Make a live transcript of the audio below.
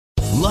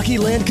Lucky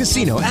Land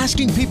Casino,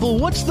 asking people,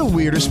 what's the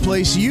weirdest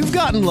place you've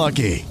gotten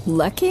lucky?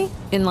 Lucky?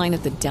 In line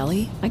at the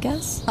deli, I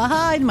guess?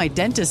 Aha, in my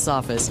dentist's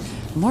office.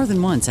 More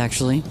than once,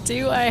 actually.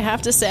 Do I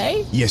have to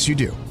say? Yes, you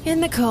do. In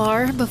the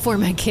car before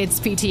my kids'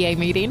 PTA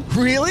meeting.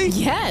 Really?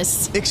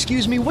 Yes.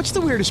 Excuse me, what's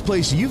the weirdest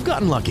place you've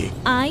gotten lucky?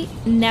 I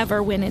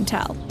never win and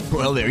tell.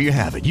 Well, there you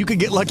have it. You can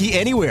get lucky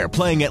anywhere,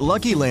 playing at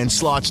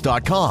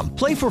LuckyLandSlots.com.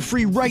 Play for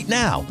free right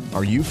now.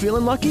 Are you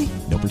feeling lucky?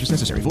 No purchase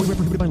necessary. Void where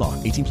prohibited by law.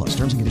 18 plus.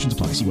 Terms and conditions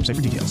apply. See website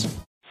for details.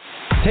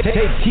 Take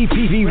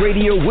TPV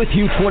Radio with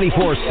you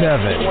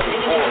 24/7.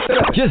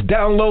 Just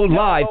download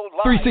Live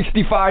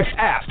 365's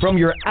app from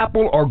your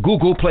Apple or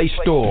Google Play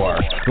Store.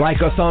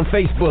 Like us on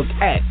Facebook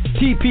at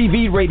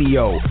TPV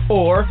Radio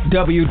or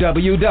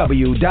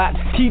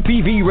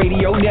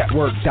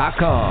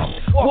www.tpvradionetwork.com.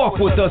 Walk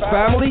with us,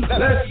 family.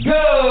 Let's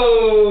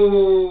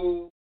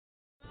go!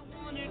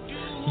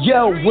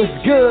 Yo,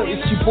 what's good?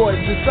 It's your boy,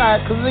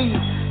 Josiah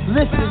Khalid.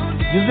 Listen,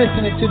 you're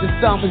listening to the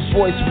Psalmist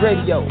Voice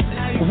Radio.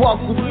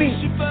 Walk with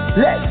me.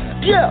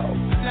 Let's go!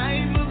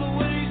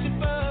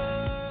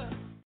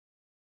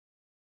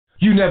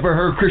 You never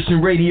heard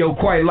Christian radio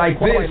quite like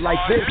this.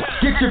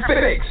 Get your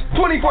fix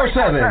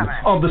 24/7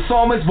 on the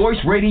Psalmist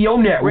Voice Radio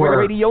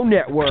Network.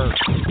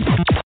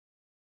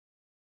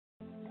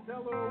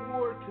 Stellar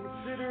Award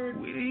considered,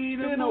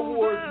 Spin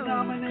Awards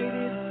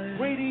nominated,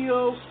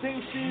 radio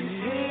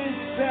station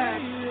is back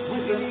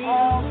with an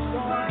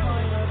all-star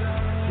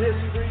lineup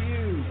just for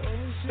you.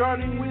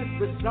 Starting with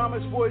the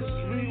Psalmist Voice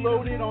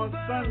Reloaded on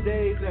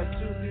Sundays at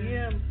 2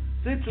 p.m.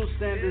 Central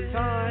Standard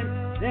Time.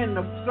 Then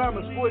the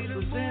Psalmist Voice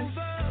presents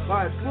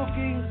by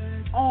booking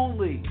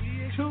only.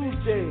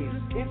 Tuesdays,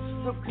 it's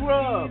The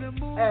Grub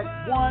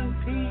at 1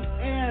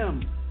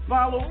 p.m.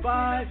 Followed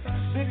by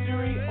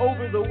Victory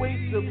Over the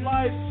Weights of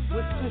Life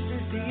with Sister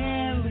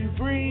Deanne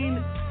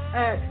Lebrine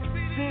at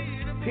 6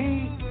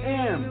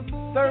 p.m.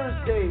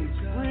 Thursdays,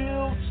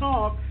 Real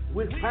Talk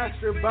with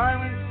Pastor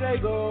Byron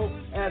Sago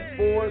at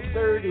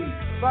 4:30.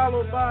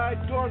 Followed by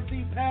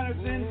Dorothy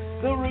Patterson,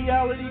 the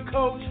reality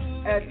coach,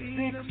 at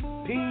 6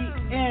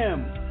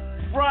 p.m.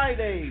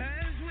 Fridays,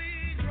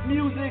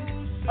 Music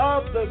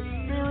of the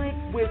Spirit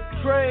with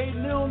Trey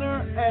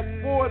Milner at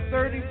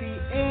 4:30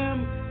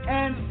 p.m.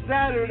 And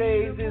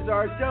Saturdays is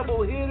our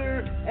double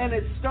hitter, and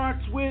it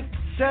starts with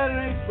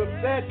Saturday's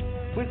Buffet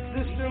with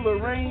Sister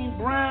Lorraine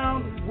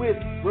Brown with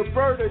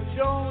Roberta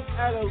Jones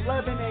at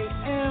 11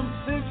 a.m.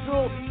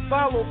 Central,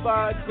 followed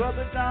by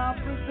Brother Don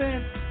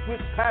Presents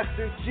with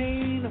Pastor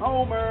Gene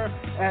Homer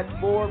at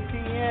 4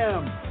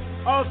 p.m.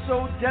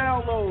 Also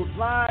download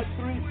Live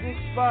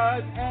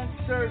 365 and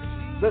search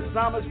the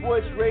Psalmist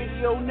Voice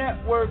Radio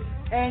Network,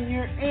 and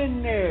you're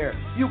in there.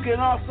 You can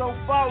also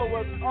follow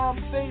us on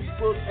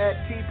Facebook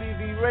at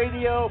TPV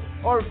Radio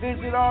or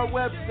visit our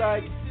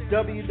website,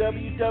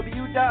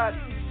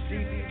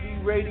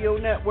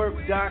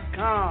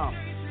 www.tpvradionetwork.com.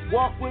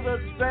 Walk with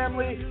us,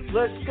 family.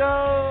 Let's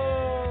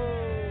go!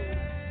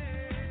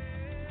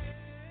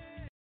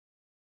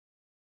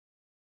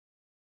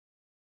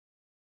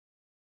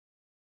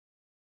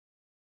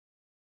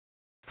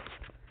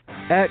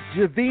 At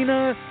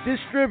Javina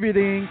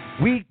Distributing,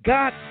 we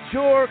got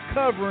your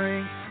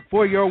covering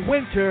for your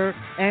winter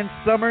and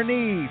summer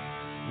needs.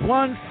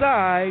 One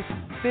size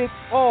fits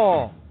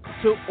all.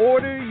 To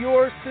order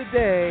yours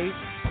today,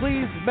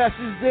 please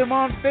message them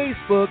on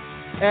Facebook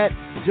at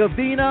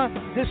Javina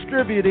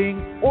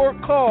Distributing or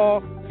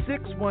call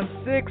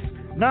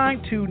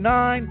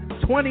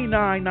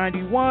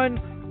 616-929-2991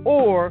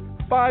 or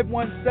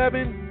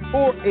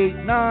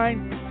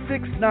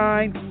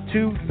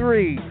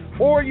 517-489-6923.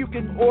 Or you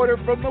can order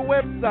from the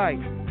website,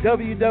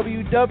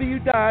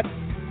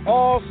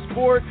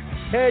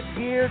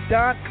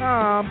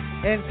 www.allsportheadgear.com,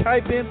 and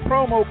type in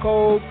promo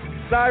code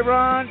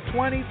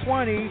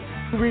Siron2020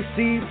 to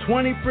receive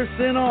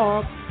 20%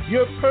 off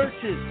your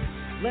purchase.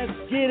 Let's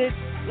get it.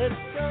 Let's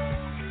go.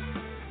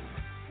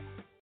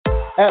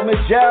 At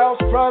Majal's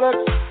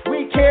Products,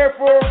 we care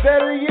for a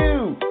better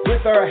you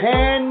with our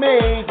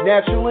handmade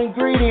natural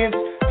ingredients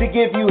to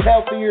give you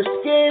healthier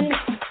skin,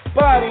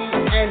 body,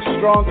 and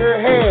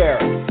stronger hair,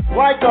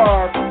 like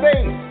our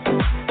face,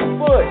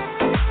 foot,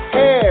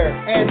 hair,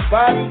 and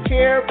body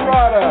care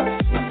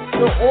products.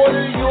 To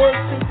order yours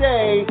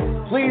today,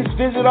 please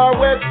visit our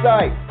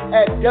website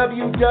at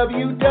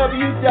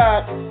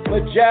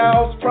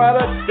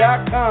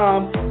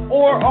www.majalsproducts.com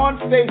or on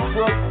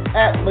Facebook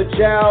at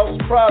Majal's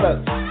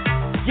Products.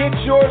 Get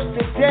yours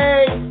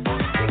today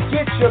and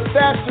get your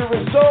faster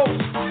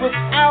results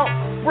without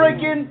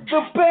breaking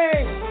the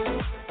bank.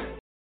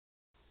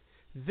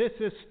 This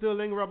is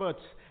Sterling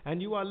Roberts,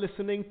 and you are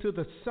listening to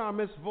the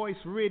Psalmist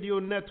Voice Radio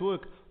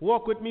Network.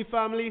 Walk with me,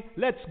 family.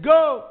 Let's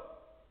go!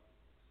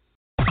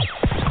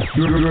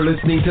 You're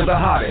listening to the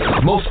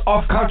hottest, most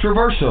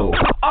off-controversial,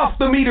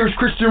 off-the-meters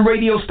Christian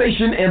radio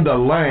station in the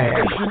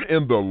land.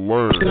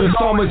 The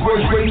Psalmist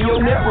Voice Radio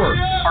Network.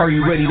 Are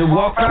you ready to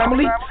walk,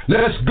 family?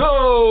 Let's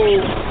go!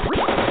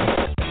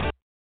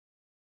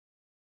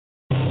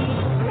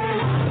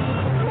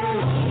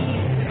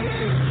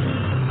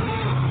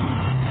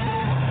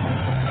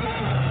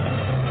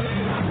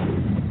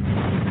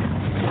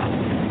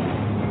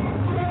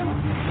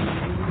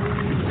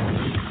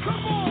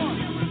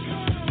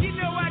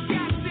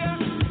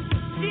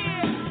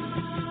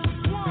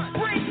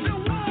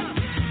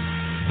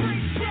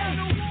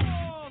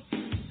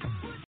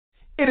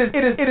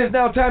 It is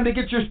now time to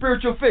get your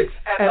spiritual fix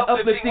and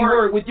uplifting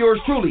word with yours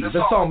truly,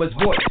 the Psalmist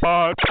voice.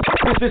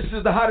 This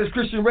is the hottest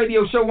Christian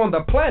radio show on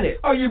the planet.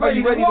 Are you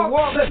ready to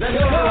walk? Let's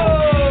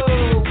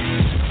go!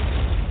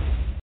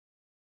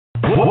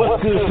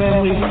 What's good,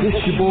 family?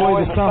 It's your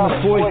boy, the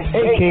Psalmist voice,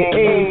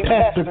 a.k.a.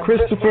 Pastor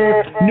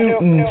Christopher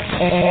Newton,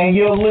 and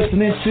you're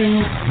listening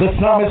to the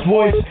Psalmist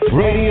Voice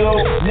Radio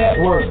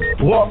Network.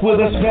 Walk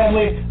with us,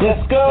 family.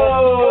 Let's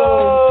go!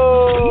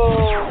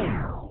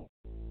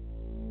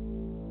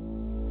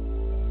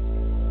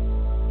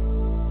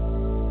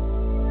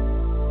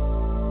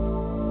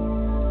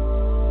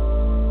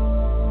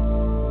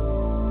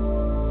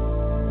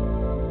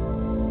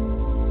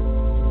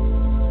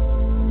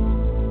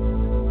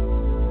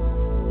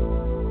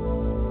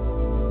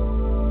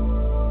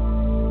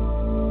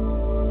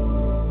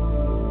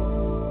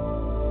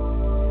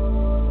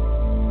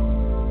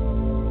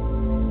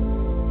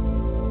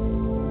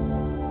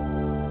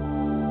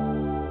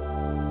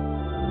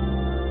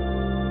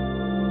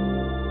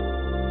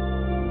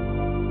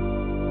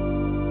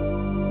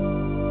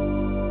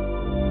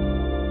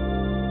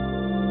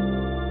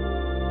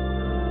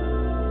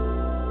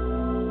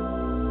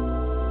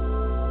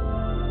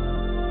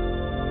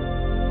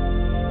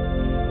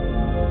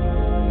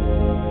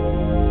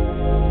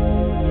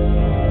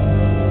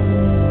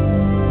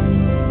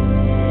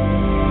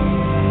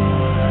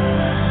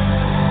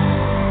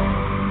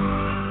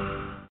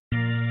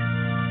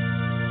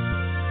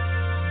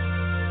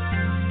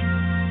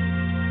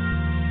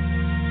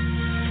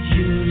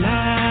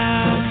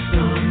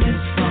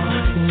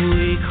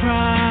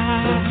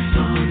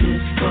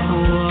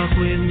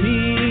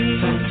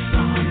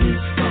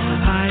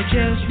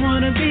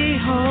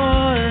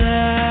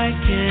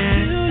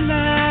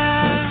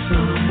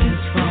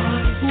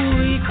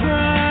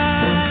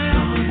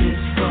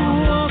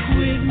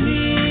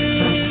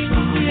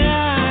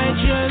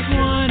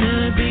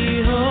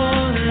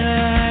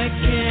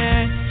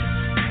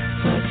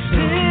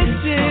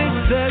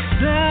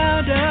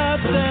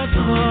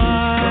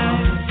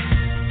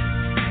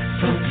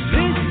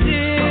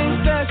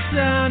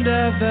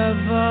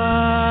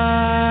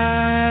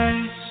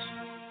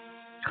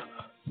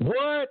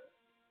 What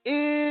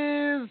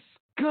is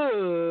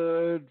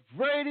good,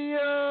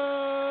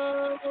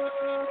 radio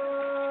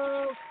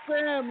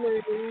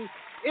family?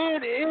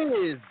 It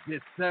is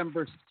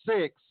December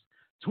 6th,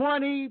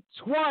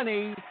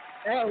 2020,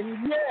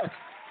 and yes,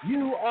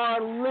 you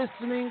are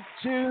listening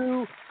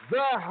to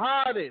the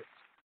hottest,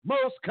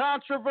 most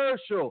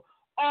controversial,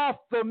 off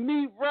the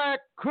meat rack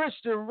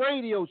Christian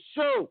radio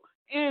show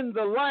in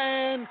the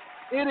land.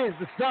 It is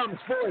the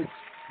Psalmist Voice,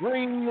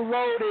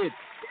 reloaded.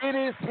 It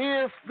is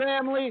here,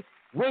 family,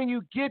 where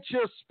you get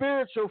your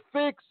spiritual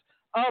fix,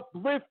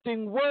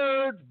 uplifting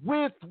word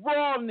with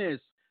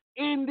rawness,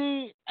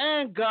 indie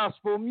and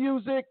gospel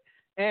music,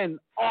 and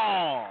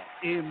all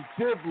in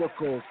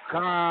biblical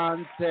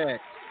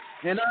context.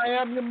 And I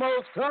am your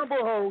most humble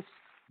host,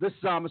 the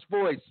Psalmist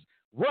Voice.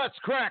 What's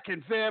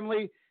cracking,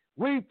 family?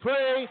 We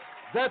pray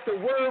that the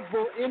word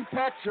will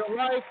impact your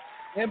life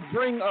and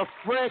bring a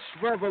fresh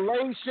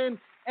revelation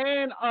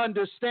and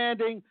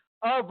understanding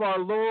of our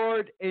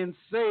Lord and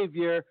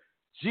Savior,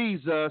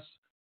 Jesus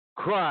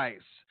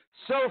Christ.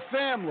 So,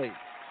 family,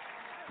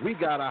 we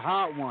got a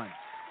hot one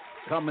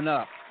coming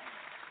up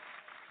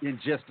in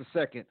just a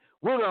second.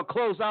 We're going to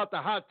close out the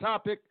hot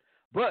topic,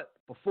 but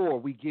before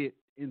we get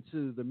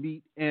into the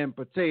meat and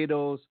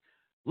potatoes,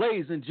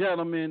 ladies and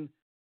gentlemen,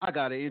 I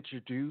got to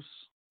introduce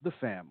the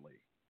family.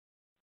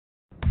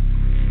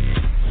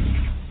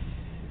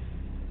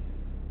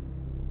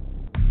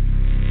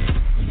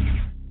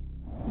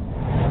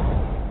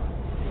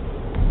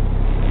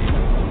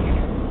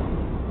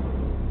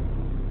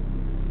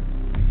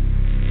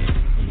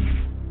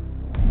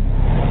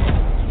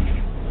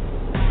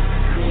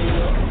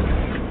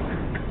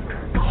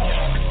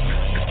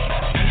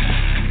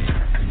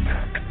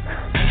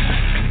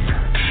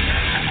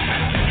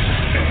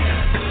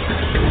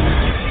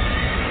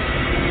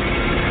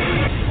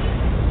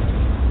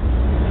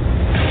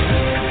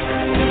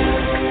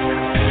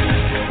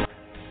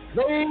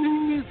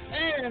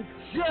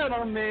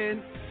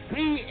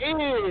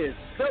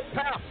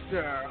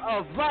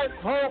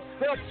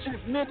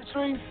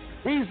 Ministries.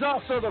 He's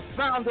also the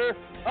founder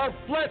of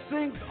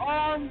Blessings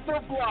on the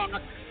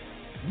Block.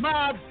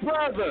 My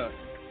brother,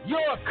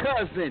 your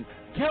cousin,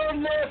 your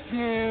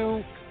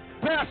nephew,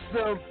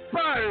 Pastor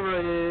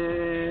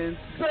Byron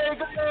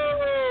Sago.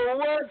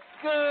 What's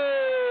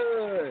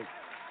good?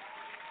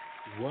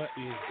 What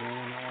is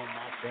going on,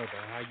 my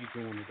brother? How you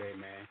doing today,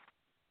 man?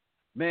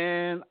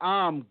 Man,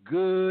 I'm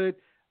good.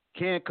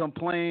 Can't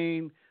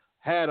complain.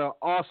 Had an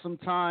awesome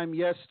time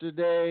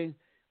yesterday.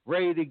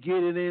 Ready to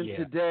get it in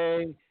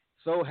today.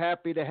 So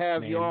happy to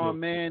have you on,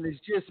 man. It's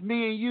just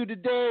me and you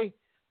today.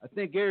 I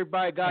think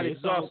everybody got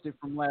exhausted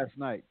from last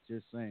night.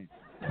 Just saying.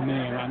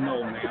 Man, I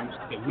know, man.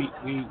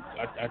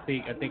 I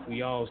think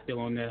we all still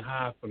on that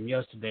high from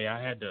yesterday.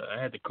 I had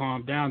to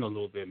calm down a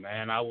little bit,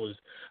 man. I was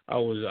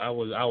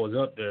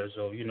up there,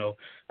 so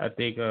I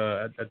think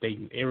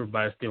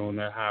everybody's still on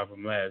that high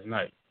from last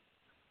night.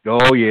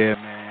 Oh yeah,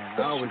 man.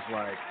 I was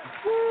like,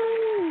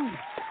 woo!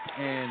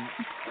 And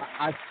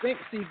I think,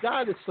 see,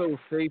 God is so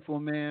faithful,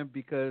 man,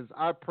 because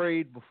I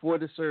prayed before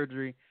the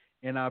surgery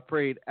and I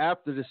prayed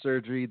after the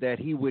surgery that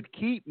He would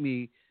keep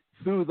me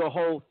through the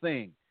whole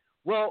thing.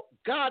 Well,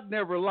 God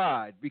never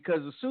lied,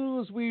 because as soon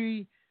as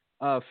we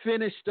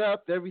finished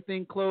up,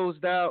 everything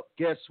closed out,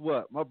 guess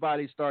what? My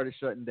body started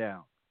shutting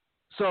down.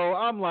 So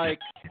I'm like,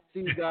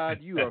 see, God,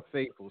 you are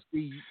faithful.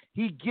 See,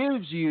 He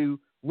gives you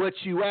what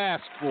you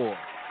ask for.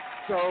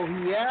 So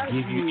He asked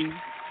me,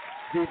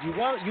 did you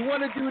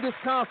want to do this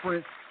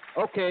conference?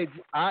 Okay,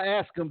 I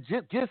asked Him,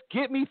 just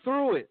get me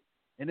through it.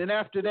 And then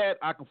after that,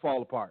 I can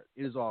fall apart.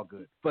 It is all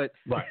good. But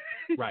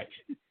right.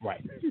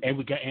 And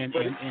we got and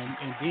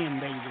then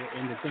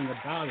maybe the thing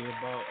about it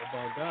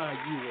about God,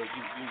 you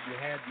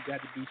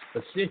got to be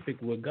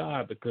specific with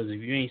God, because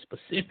if you ain't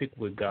specific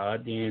with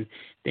God, then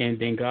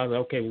God's like,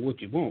 okay, well,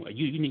 what you want?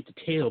 You need to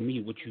tell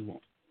me what you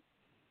want.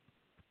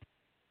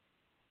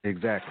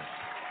 Exactly.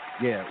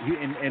 Yeah,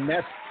 and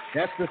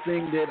that's the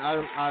thing that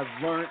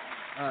I've learned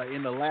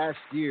in the last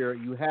year.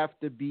 You have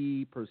to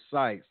be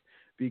precise,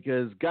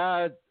 because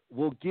God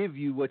will give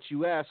you what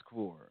you ask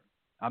for.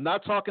 I'm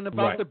not talking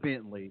about the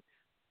Bentley.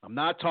 I'm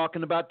not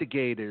talking about the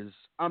Gators.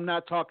 I'm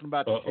not talking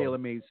about the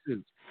tailor-made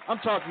suits. I'm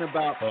talking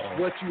about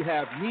what you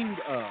have need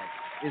of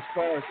as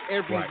far as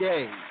every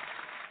day.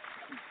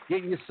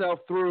 Getting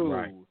yourself through.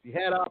 If you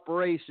had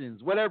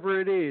operations,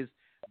 whatever it is,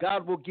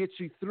 God will get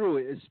you through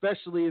it,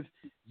 especially if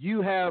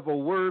you have a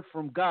word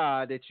from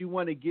God that you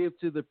want to give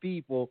to the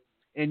people,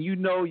 and you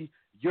know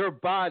your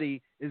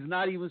body is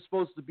not even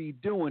supposed to be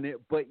doing it,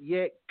 but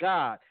yet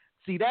God.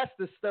 See, that's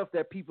the stuff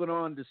that people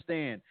don't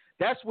understand.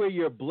 That's where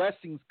your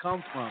blessings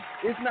come from.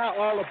 It's not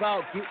all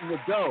about getting the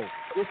dough.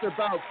 It's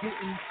about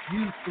getting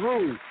you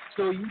through,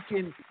 so you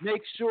can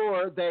make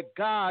sure that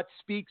God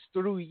speaks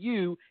through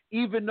you,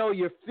 even though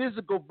your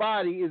physical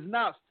body is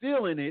not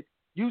feeling it.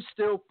 You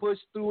still push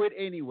through it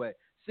anyway.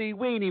 See,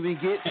 we ain't even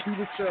get to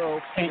the show,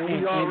 and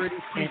we already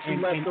preaching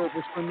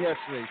leftovers from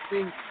yesterday.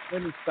 See,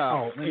 let me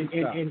stop.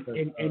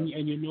 And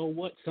you know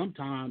what?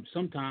 Sometimes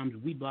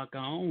we block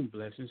our own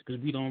blessings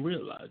because we don't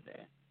realize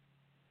that.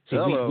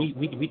 See,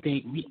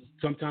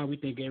 we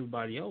think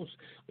everybody else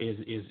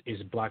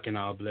is blocking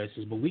our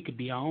blessings, but we could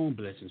be our own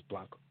blessings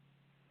blocker.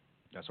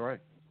 That's right.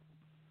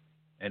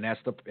 And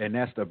that's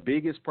the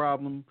biggest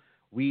problem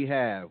we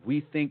have.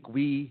 We think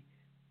we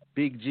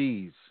big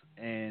G's,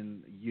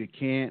 and you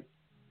can't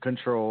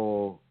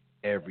control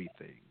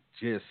everything.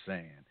 Just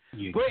saying.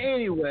 But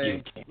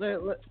anyway,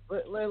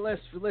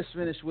 let's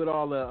finish with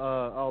all the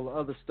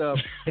other stuff.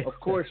 Of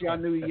course, y'all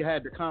knew you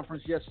had the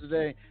conference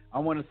yesterday. I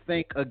want to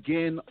thank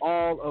again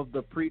all of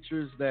the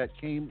preachers that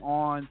came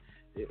on.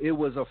 It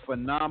was a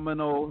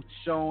phenomenal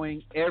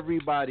showing.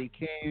 Everybody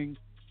came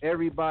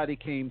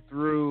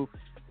through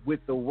with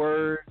the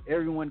word.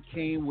 Everyone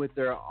came with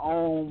their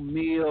own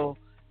meal,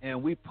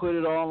 and we put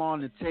it all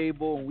on the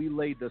table, and we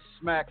laid the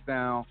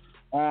smackdown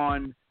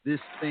on this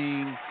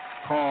thing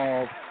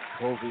called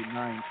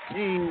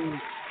COVID-19,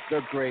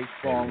 the great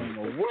falling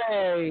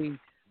away,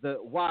 the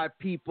why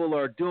people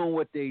are doing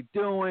what they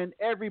doing.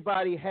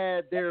 Everybody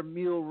had their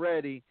meal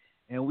ready,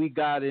 and we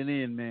got it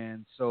in,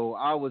 man. So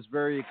I was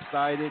very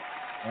excited,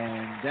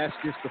 and that's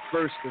just the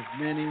first of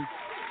many.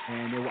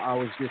 And I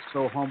was just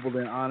so humbled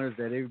and honored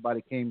that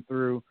everybody came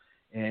through,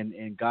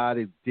 and God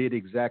did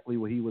exactly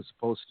what He was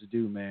supposed to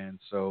do, man.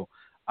 So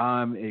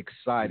I'm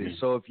excited. Mm-hmm.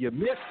 So if you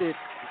missed it,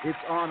 it's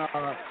on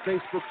our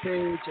Facebook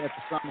page at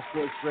the Psalmist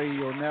Voice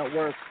Radio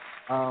Network.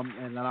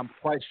 And I'm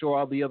quite sure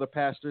all the other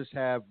pastors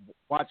have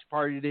watch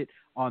partied it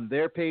on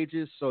their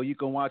pages, so you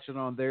can watch it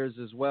on theirs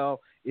as well.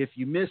 If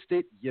you missed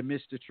it, you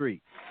missed a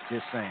treat.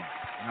 Just saying.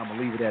 And I'm going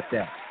to leave it at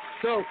that.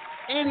 So,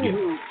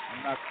 anywho,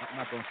 I'm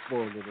not going to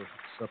spoil the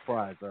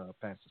surprise,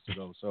 Pastor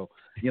Sido. So,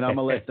 I'm going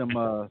to let them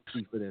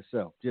see for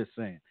themselves. Just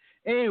saying.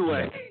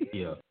 Anyway.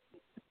 Yeah.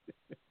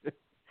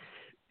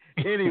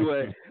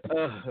 Anyway,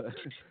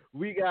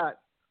 we got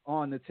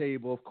on the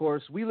table, of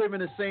course, we live in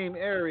the same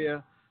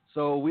area,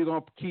 so we're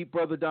going to keep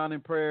Brother Don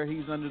in prayer.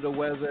 He's under the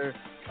weather.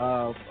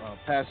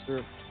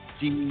 Pastor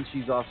Jean,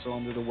 she's also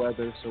under the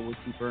weather, so we'll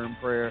keep her in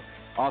prayer.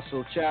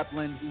 Also,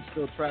 Chaplain, he's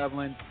still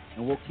traveling,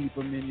 and we'll keep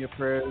him in your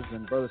prayers.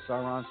 And Brother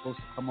Saron's supposed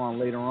to come on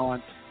later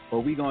on,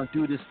 but we're going to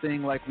do this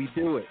thing like we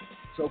do it.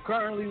 So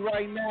currently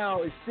right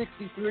now it's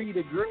 63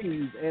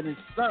 degrees, and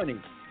it's sunny.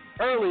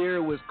 Earlier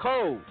it was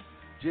cold.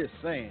 Just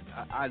saying.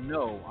 I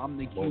know. I'm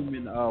the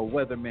human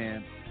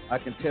weatherman. I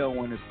can tell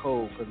when it's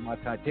cold because my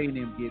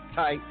titanium get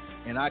tight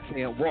and I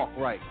can't walk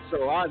right.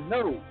 So I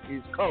know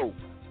it's cold.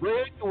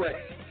 But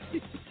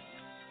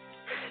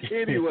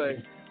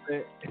anyway,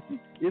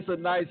 it's a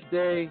nice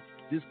day.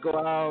 Just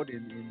go out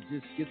and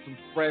just get some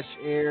fresh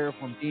air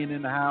from being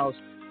in the house.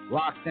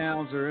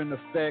 Lockdowns are in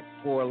effect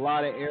for a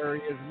lot of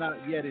areas, not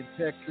yet in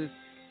Texas.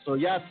 So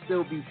y'all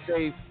still be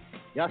safe.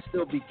 Y'all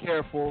still be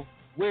careful.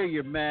 Wear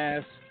your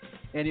mask.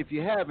 And if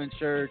you haven't,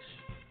 church,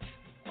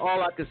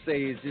 all I can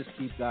say is just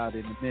keep God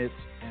in the midst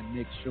and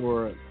make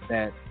sure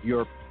that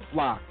your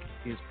flock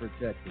is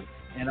protected.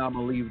 And I'm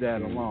going to leave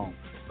that alone.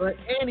 But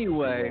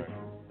anyway,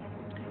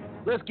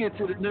 let's get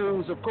to the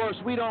news. Of course,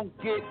 we don't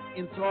get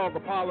into all the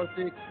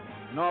politics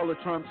and all the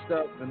Trump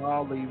stuff and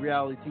all the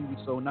reality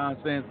TV show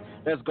nonsense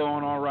that's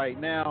going on right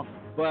now.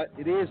 But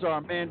it is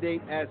our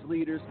mandate as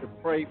leaders to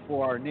pray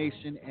for our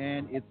nation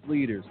and its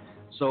leaders.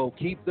 So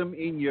keep them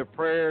in your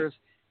prayers,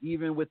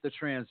 even with the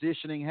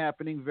transitioning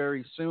happening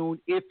very soon.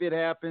 If it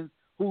happens,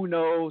 who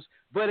knows?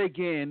 But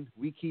again,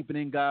 we keep it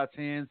in God's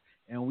hands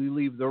and we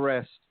leave the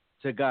rest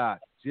to God.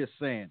 Just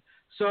saying.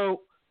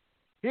 So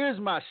here's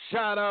my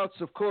shout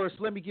outs. Of course,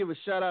 let me give a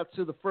shout out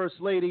to the First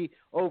Lady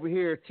over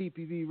here at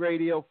TPV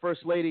Radio,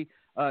 First Lady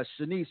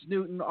Shanice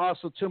Newton.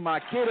 Also to my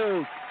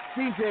kiddos,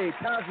 CJ,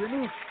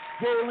 Tajanique,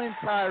 Galen,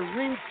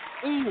 Tyreek,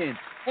 Ian,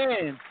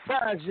 and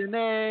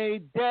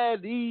Tajane.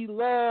 Daddy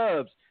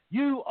loves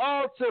you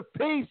all to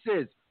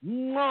pieces.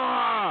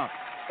 Mwah!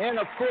 And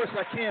of course,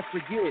 I can't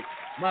forget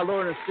my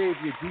Lord and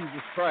Savior,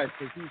 Jesus Christ,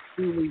 because he's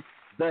truly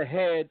the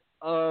head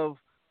of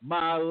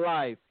my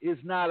life.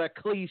 It's not a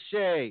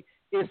cliche.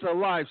 It's a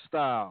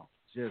lifestyle.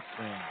 Just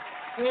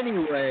saying.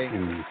 Anyway,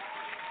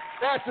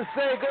 that's a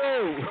say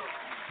go.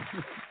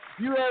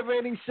 You have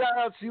any shout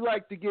outs you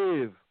like to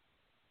give?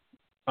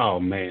 Oh,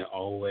 man,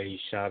 always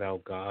shout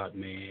out God,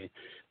 man.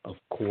 Of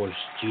course,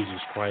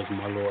 Jesus Christ,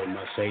 my Lord,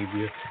 my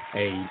Savior.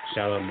 Hey,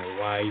 shout out my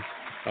wife,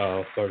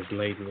 First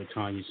Lady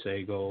LaTanya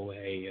Sago.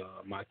 Hey,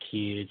 my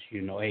kids,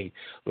 hey,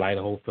 Light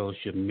of Hope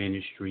Fellowship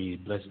Ministry,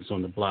 Blessings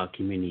on the Block,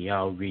 Community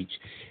Outreach,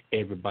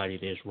 everybody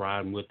that's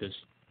riding with us.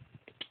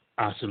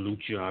 I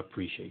salute you. I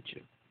appreciate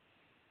you.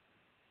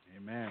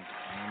 Amen.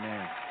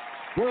 Amen.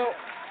 Well,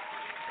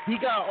 he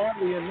got all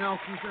the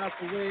announcements out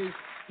the way.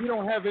 We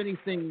don't have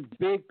anything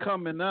big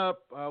coming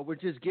up. We're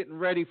just getting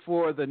ready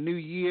for the new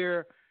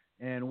year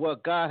and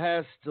what God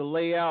has to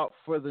lay out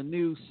for the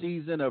new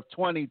season of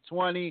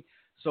 2020.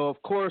 So, of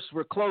course,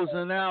 we're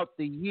closing out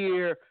the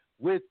year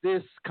with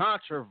this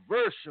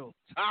controversial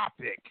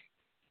topic,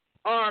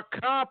 our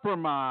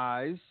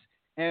compromise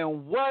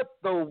and what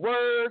the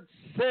word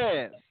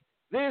says.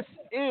 This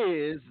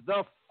is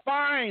the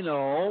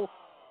final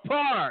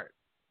part.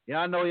 Yeah,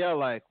 I know y'all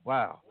like,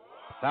 wow,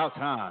 about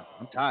time.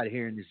 I'm tired of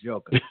hearing this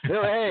joker.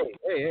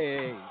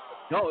 Hey.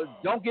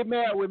 Don't get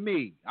mad with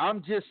me.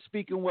 I'm just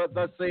speaking what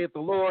thus saith the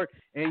Lord.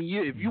 And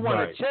if you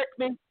want to check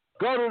me,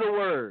 go to the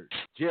word.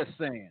 Just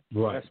saying.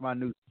 Right. That's my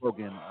new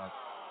slogan.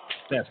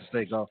 That's the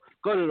say go.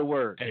 Go to the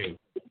word. Hey,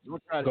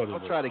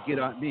 don't try to get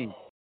on me.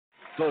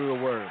 Go to the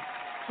word.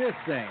 Just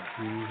saying.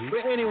 Mm-hmm.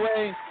 But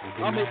anyway,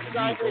 I'm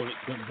excited.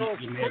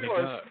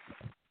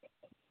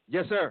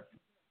 Yes, sir.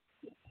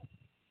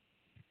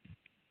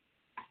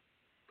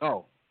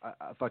 Oh,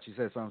 I thought you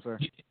said something, sir.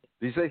 Did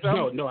you say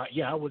something? No. I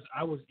was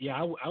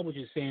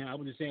just saying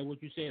what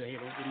you said. Hey,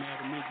 don't get mad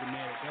at me. Get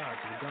mad at God,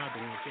 because God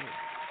didn't say it.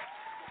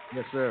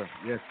 Yes, sir.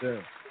 Yes,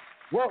 sir.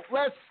 Well,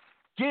 let's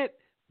get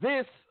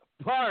this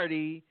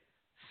party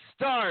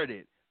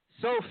started.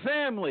 So,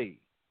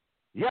 family,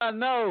 y'all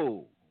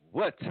know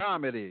what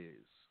time it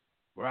is,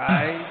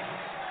 right?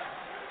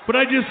 But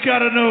I just got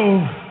to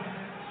know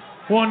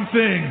one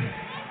thing.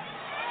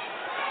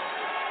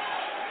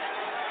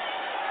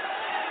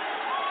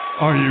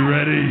 Are you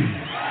ready?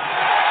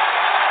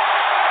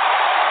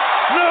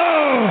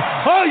 No!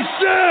 I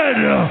said,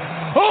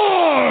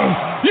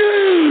 are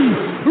you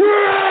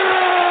ready?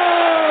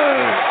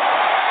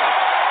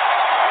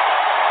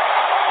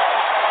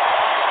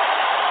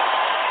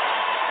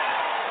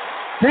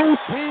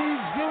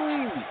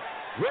 TPV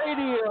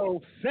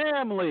Radio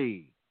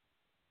family,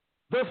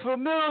 the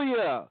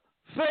familiar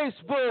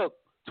Facebook,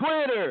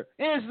 Twitter,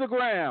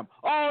 Instagram,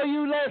 all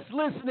you that's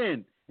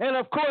listening, and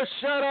of course,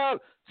 shout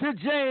out to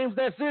James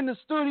that's in the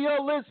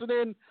studio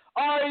listening.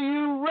 Are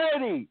you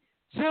ready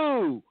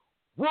to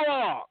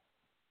walk?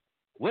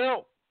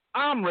 Well,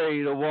 I'm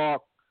ready to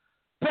walk.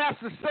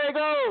 Pastor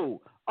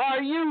Sego,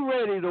 are you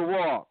ready to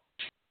walk?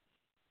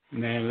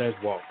 Man, let's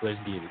walk. Let's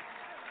get it.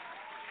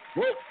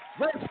 Well,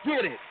 let's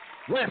get it.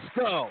 Let's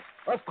go.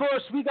 Of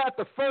course, we got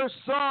the first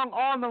song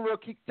on the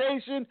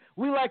rotation.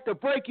 We like to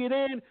break it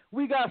in.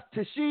 We got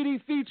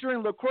Tashidi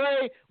featuring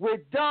Lecrae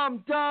with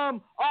Dum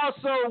Dum.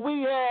 Also,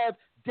 we have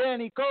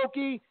Danny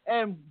Koki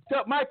and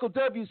Michael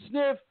W.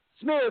 Smith,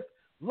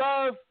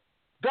 Love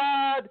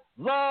God,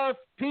 Love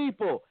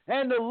People.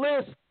 And the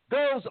list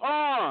goes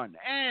on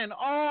and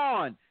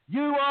on.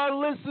 You are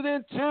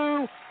listening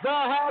to the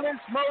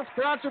hottest, most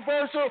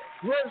controversial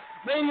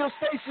radio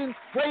station,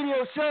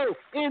 radio show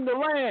in the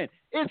land.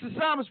 It's the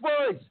Psalmist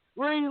Voice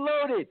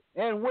Reloaded.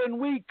 And when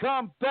we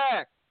come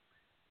back,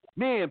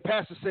 me and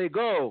Pastor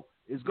Sego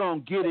is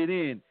going to get it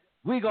in.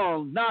 We're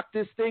going to knock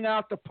this thing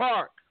out the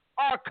park.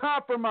 Our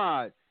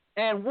compromise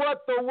and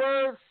what the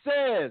word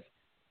says.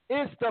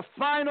 It's the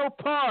final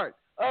part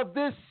of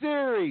this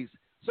series.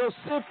 So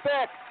sit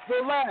back,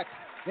 relax,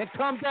 and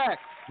come back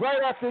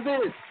right after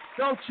this.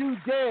 Don't you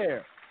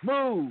dare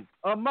move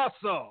a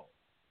muscle.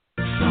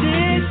 This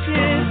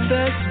is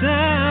the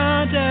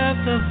sound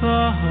of the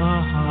voice.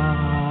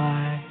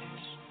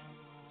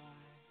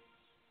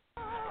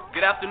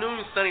 Good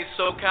afternoon, sunny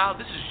SoCal.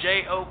 This is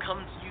J.O.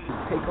 coming to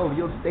you. Take over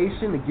your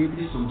station and give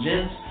you some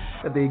gems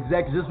that the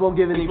execs just won't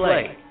give any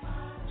play.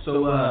 So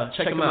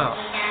check them out.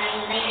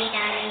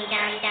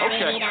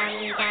 Okay.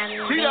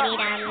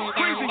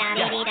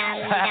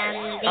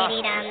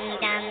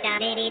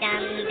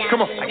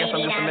 Come on. I guess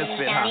I'm just a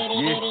misfit, huh?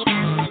 Yeah.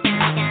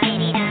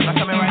 Can I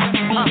come in right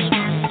now?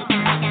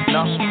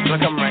 No? Can I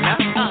come in right now?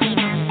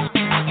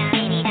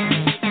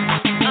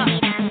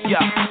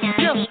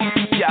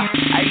 Yeah.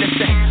 Hey,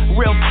 listen.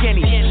 Real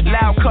skinny,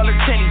 loud colored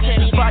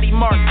tinnies, body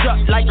marked up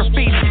like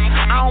graffiti.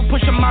 I don't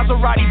push a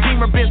Maserati,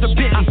 Beamer, Benz, or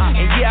Bentley.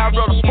 And yeah, I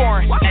rode a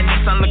foreign, and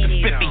Nissan looking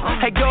spiffy.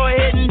 Hey, go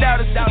ahead and doubt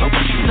us, but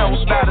what you know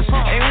about us?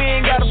 And we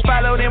ain't gotta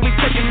follow, then we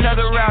took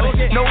another route.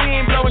 No, we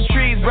ain't blowing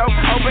trees, bro.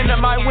 Open up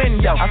my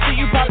window. I see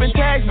you popping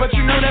tags, but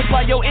you know that's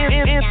why your end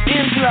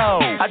low.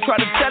 I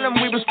tried to tell them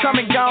we was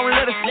coming, gone,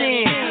 let us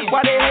in.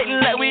 Why they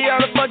hating like we all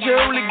a bunch of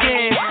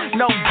hooligans?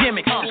 No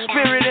gimmicks,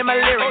 spirit in my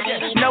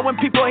lyrics. Know when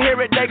people hear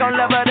it, they gon'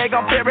 love it, they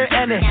gon' fear it.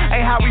 And it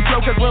ain't how we flow,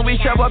 cause when we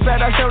show up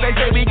at our show, they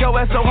say we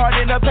going so hard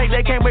in the paint,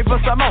 they can't wait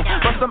for some more.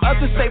 But some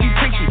others say we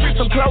preachy,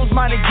 some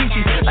closed-minded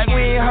geeky, like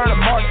we ain't heard of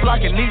Marx, Block,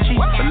 and Nietzsche.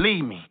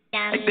 Believe me.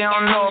 They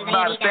don't know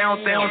about us, they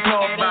don't know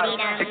about us.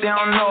 They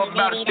don't know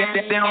about us, they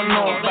don't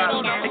know about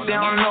us. They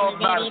don't know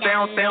about us,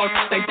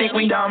 they think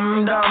we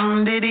dumb,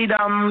 diddy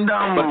dumb.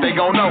 But they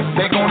gon' know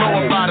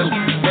about us.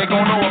 They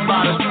gon' know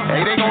about us.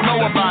 Hey, they gon'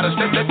 know about us.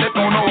 They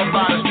gon' know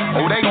about us.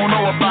 Oh, they gon'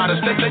 know about us.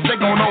 They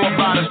gon' know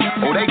about us.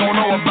 Oh, they gon'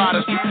 know about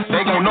us.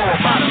 They gon' know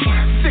about us.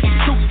 6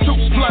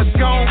 2 plus,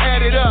 gon'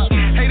 add it up.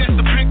 Hey, that's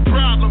the big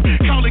problem.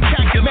 Call it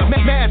calculus.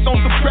 Math on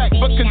subtract,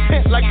 but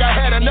content like I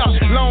had enough.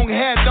 Long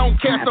hair, don't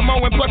care some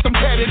more, and plus I'm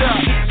tatted up.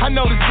 I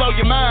know this blow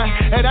your mind,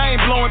 and I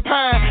ain't blowing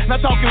pine.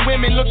 Not talking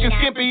women looking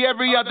skimpy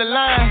every other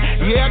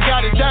line. Yeah, I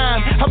got a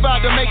dime, I'm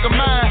about to make a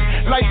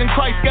mine. Life in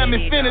Christ got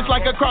me finished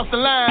like across the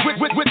line. With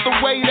the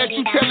way that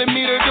you telling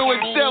me to do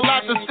it, sell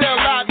out to sell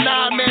out.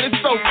 Nah, man,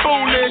 it's so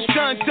foolish.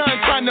 Done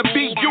trying to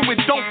beat you,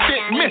 it don't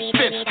fit.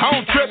 Misfit, I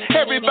don't trip,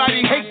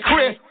 everybody hate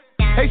Chris.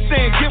 They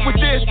saying get with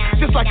this,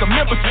 just like a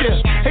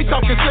membership. They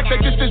talking slick, they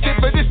just is it,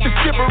 but it's just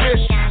gibberish.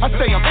 I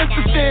say I'm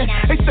interested,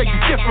 they say you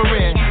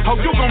different. Oh,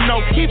 you gon'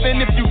 know even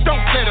if you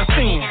don't let us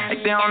in.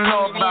 They don't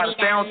know about us,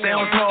 they don't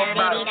know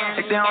about us.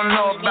 They don't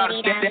know about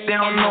us, they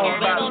don't know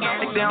about us.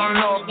 They don't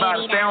know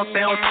about us,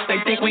 they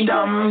think we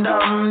dumb,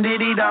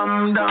 diddy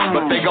dumb.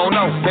 But they gon'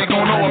 know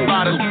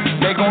about us.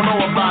 They gon'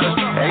 know about us.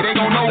 Hey, they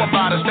gon' know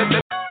about us.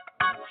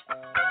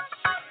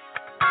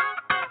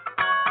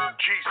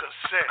 Jesus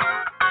said,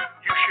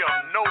 you shall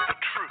know the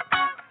truth,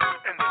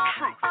 and the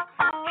truth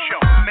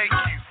shall make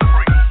you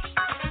free.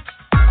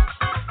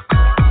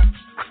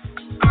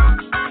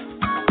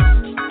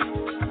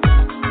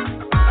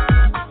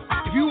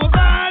 If you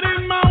abide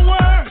in my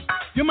word,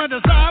 you're my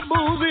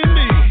disciples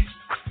indeed.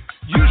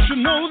 You shall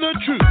know the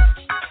truth,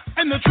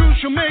 and the truth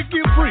shall make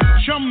you free.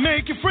 Shall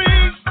make you free.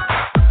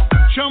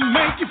 Shall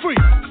make you free.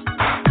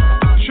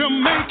 Shall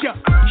make you.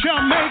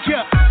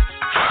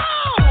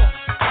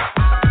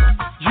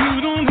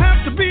 You don't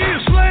have to be a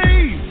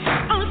slave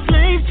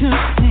to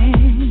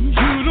sin.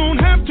 You don't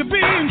have to be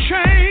in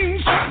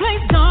chains, a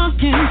place dark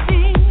and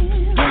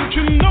dim. Don't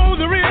you know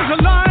there is a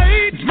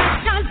light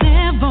that shines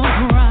ever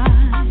bright?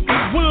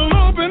 It will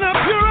open up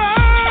your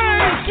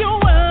eyes, wake you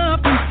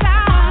up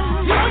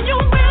inside. Do you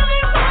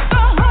really want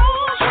the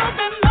whole truth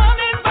and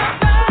nothing but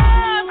the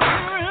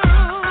truth?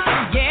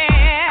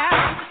 Yeah.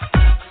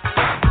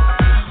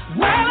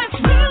 Well, it's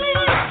really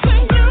up to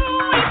you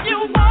if you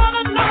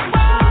wanna know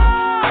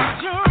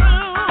what's true.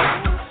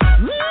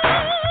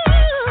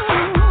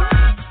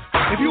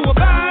 If you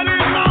abide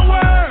in my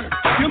word,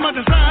 you're my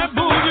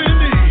disciples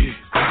indeed.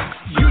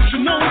 You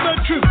should know the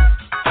truth,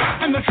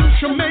 and the truth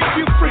shall make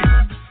you free.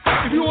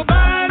 If you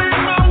abide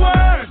in my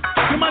word,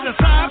 you're my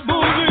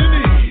disciples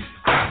indeed.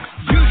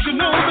 You should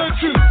know the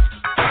truth,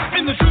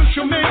 and the truth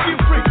shall make you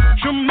free.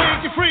 Shall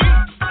make you free.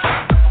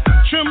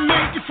 Shall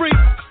make you free.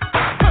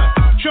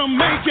 Shall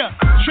make you.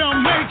 Shall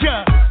make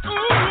you.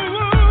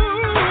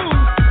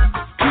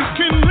 You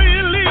can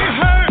really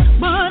hurt,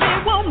 but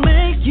it won't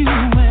make you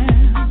well.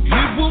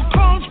 It will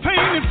cause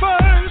pain at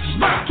first,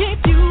 but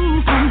keep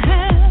you from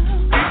hell.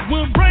 It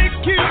will break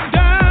you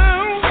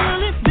down,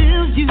 will it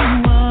build you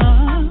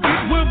up?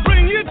 It will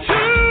bring you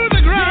to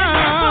the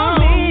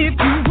ground. It will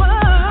lift you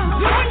up.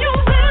 Do you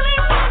really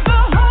want the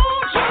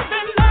whole truth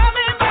and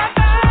nothing but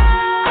the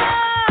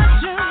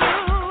truth?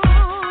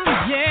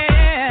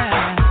 Yeah.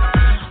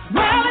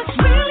 Well, it's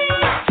really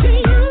up to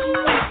you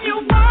if you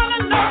wanna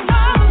know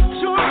what's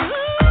true.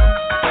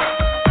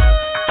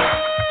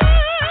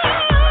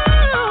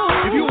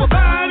 If you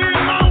abide in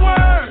my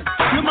word,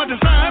 you're my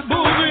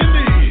disciples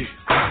indeed.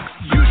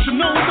 You should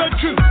know the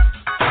truth,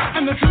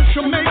 and the truth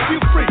shall make you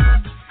free.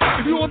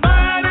 If you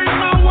abide in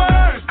my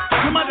word,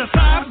 you're my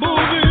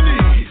disciples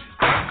indeed.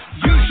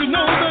 You should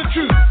know the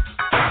truth,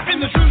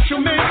 and the truth shall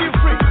make you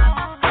free.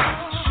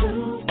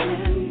 Truth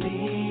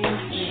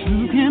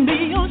can be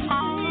your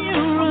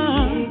hero.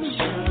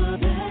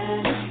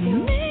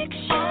 Make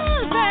sure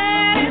that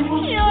you can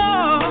be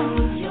your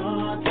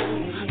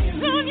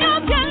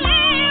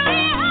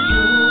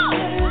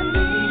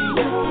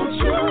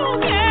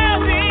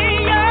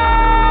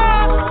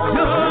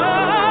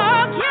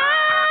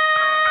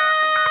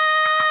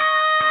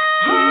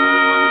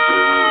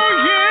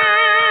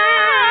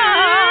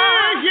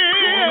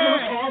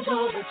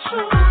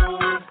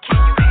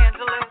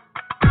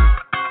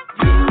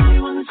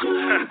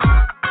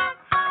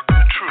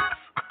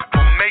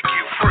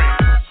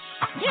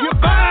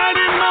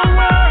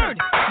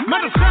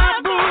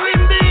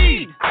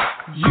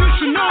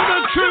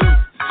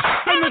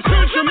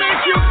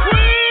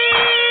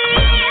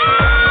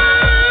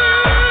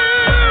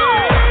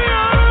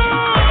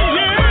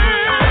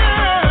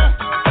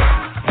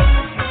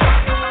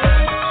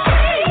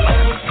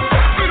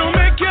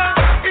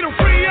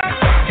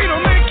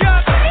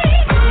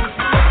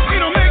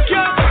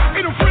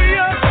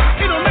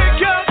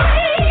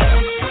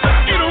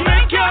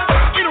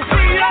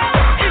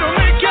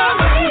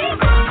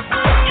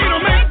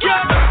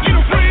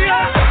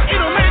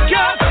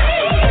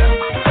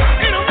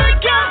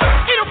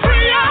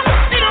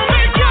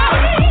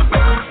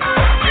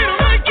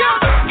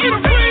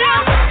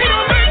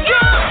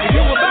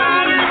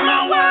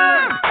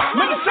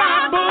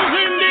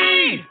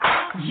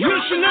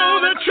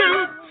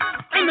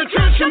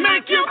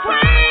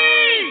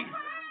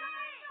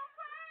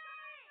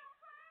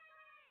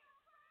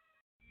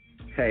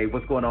Hey,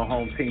 what's going on,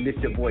 home team? This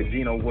your boy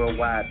Gino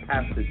Worldwide,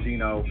 Pastor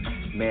Gino,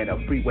 man of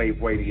Free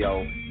Wave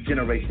Radio,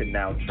 Generation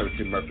Now Church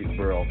in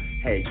Murfreesboro.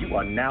 Hey, you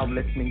are now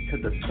listening to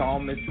the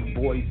Psalmist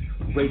Voice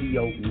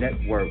Radio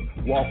Network.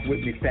 Walk with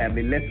me,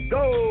 family. Let's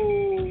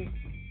go!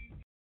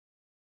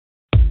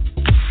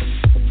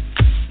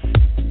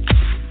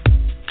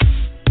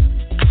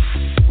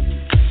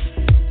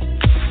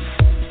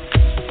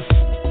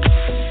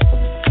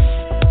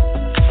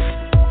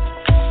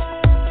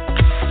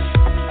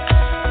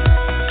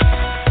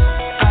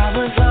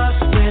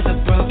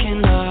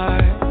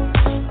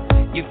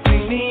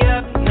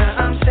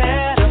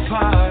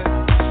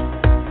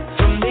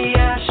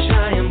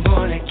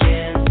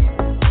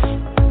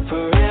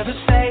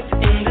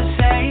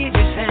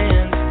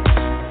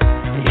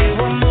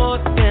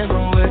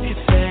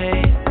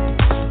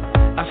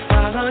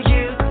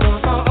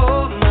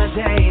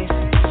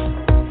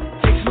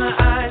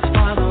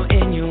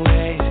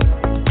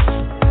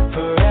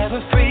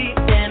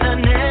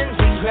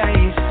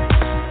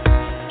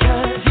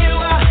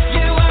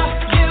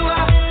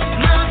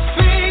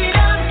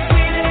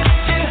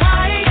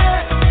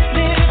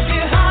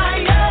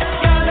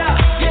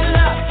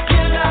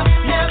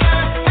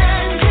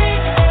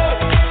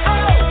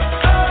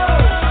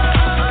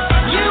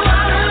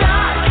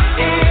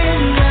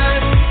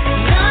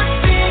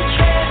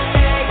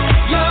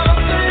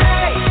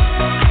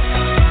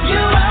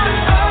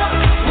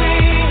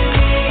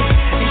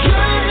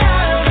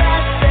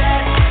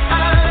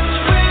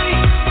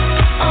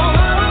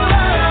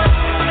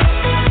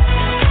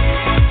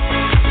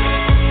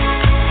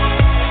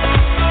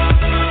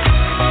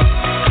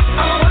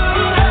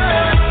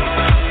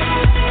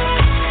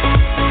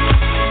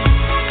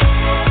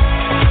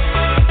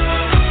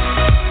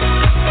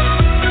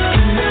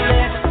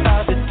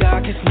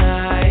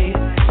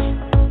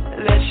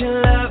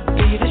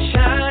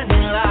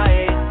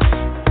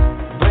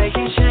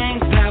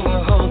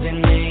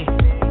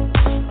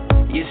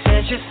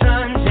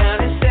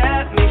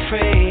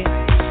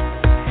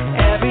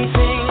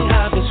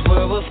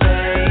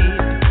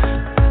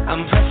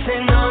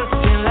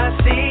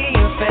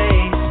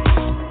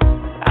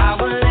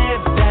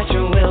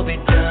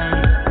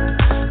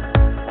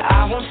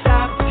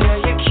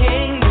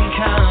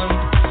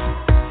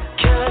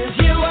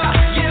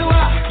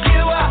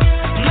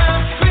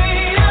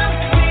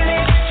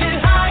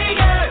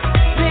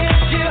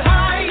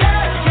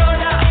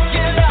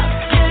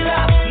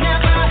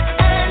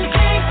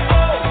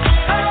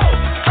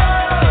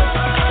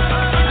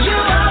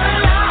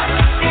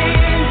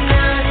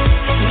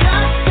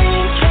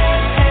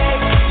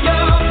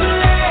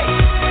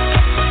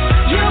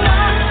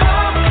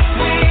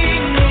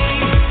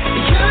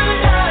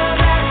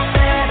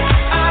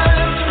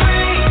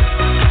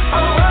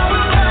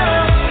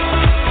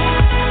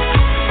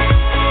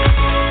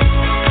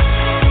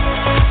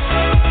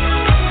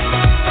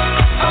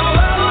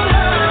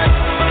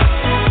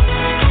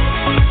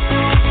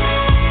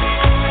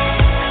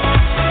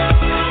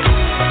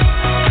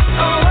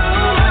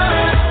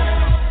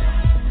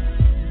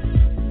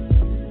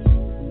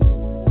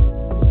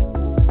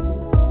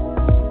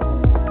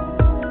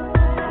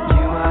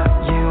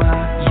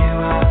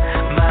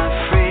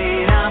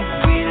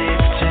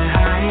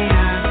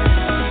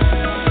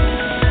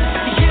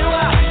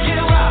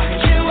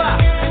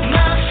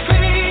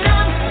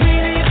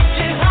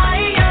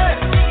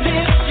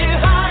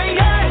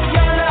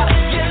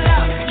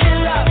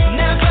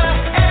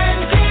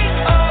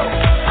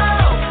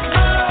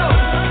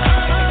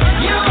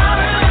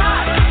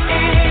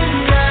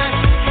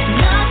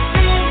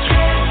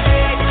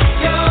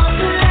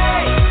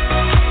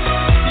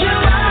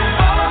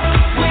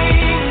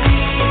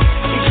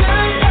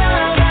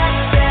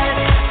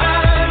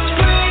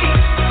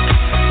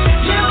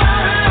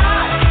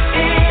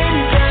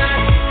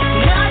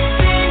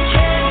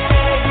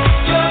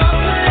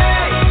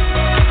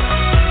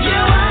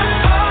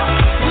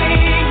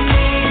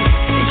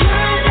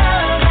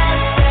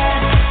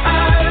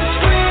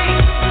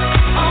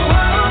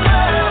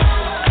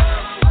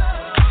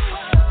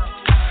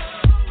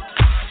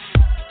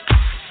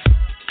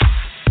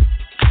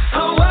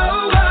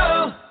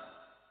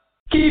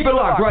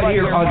 Right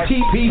here on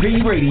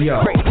TPV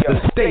Radio,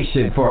 the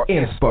station for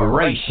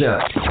inspiration.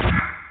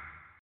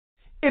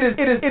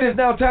 It is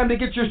now time to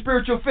get your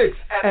spiritual fix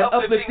and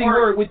uplifting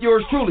word with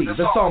yours truly,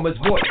 the Psalmist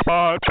Voice.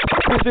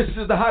 This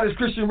is the hottest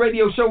Christian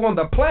radio show on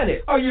the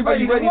planet. Are you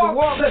ready to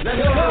walk? Let's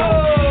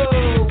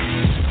go!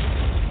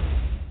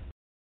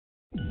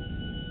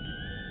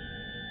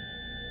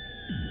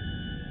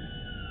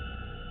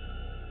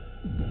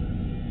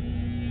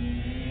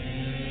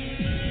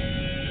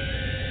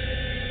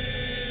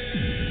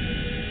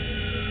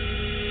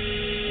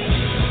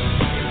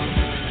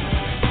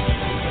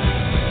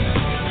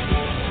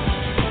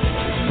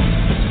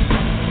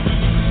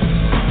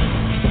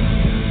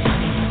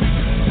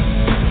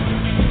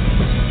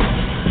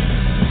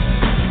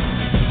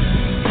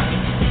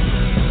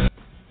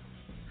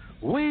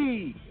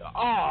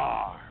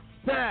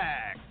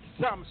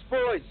 Psalmist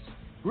Voice,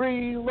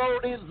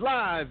 reloaded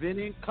live and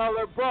in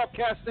color,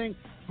 broadcasting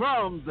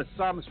from the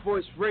Psalmist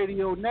Voice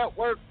Radio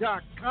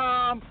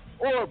Network.com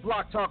or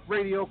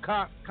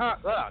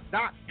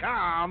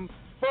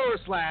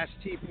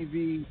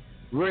blogtalkradio.com/TPV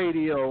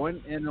radio.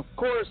 And of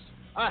course,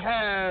 I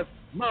have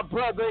my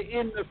brother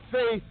in the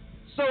faith,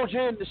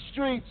 soldier in the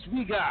streets.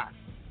 We got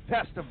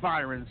Pastor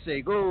Byron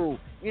Sago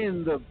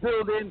in the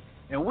building,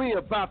 and we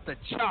about to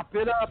chop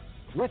it up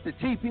with the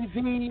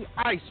TPV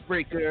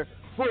icebreaker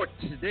for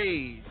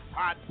today's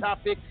hot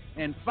topic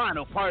and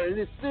final part of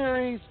this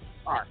series,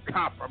 our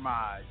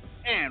compromise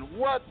and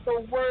what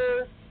the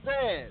word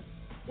says.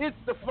 It's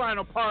the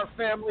final part,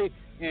 family,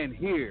 and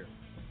here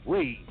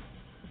we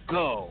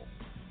go.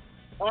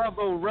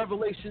 Although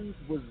Revelations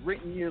was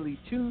written nearly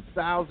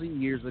 2,000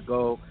 years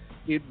ago,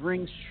 it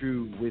rings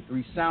true with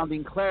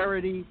resounding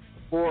clarity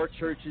for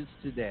churches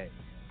today.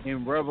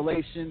 In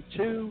Revelation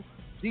 2,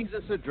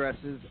 Jesus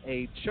addresses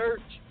a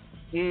church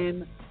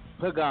in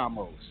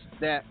Pergamos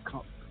that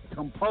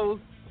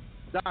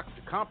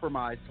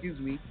compromised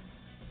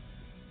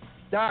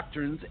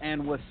doctrines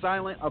and was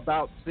silent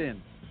about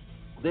sin.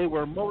 They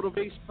were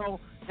motivational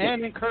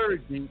and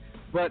encouraging,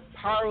 but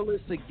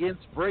powerless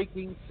against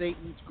breaking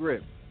Satan's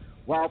grip.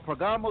 While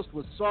Pergamos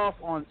was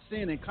soft on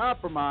sin and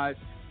compromise,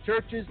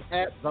 churches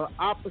at the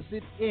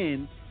opposite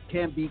end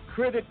can be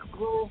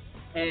critical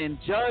and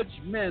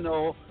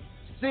judgmental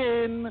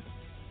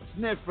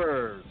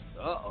sin-sniffers.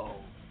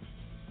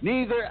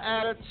 Neither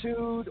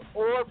attitude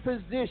or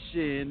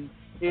position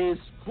is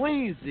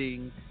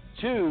pleasing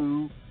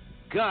to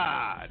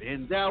God.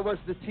 And that was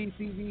the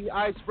TPV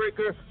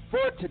icebreaker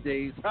for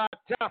today's hot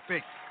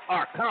topic,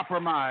 our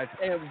compromise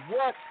and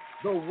what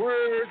the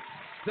word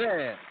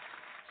says.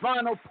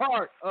 Final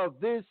part of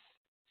this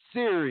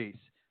series.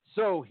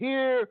 So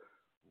here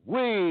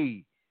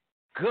we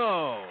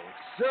go.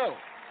 So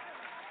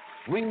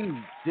we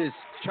just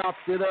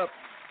chopped it up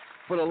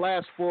for the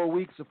last 4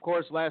 weeks. Of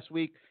course, last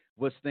week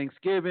was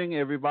Thanksgiving.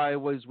 Everybody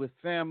was with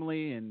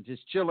family and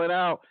just chilling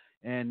out.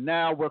 And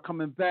now we're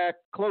coming back,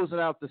 closing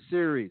out the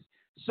series.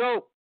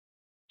 So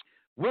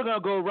we're going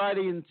to go right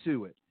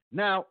into it.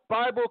 Now,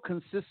 Bible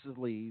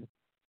consistently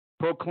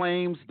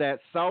proclaims that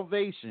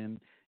salvation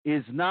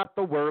is not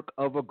the work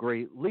of a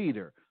great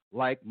leader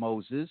like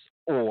Moses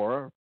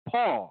or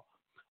Paul,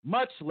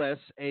 much less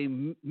a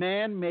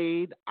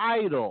man-made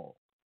idol.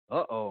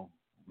 We're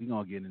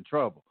going to get in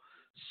trouble.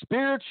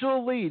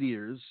 Spiritual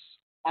leaders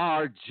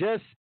are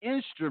just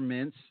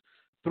instruments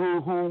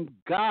through whom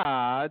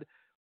God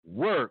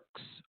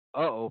works.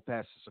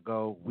 Pastor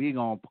Sago, we're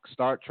going to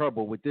start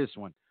trouble with this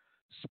one.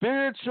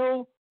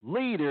 Spiritual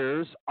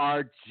leaders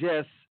are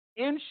just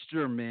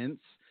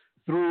instruments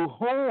through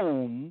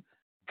whom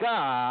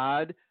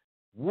God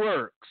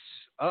works.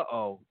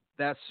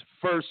 That's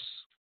 1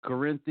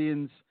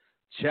 Corinthians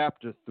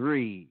chapter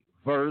 3,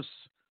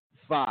 verse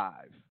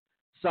 5.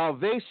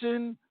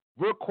 Salvation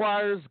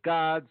requires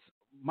God's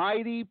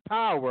mighty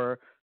power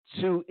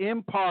to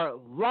impart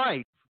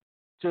life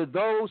to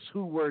those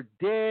who were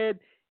dead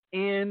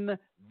in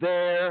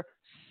their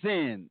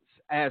sins.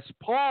 As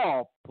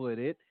Paul put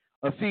it,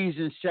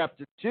 Ephesians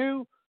chapter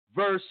 2,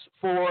 verse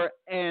 4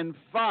 and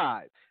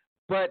 5.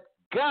 But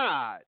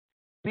God,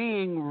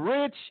 being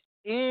rich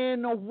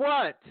in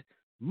what?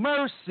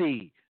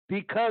 Mercy,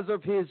 because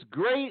of his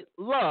great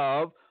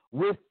love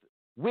with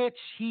which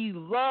he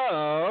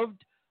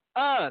loved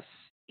us,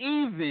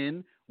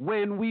 even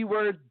when we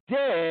were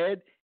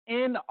dead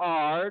in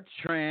our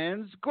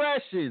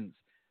transgressions,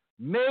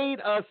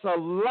 made us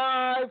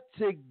alive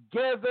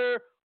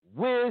together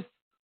with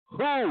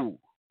who?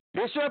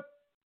 Bishop?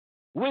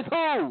 With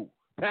who?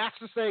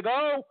 Pastor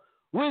Sago?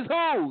 With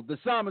who? The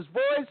psalmist's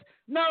voice?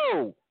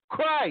 No,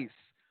 Christ.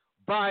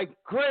 By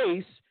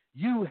grace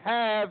you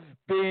have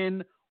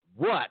been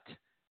what?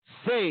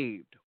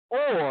 Saved.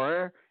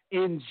 Or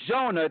in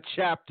Jonah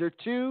chapter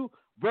 2,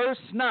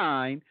 verse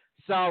 9,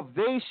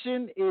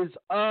 salvation is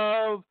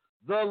of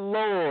the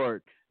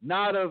Lord,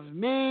 not of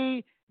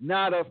me,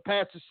 not of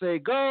Pastor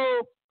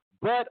Sago,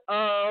 but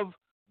of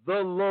the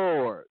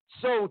Lord.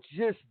 So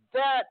just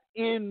that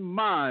in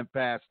mind,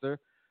 Pastor,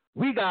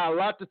 we got a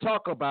lot to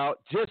talk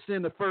about just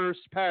in the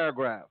first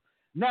paragraph.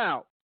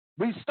 Now,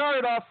 we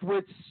started off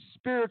with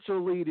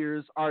spiritual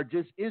leaders are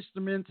just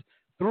instruments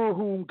through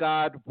whom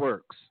God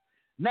works.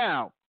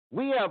 Now,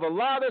 we have a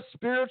lot of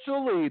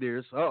spiritual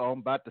leaders. I'm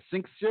about to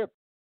sink ship.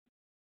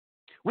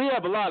 We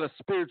have a lot of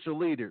spiritual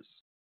leaders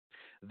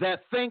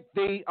that think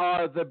they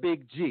are the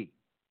big G.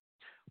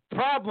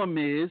 Problem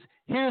is,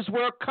 here's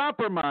where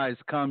compromise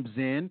comes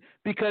in,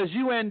 because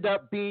you end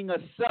up being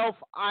a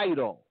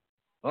self-idol.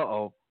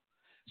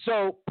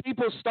 So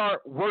people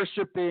start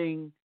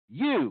worshiping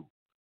you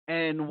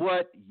and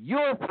what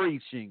you're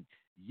preaching,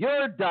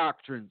 your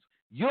doctrines,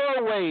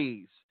 your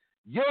ways,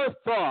 your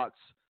thoughts,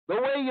 the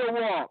way you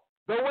walk,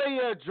 the way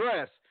you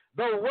dress,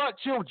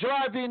 what you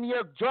drive in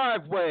your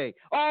driveway,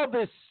 all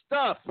this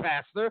stuff,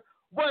 Pastor.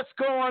 What's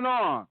going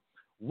on?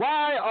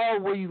 Why are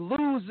we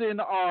losing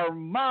our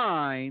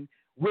mind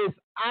with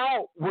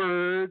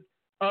outward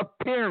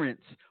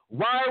appearance?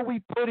 Why are we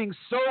putting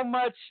so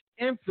much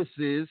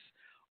emphasis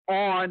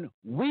on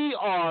we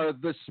are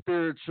the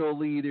spiritual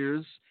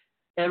leaders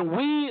and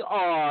we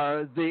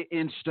are the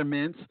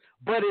instruments,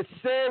 but it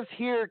says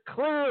here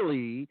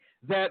clearly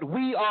that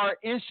we are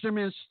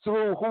instruments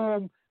through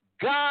whom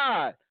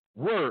God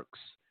works.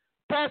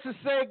 Pastor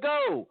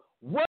Sego,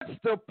 what's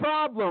the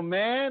problem,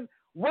 man?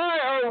 Why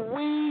are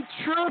we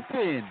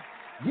tripping?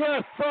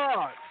 Your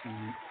thoughts?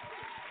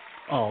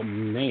 Oh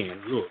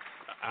man, look,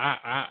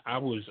 I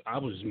was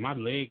my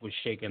leg was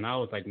shaking. I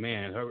was like,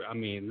 man, let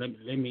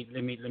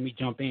me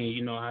jump in.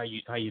 You know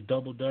how you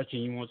double dutch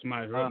and you want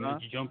somebody to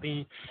let you jump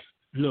in.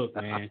 Look,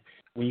 man,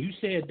 when you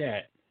said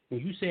that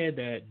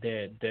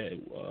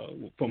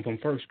from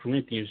 1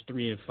 Corinthians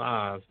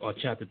 3:5 or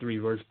chapter 3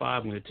 verse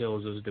 5, when it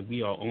tells us that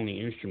we are only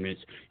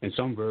instruments, and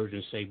some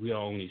versions say we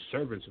are only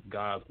servants of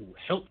God who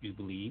help you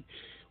believe.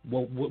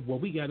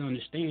 What we got to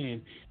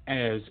understand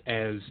as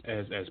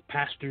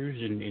pastors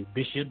and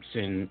bishops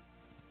and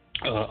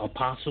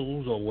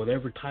apostles or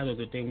whatever title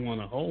that they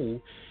want to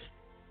hold,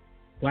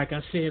 like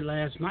I said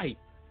last night,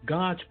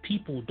 God's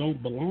people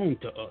don't belong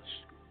to us.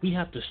 We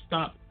have to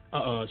stop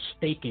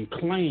staking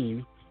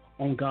claim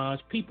on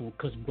God's people,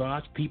 because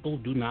God's people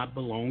do not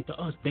belong to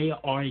us. They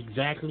are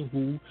exactly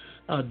who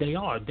they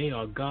are. They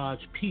are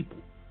God's people.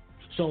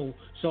 So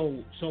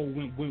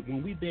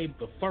when we be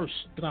able to first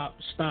stop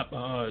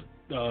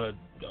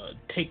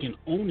taking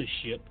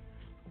ownership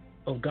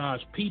of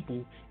God's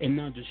people and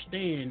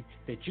understand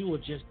that you are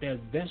just that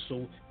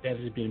vessel that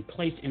has been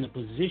placed in a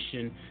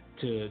position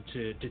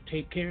to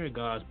take care of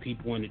God's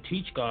people and to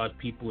teach God's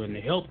people and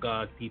to help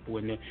God's people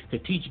and to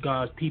teach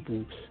God's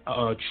people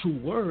true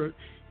word,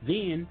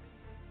 then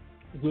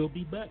we'll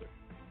be better.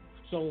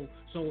 So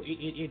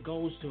it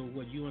goes to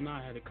what you and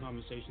I had a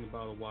conversation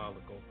about a while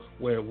ago,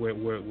 where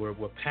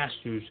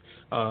pastors,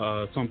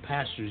 some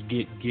pastors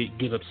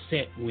get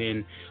upset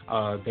when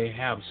they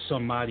have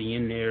somebody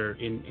in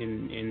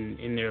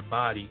their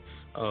body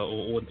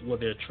or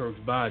their church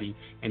body,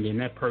 and then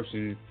that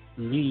person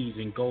leaves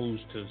and goes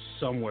to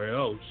somewhere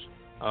else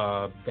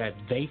that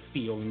they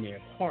feel in their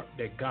heart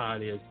that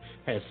God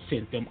has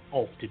sent them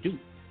off to do.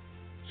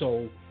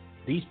 So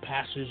these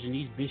pastors and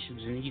these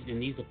bishops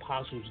and these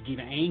apostles get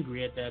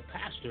angry at that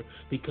pastor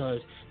because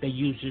they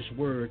use this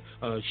word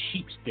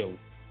sheep stealing.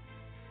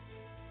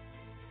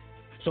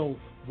 So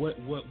what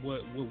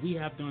we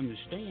have to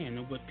understand,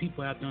 and what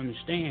people have to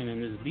understand,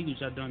 and as leaders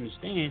have to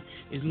understand,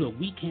 is look,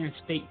 we can't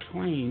stake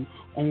claim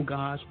on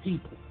God's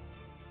people.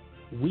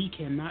 We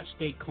cannot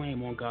stake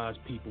claim on God's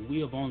people. We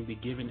have only been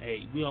given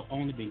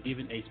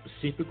a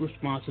specific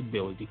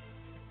responsibility,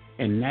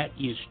 and that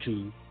is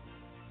to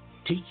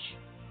teach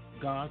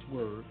God's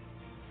word,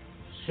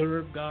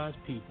 serve God's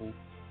people,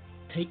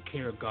 take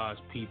care of God's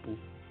people,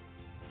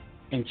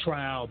 and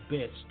try our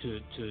best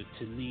to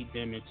lead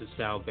them into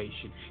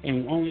salvation.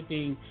 And the only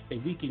thing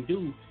that we can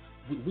do,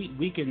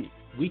 we can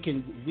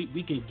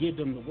give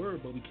them the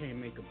word, but we can't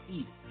make them eat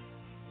it.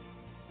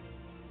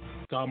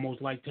 It's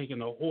almost like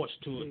taking a horse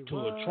to a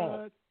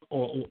trough,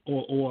 or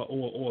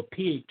a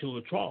pig to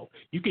a trough.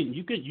 You can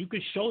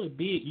show the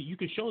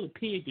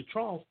pig the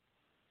trough,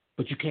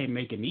 but you can't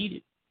make him eat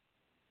it.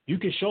 You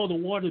can show the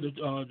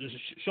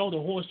show the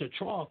horse the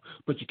trough,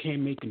 but you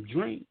can't make him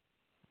drink.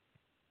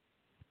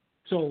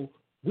 So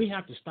we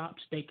have to stop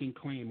staking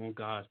claim on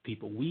God's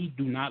people. We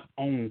do not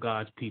own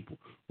God's people.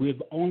 We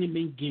have only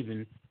been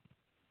given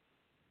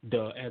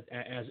as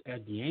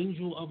the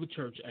angel of a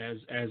church,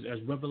 as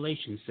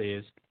Revelation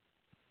says,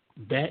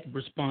 that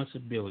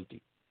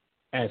responsibility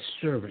as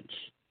servants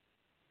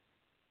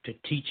to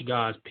teach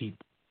God's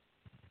people.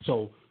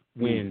 So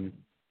when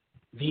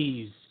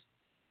these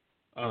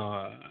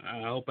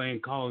I hope I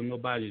ain't calling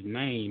nobody's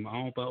name.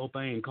 I hope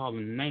I ain't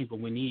calling the name. But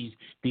when these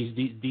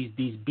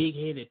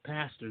big-headed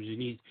pastors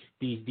and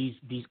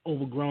these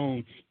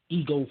overgrown,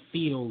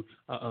 ego-filled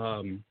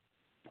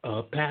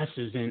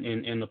pastors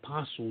and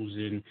apostles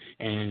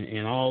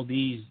and all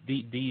these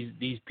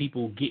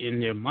people get in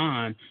their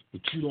mind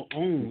that you don't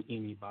own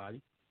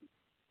anybody,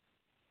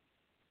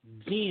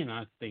 then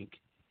I think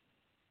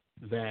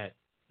that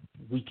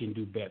we can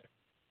do better.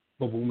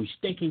 But when we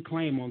staking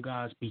claim on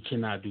God's, we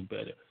cannot do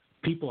better.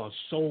 People are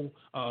so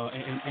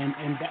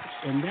and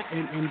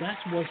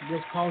that's what's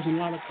causing a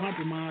lot of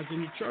compromise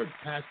in the church,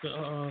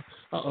 Pastor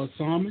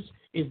Psalmist,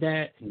 is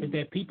that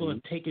people are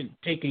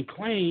taking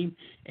claim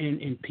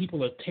and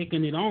people are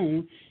taking it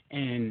on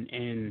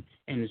and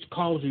it's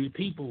causing the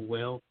people,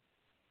 well,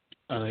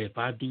 if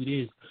I do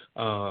this,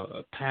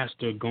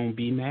 pastor gonna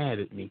be mad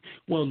at me.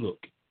 Well,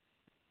 look,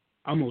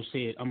 I'm gonna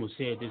say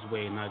it this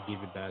way, and I'll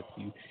give it back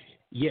to you.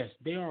 Yes,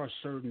 there are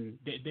certain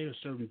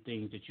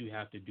things that you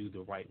have to do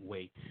the right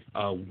way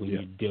when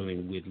you're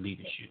dealing with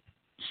leadership.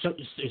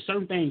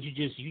 Certain things you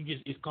just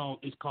it's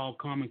called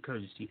common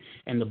courtesy,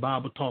 and the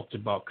Bible talks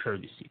about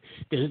courtesy.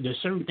 There's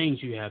certain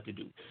things you have to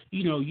do.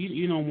 You know,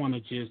 you don't want to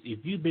just,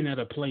 if you've been at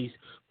a place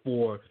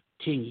for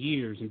 10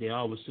 years and then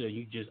all of a sudden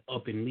you just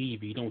up and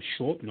leave, you don't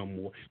show up no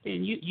more,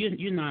 then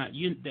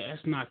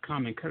that's not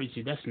common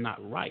courtesy. That's not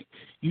right.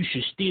 You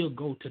should still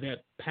go to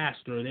that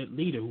pastor or that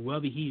leader,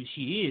 whoever he or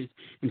she is,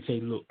 and say,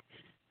 look,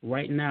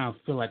 right now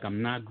I feel like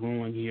I'm not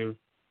growing here,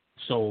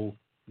 so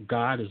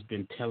God has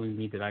been telling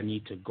me that I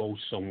need to go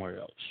somewhere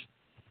else.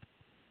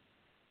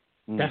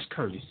 That's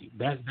courtesy.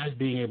 That's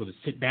being able to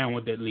sit down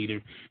with that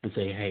leader and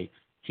say, hey,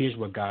 here's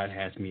where God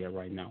has me at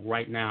right now.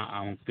 Right now,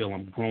 I don't feel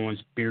I'm growing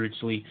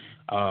spiritually.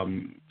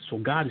 So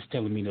God is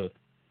telling me to,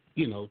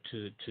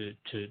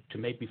 to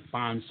maybe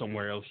find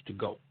somewhere else to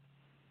go.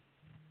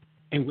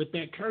 And with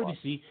that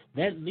courtesy,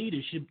 that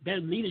leader should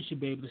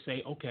be able to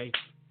say, okay,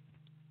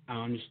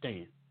 I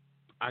understand.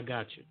 I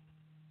got you.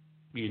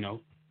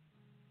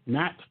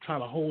 Not to try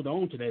to hold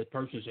on to that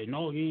person and say,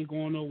 no, you ain't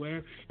going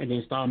nowhere, and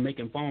then start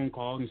making phone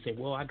calls and say,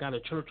 well, I got a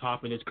church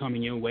hopper that's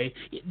coming your way.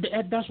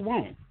 That's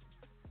wrong.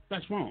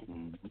 That's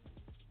wrong.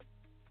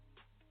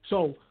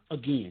 So,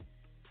 again,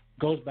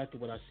 goes back to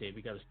what I said.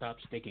 We got to stop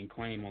staking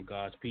claim on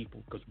God's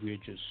people because we're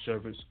just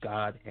servants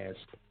God has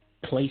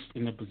placed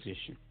in a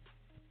position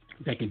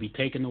that can be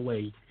taken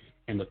away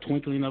in the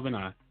twinkling of an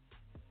eye,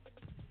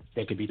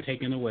 that can be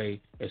taken away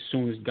as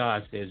soon as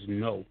God says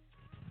no.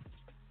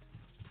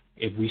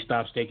 If we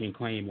stop staking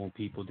claim on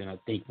people, then I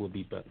think we'll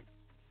be better.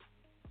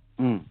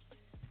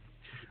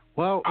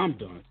 Well, I'm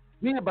done.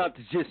 We're about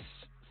to just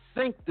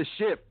sink the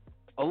ship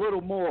a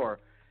little more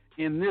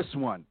in this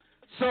one.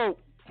 So,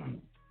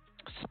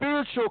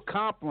 spiritual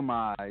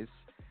compromise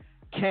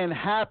can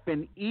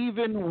happen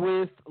even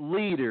with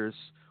leaders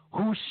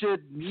who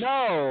should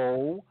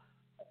know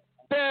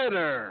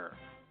better.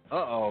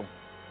 Uh-oh.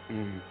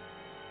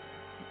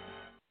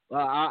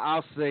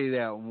 I'll say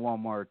that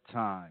one more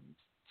time.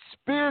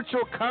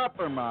 Spiritual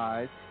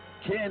compromise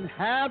can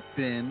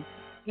happen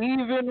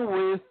even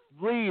with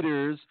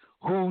leaders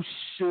who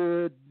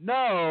should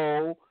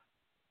know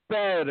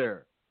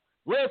better.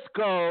 Let's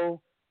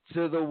go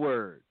to the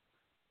word.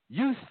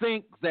 You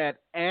think that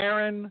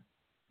Aaron,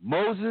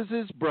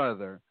 Moses'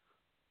 brother,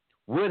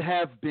 would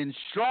have been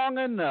strong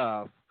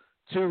enough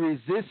to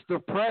resist the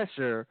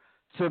pressure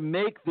to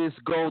make this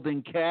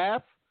golden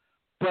calf?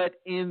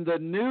 But in the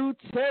New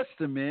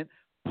Testament,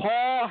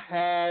 Paul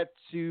had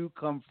to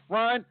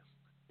confront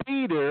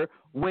Peter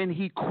when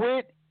he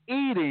quit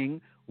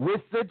eating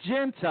with the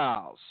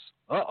Gentiles.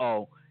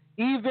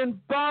 Even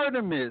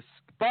Barnabas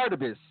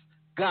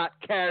got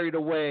carried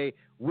away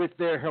with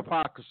their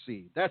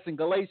hypocrisy. That's in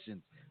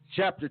Galatians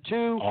chapter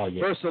 2,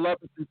 verse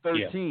 11 through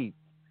 13.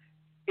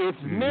 Yeah. If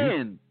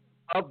men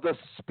of the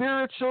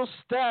spiritual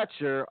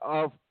stature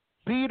of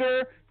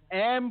Peter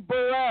and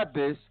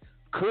Barabbas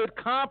could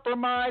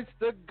compromise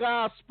the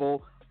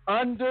gospel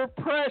under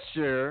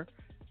pressure,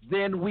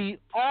 then we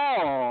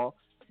all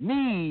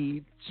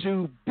need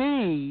to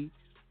be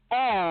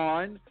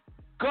on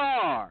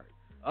guard.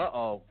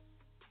 I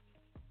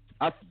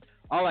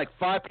like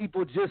 5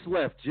 people just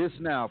left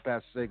just now,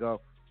 Pastor Sego.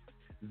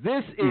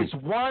 This is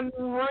one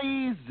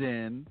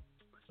reason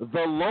the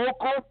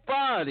local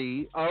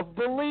body of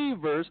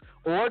believers,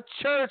 or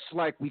church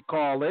like we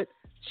call it,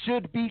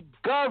 should be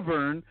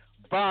governed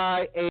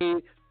by a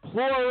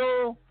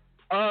plural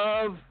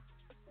of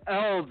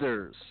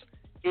elders.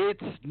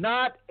 It's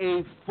not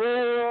a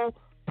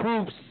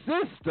foolproof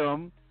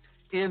system.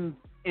 In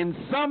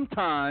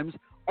sometimes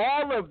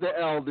all of the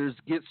elders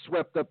get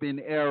swept up in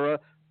error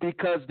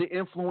because the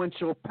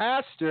influential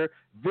pastor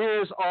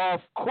veers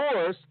off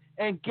course,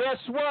 and guess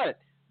what?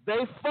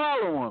 They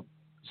follow him.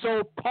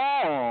 So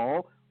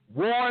Paul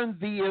warned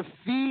the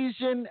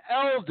Ephesian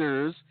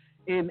elders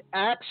in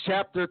Acts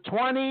chapter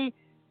 20,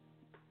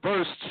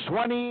 verse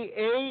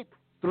 28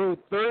 through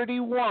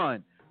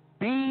 31.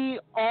 Be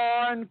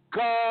on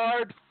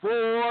guard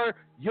for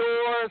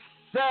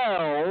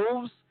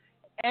yourselves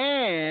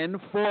and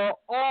for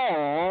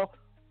all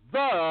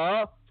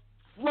the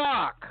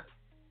flock.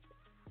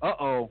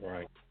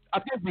 Right. I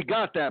think we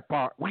got that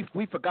part.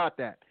 We forgot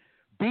that.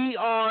 Be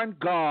on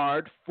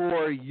guard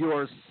for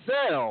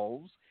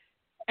yourselves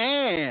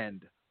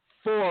and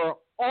for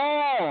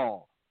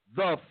all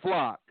the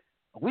flock.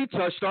 We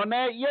touched on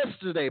that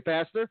yesterday,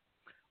 Pastor.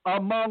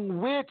 Among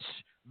which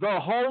the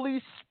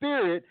Holy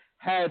Spirit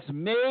has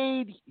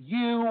made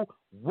you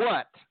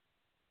what?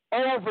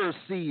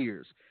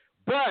 Overseers.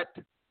 But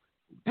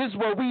this is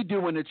what we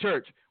do in the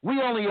church.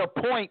 We only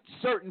appoint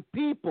certain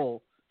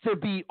people to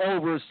be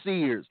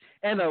overseers.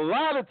 And a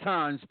lot of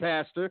times,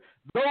 Pastor,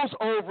 those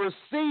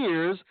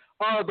overseers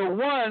are the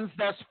ones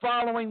that's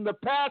following the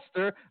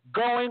pastor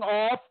going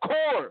off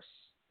course.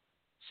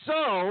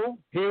 So,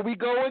 here we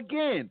go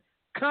again,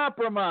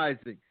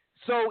 compromising.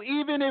 So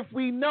even if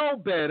we know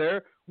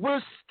better,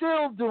 we're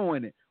still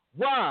doing it.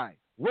 Why?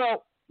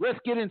 Well, let's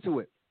get into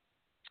it.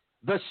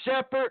 The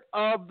shepherd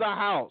of the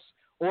house,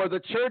 or the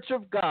church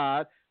of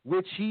God,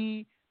 which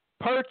he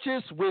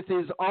purchased with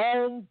his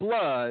own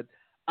blood.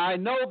 I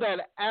know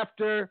that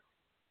after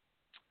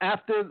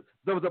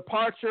the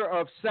departure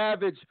of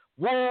savage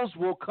wolves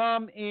will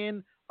come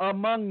in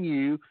among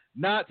you,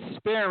 not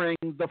sparing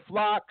the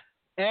flock,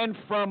 and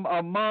from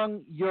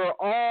among your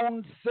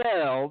own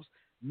selves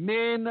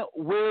men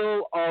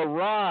will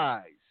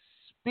arise,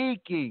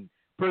 speaking,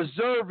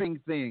 preserving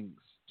things,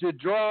 to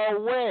draw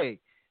away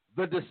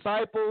the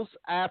disciples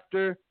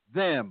after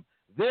them.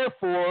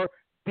 Therefore,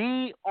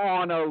 Be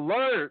on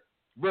alert,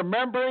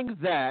 remembering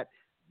that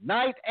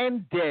night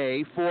and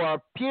day for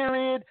a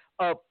period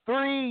of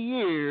 3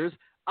 years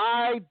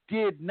I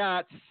did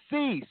not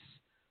cease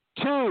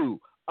to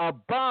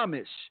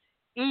admonish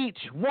each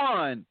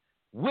one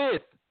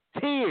with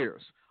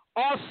tears.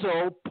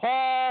 Also,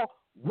 Paul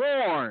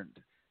warned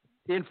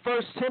in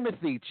 1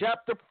 Timothy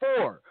chapter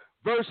 4,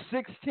 verse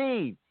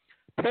 16,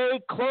 pay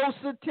close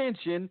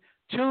attention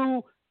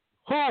to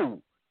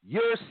who?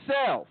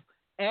 Yourself,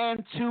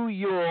 and to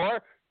your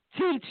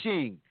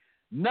teaching.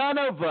 None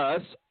of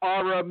us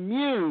are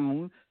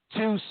immune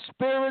to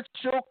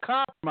spiritual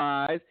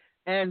compromise,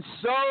 and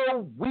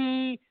so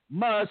we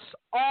must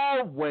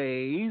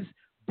always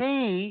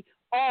be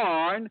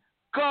on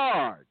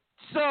guard.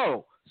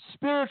 So,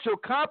 spiritual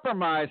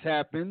compromise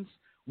happens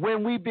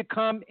when we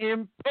become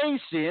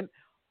impatient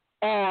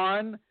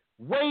on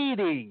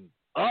waiting.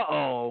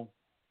 Uh-oh.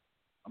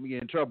 I'm going to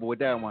get in trouble with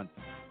that one.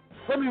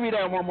 Let me read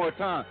that one more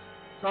time.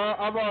 So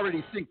I've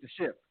already synced the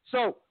ship.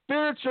 So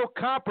spiritual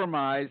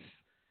compromise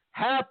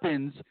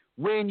happens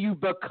when you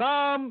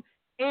become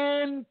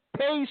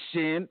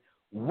impatient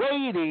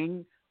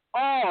waiting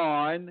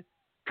on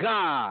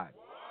God.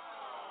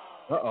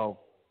 Uh-oh.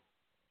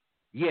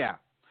 Yeah.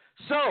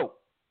 So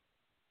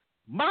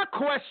my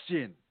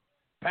question,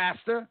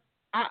 Pastor,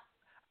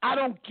 I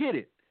don't get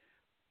it.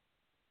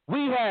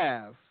 We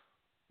have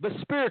the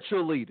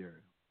spiritual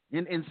leader.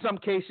 In some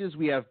cases,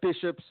 we have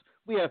bishops,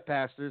 we have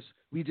pastors.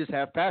 We just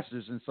have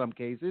pastors in some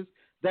cases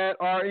that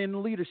are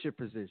in leadership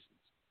positions.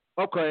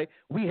 Okay,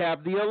 we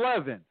have the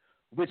 11,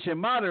 which in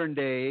modern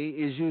day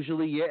is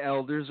usually your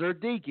elders or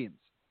deacons.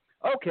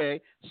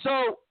 Okay,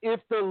 so if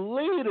the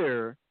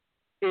leader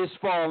is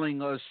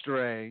falling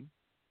astray,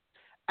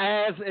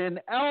 as an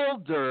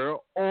elder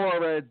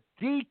or a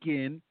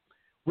deacon,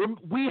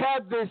 we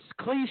have this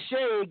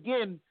cliche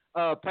again,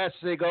 Pastor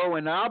Sego,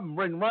 and I'm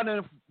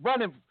running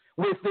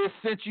with this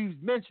since you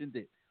mentioned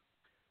it.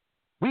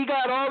 We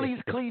got all these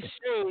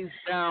cliches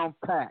down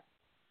packed,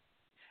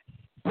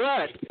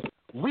 but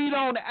we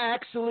don't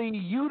actually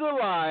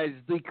utilize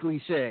the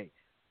cliche.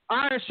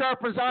 Iron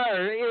sharpens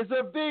iron is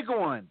a big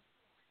one.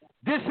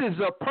 This is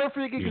a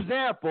perfect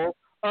example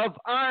of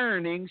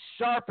ironing,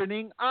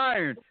 sharpening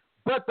iron.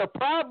 But the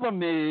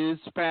problem is,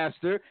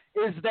 Pastor,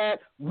 is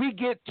that we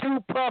get too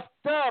puffed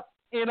up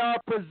in our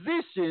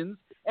positions,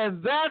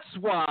 and that's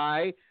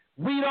why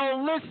we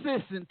don't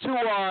listen to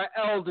our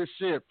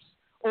elderships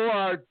or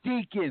our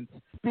deacons,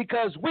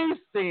 because we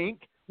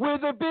think we're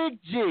the big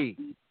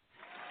G.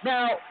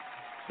 Now,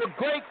 the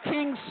great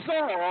King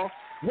Saul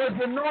was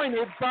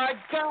anointed by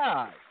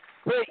God,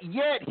 but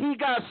yet he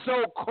got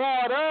so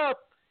caught up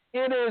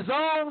in his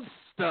own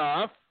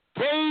stuff,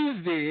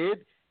 David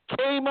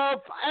came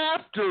up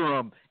after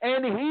him,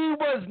 and he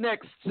was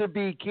next to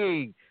be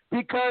king.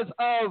 Because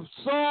of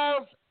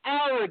Saul's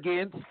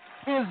arrogance,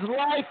 his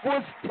life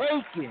was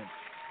taken.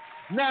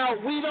 Now,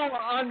 we don't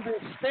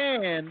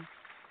understand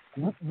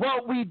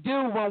what we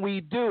do when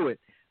we do it.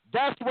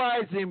 That's why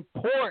it's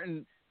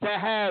important to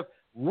have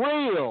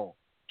real,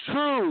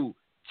 true,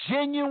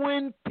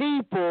 genuine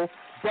people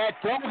that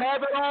don't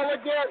have it all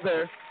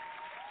together,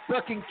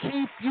 but can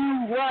keep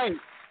you right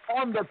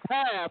on the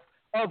path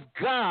of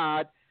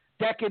God,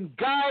 that can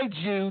guide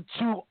you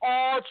to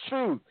all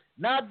truth.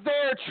 Not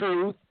their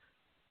truth,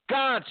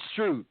 God's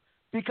truth.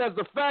 Because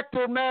the fact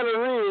of the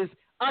matter is,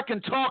 I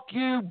can talk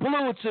you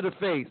blue to the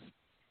face.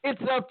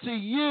 It's up to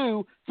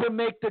you to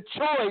make the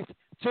choice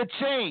to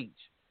change.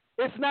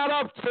 It's not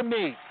up to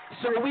me.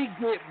 So we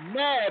get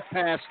mad,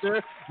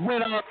 Pastor,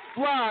 when our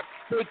flock,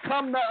 they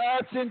come to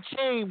us in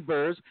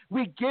chambers.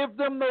 We give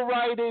them the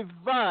right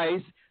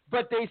advice,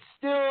 but they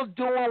still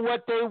doing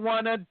what they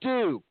want to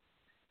do.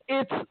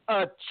 It's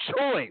a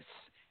choice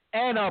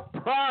and a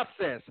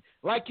process.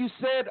 Like you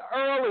said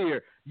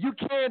earlier, you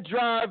can't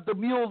drive the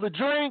mule to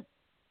drink.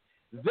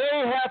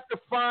 They have to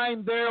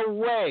find their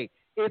way.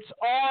 It's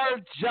our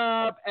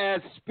job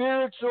as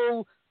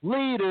spiritual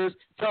leaders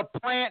to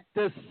plant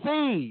the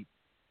seed,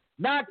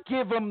 not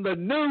give them the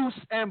noose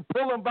and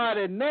pull them by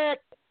the neck.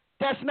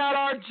 That's not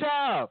our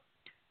job.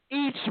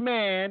 Each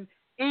man,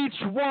 each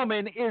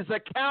woman is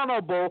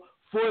accountable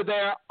for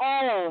their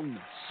own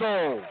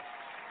soul.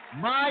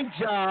 My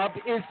job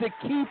is to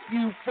keep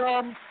you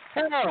from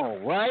hell,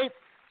 right?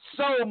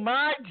 So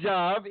my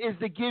job is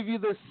to give you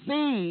the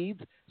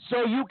seeds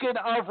so you can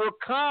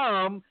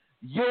overcome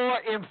your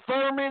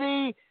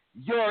infirmity,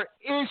 your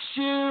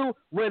issue,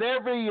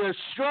 whatever you're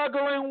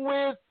struggling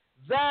with.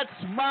 That's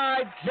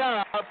my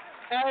job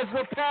as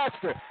a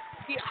pastor.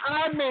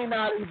 I may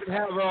not even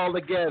have it all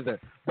together,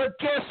 but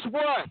guess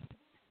what?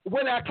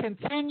 When I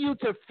continue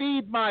to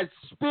feed my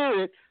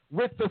spirit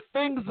with the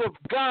things of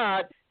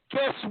God,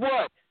 guess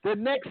what? The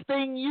next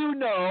thing you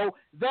know,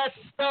 that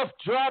stuff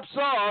drops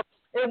off,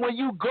 and when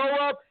you go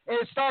up and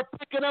start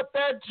picking up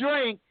that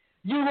drink,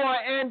 you're going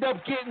to end up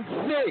getting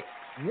sick.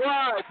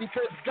 Why?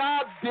 Because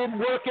God's been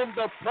working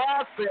the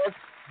process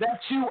that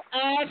you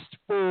asked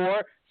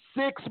for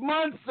 6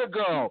 months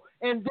ago.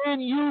 And then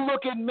you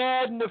looking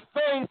mad in the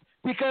face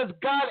because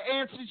God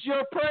answers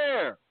your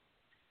prayer.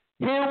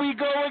 Here we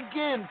go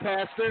again,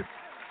 Pastor.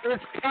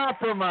 It's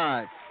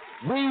compromise.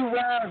 We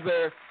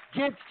rather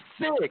get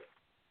sick,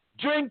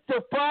 drink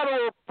the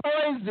bottle of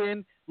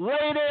poison,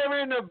 lay there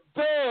in the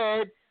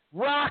bed,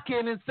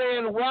 rocking and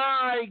saying,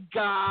 why,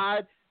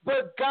 God?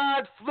 But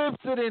God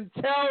flips it and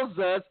tells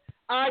us,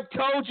 I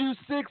told you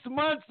 6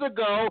 months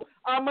ago,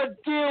 I'm going to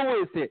deal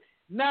with it.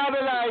 Now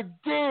that I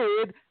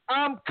did,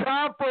 I'm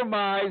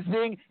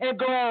compromising and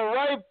going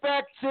right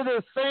back to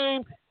the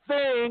same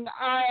thing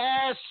I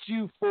asked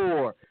you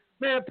for.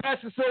 Man,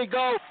 Pastor say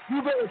go,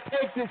 you better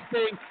take this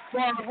thing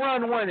and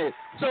run with it.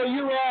 So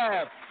you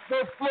have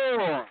the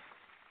floor.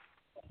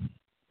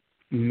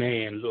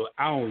 Man, look,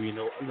 I don't even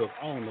know. Look,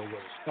 I don't know where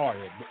to start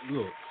at. But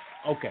look,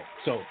 okay,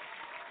 so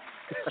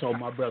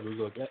my brother,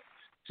 look,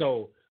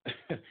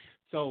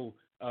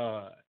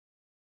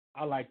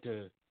 I like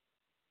to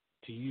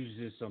use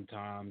this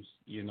sometimes.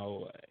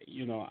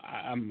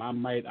 I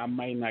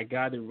might not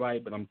got it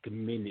right, but I'm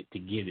committed to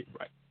get it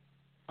right.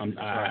 I'm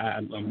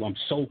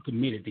so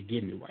committed to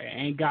getting it right. I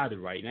ain't got it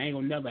right, and I ain't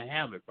gonna never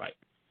have it right,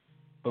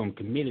 but I'm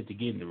committed to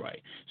getting it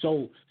right.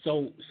 So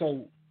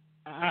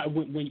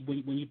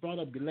when you brought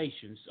up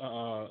Galatians,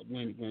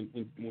 when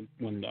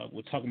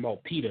we're talking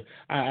about Peter,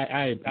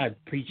 I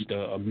preached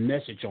a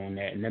message on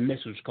that, and that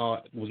message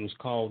was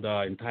called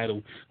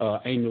entitled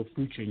 "Ain't No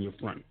Future in Your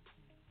Front."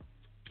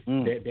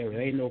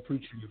 There ain't no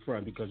future in your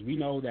front, because we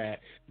know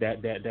that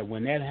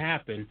when that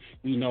happened,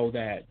 we know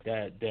that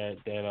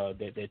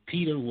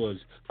Peter was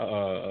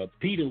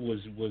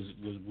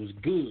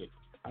good.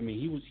 I mean,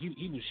 he was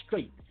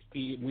straight.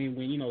 He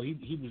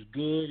was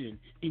good, and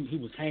he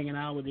was hanging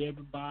out with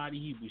everybody.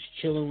 He was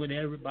chilling with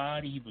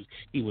everybody.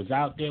 He was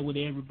out there with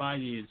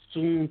everybody. As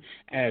soon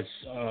as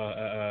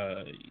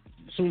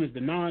the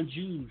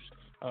non-Jews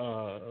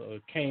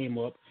came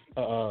up,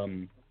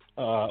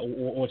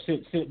 or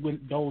since when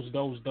those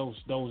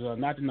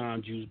not the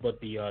non-Jews, but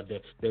the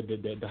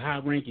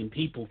high-ranking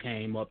people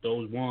came up,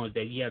 those ones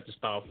that he had to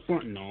start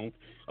fronting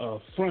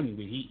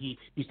with. He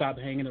stopped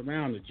hanging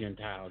around the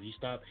Gentiles. He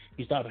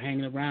stopped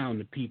hanging around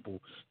the people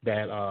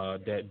that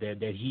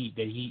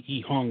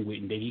he hung with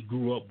and that he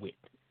grew up with,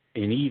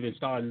 and he even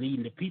started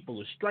leading the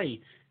people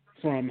astray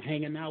from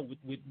hanging out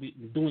with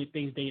doing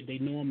things they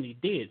normally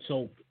did.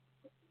 So.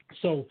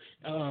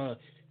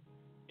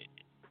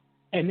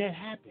 And that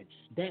happens.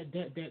 That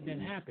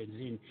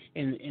happens,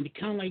 and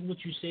kind of like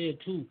what you said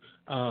too.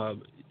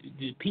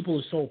 The people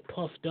are so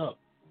puffed up.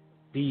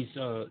 These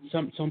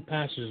some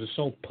pastors are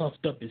so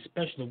puffed up,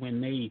 especially when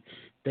they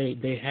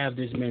have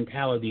this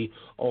mentality.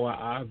 Oh,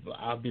 I've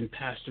been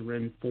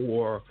pastoring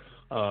for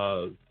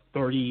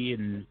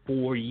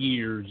 34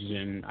 years,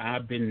 and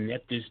I've been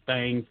at this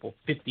thing for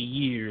 50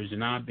 years,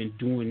 and I've been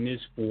doing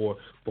this for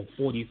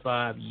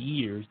 45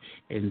 years,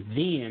 and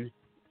then,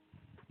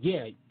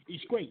 yeah.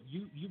 It's great.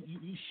 You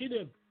should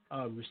have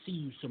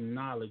received some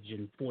knowledge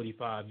in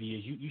 45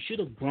 years. You should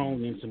have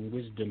grown in some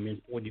wisdom in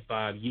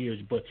 45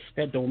 years. But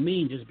that don't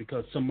mean just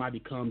because somebody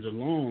comes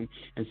along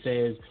and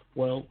says,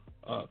 well,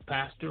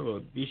 pastor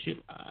or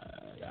bishop,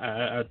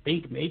 I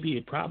think maybe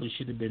it probably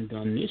should have been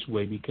done this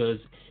way because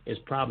it's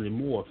probably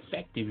more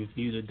effective if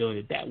you'd have done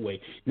it that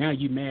way. Now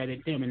you're mad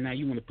at them, and now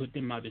you want to put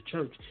them out of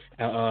church,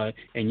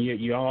 and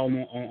you're all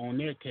on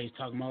their case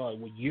talking about,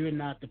 well, you're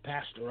not the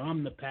pastor,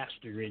 I'm the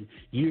pastor, and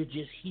you're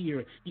just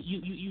here.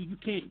 You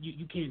can't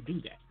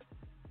do that.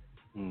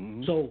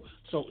 Mm-hmm. So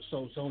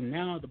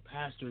now the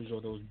pastors or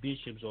those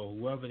bishops or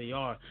whoever they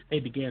are, they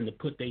began to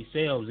put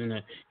themselves in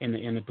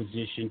a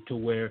position to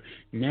where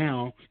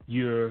now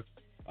you're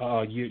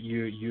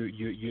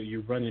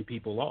running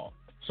people off.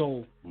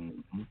 So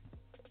mm-hmm.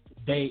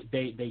 they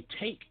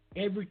take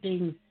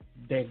everything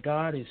that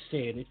God has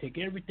said, they take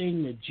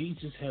everything that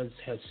Jesus has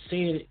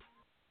said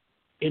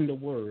in the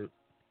Word,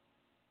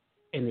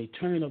 and they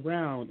turn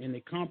around and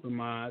they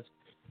compromise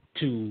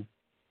to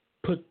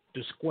put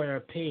the square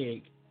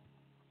peg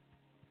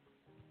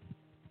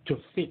to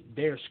fit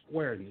their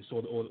squareness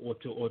or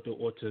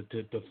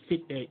to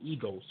fit their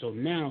ego. So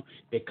now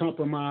they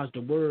compromise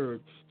the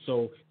word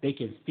so they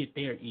can fit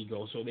their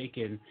ego, so they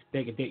can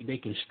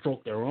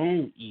stroke their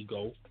own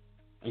ego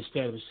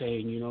instead of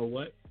saying, you know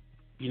what,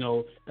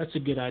 that's a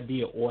good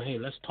idea, or hey,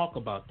 let's talk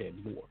about that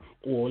more,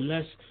 or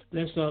let's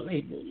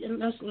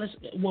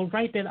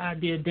write that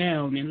idea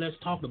down and let's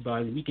talk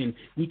about it. We can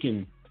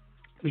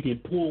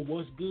pull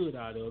what's good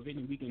out of it,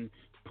 and we can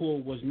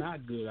pull what's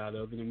not good out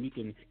of it, and we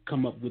can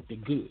come up with the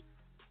good.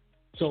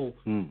 So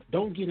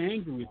don't get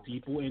angry with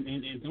people and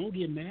don't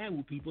get mad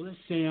with people. Let's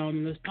sit down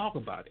and let's talk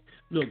about it.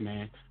 Look,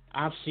 man,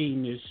 I've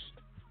seen this.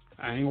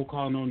 I ain't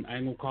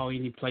gonna call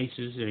any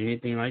places or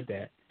anything like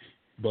that,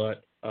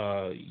 but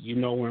you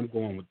know where I'm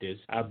going with this.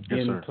 I've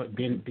been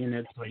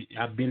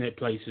at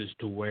places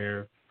to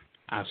where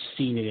I've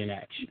seen it in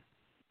action.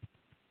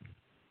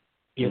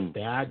 If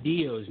the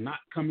idea is not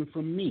coming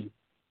from me,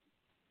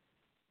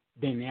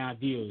 then the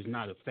idea is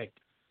not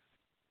effective.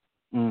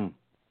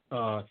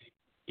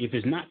 If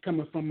it's not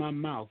coming from my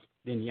mouth,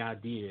 then the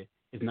idea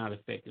is not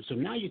effective. So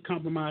now you're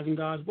compromising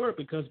God's word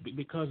because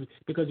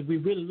if we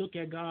really look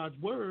at God's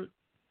word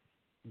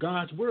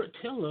God's word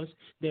tell us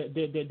that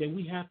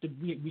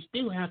we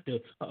still have to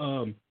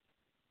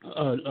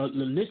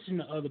listen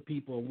to other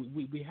people.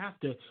 We have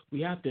to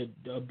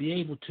be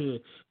able to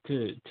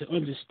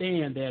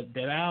understand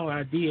that our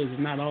ideas are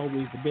not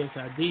always the best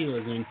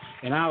ideas,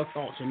 and our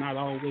thoughts are not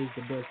always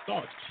the best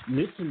thoughts.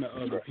 Listen to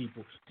other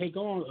people. Take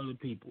on other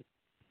people.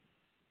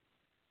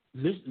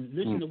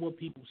 Listen to what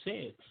people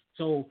said.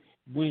 So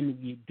when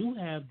you do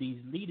have these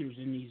leaders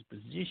in these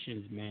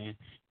positions, man,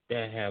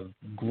 that have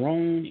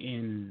grown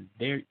in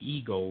their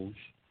egos,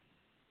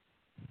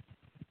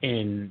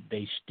 and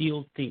they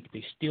still think,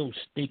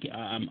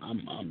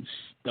 I'm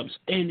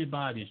standing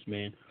by this,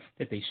 man,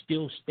 that they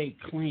still stake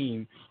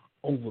claim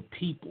over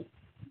people.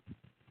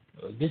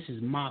 This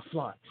is my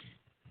flock.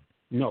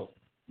 No,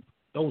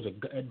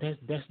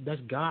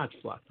 that's God's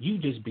flock. You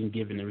just been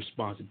given the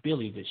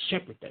responsibility to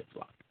shepherd that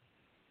flock,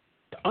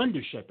 to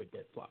under shepherd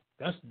that flock.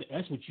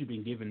 That's what you've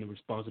been given the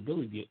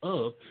responsibility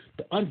of,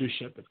 to under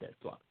shepherd that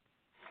flock,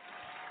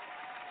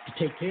 to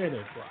take care of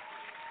that flock.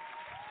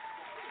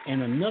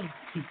 And another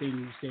key thing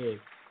you said,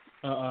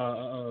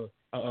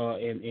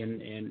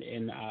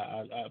 and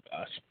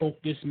I spoke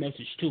this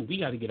message too. We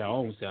got to get our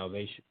own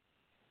salvation.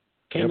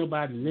 Can't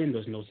nobody lend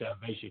us no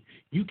salvation.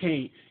 You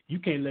can't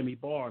let me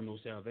borrow no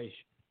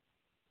salvation.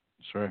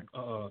 That's right.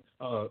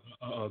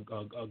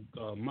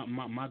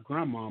 My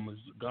grandmamas,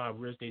 God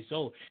rest their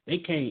soul, they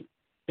can't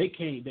give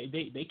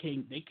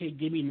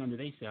me none of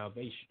their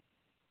salvation.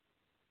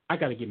 I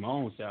got to get my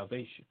own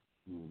salvation.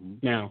 Mm-hmm.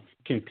 Now,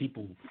 can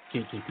people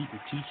teach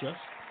us?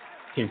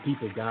 Can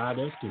people guide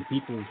us? Can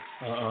people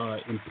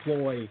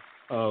employ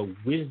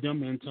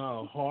wisdom into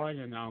our heart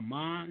and our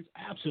minds?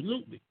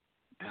 Absolutely.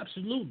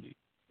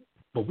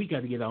 But we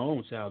got to get our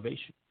own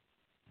salvation.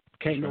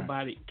 Can't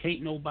nobody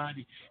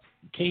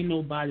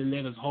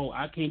let us hold.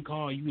 I can't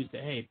call you and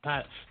say,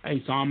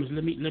 hey, Psalmist,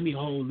 let me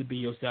hold to be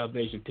your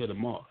salvation till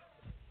tomorrow.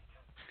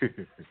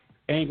 It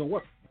ain't gonna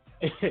work.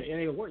 It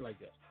ain't gonna work like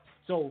that.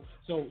 So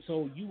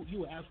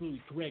you are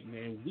absolutely correct,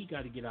 man. We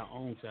got to get our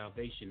own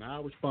salvation.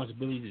 Our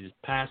responsibility as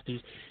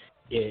pastors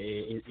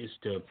is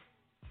to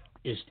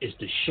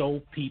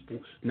show people.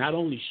 Not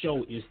only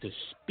show, is to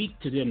speak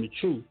to them the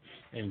truth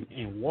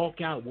and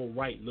walk out what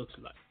right looks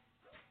like.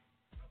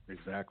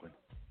 Exactly.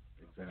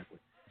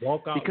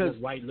 Walk out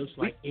what right looks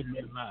like in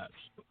their lives.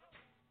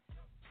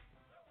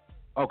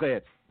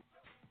 Okay.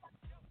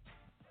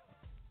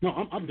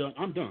 No, I'm done.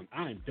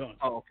 I am done.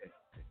 Oh, okay.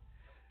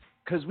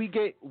 Because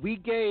we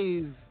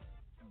gave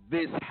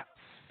this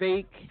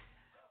fake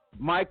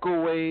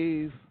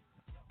microwave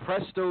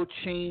presto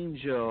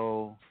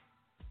changeo,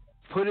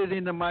 put it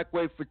in the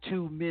microwave for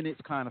 2 minutes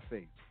kind of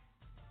faith.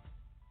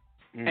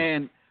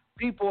 And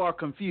people are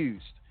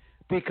confused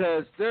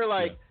because they're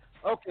like,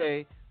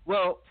 okay,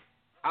 well,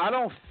 I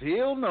don't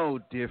feel no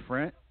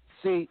different.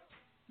 See,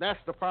 that's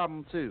the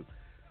problem too.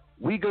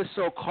 We get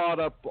so caught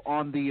up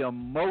on the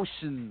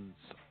emotions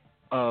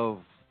of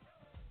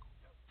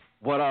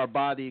what our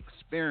body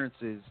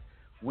experiences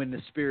when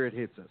the spirit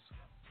hits us.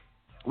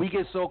 We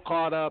get so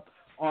caught up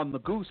on the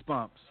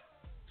goosebumps.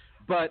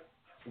 But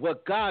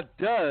what God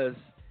does,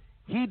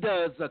 he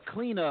does a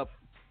cleanup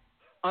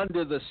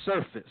under the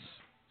surface.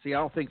 See, I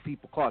don't think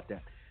people caught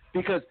that.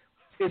 Because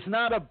it's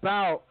not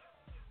about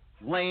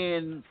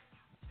laying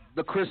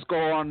the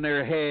Crisco on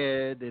their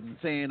head and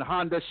saying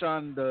Honda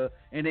Shonda,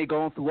 and they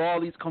going through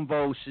all these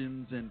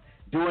convulsions and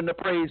doing the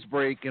praise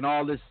break and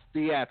all this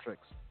theatrics.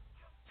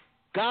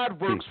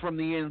 God works from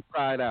the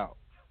inside out.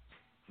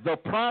 The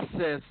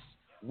process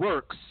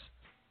works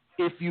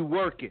if you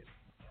work it.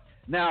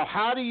 Now,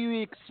 how do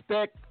you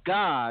expect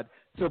God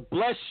to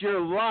bless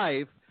your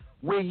life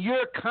when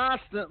you're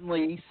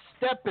constantly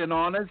stepping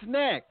on his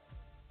neck?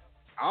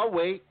 I'll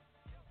wait.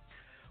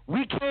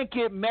 We can't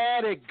get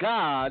mad at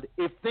God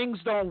if things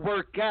don't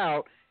work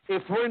out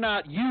if we're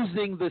not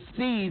using the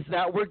seeds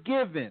that we're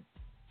given.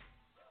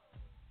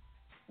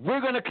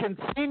 We're going to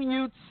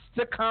continue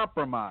to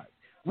compromise.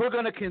 We're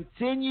going to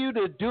continue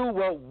to do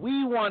what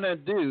we want to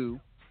do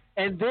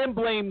and then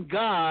blame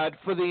God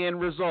for the end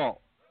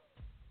result.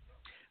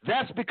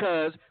 That's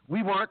because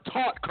we weren't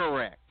taught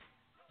correct.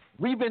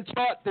 We've been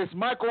taught this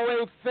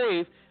microwave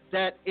faith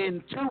that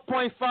in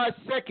 2.5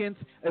 seconds,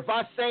 if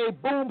I say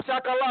boom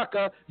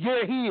shakalaka,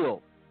 you're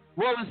healed.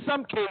 Well, in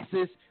some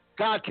cases,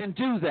 God can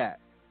do that.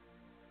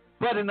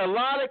 But in a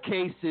lot of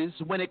cases,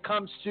 when it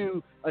comes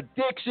to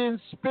addiction,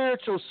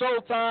 spiritual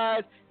soul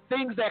ties,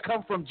 things that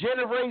come from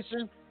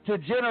generation to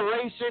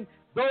generation,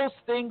 those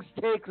things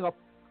takes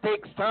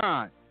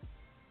time.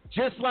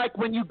 Just like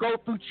when you go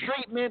through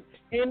treatment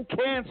in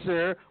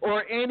cancer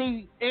or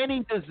any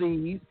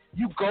disease,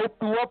 you go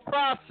through a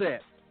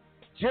process.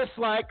 Just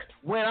like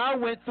when I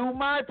went through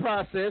my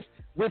process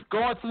with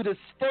going through the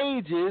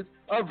stages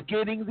of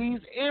getting these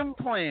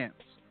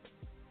implants.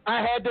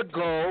 I had to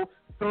go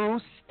through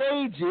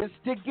stages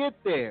to get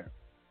there.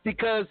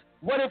 Because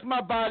what if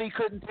my body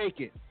couldn't take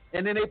it?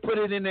 And then they put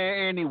it in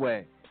there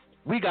anyway.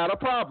 We got a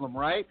problem,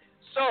 right?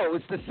 So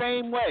it's the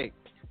same way.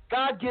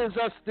 God gives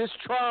us this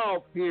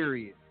trial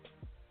period.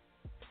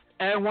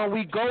 And when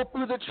we go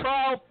through the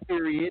trial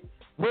period,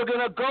 We're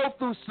going to go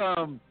through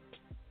some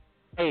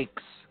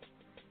aches,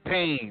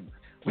 pain.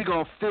 We're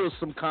going to feel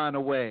some kind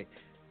of way.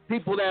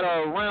 People that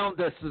are around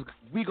us,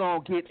 we're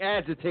going to get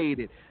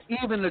agitated.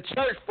 Even the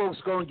church folks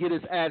going to get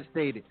us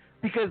agitated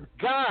because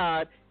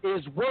God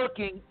is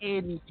working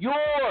in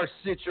your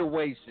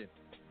situation.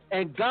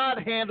 And God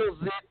handles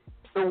it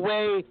the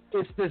way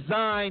it's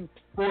designed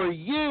for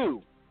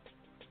you.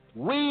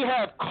 We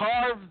have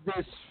carved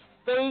this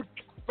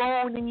fake,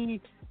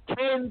 phony,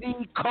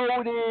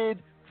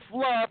 candy-coated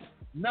fluff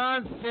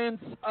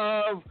nonsense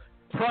of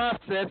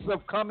process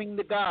of coming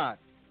to God.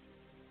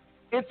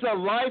 It's a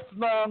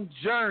lifelong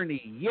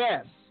journey,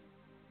 yes.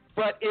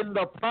 But in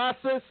the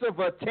process of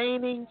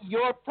attaining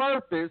your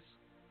purpose,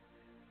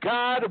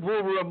 God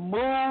will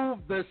remove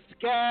the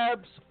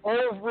scabs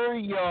over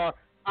your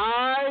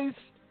eyes,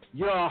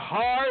 your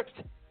heart,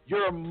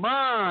 your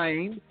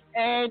mind,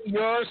 and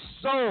your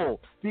soul.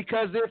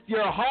 Because if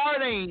your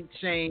heart ain't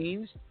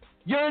changed,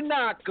 you're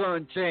not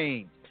going to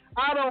change.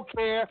 I don't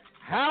care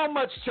how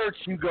much church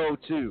you go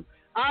to.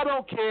 I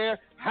don't care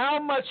how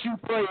much you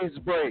praise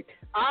break.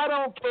 I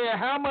don't care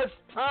how much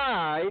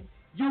tithe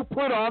you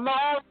put on the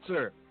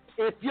altar.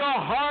 If your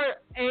heart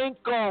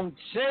ain't going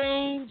to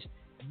change,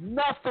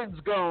 nothing's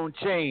going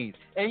to change.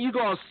 And you're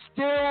going to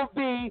still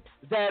be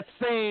that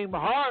same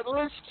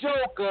heartless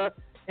joker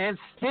and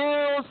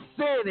still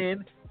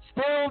sinning,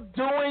 still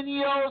doing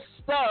your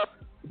stuff,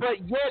 but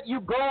yet you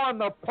go on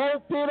the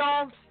pulpit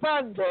on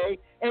Sunday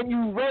and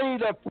you ready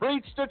to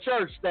preach the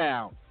church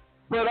down.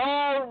 But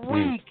all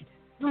week,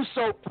 you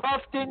so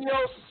puffed in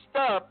your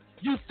stuff,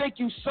 you think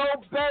you so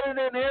better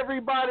than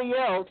everybody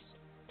else,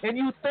 and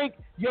you think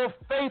your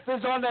faith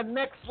is on the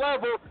next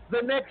level,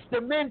 the next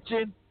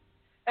dimension,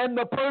 and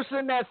the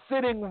person that's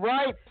sitting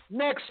right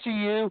next to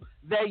you,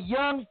 that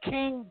young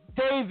King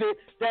David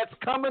that's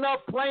coming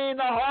up playing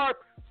the harp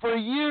for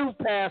you,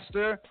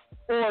 pastor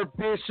or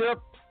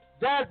bishop,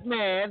 that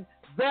man,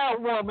 that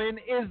woman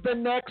is the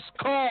next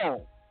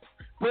call.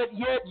 But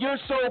yet you're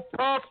so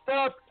puffed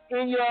up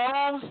in your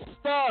own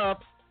stuff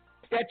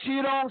that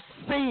you don't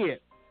see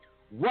it.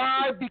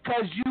 Why?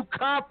 Because you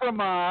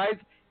compromise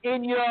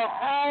in your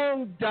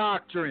own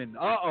doctrine.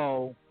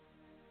 Uh-oh.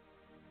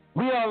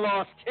 We are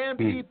lost 10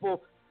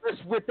 people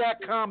just with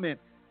that comment,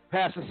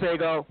 Pastor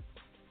Sago.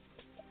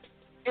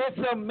 It's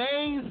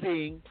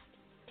amazing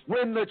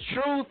when the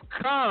truth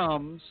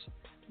comes,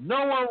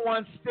 no one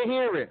wants to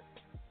hear it.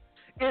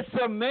 It's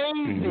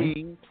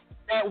amazing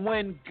that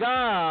when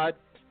God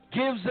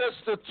gives us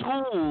the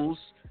tools,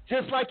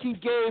 just like he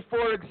gave,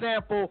 for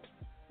example,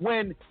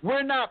 when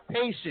we're not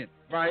patient,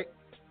 right?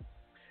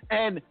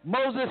 And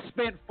Moses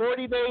spent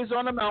 40 days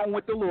on the mountain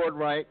with the Lord,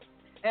 right?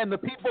 And the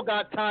people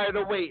got tired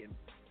of waiting.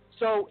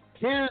 So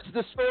here's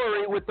the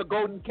story with the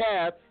golden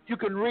calf. You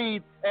can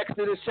read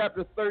Exodus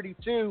chapter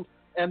 32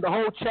 and the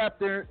whole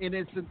chapter in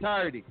its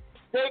entirety.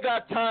 They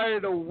got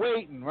tired of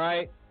waiting,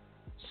 right?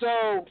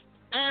 So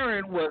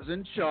Aaron was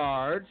in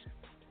charge.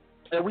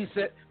 And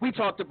we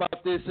talked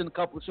about this in a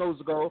couple of shows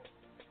ago.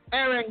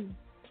 Aaron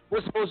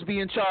was supposed to be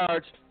in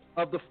charge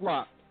of the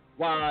flock,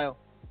 while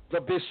the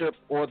bishop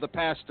or the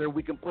pastor,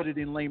 we can put it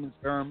in layman's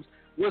terms,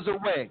 was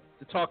away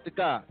to talk to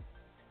God.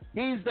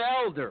 He's the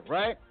elder,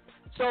 right?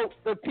 So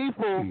the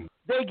people,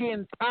 they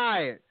getting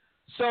tired.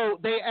 So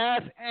they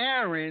asked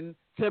Aaron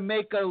to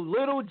make a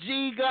little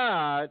G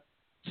God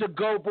to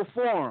go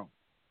before him.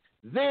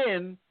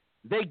 Then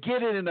they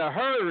get it in a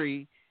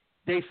hurry.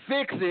 They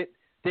fix it.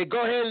 They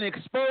go ahead and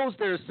expose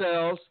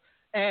themselves,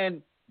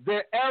 and the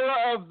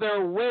error of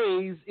their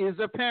ways is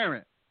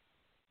apparent.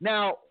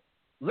 Now,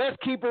 let's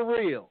keep it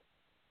real.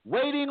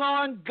 Waiting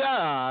on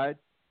God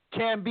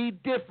can be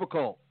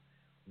difficult.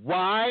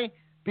 Why?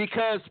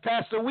 Because,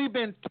 Pastor, we've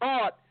been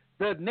taught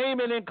the name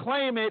it and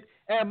claim it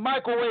and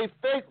microwave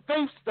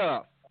faith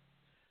stuff.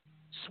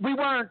 We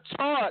weren't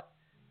taught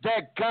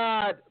that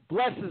God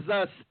blesses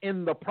us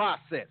in the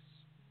process.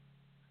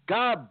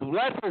 God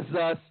blesses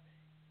us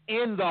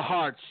in the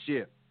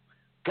hardship.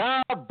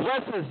 God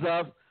blesses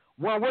us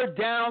when we're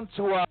down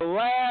to our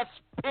last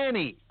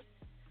penny.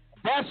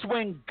 That's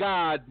when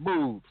God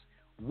moves.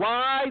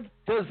 Why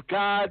does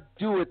God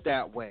do it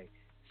that way?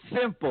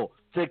 Simple,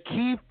 to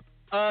keep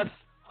us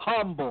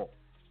humble.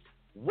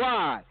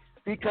 Why?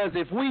 Because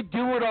if we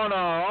do it on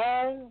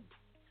our own,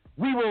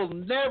 we will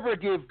never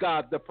give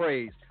God the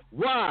praise.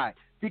 Why?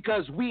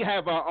 Because we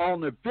have our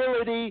own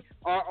ability,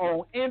 our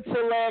own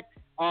intellect,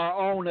 our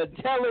own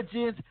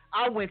intelligence.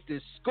 I went to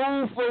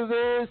school for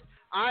this.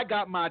 I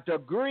got my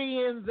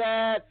degree in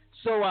that.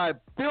 So I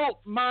built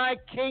my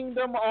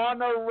kingdom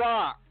on a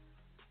rock.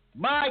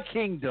 My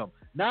kingdom,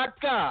 not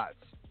God's.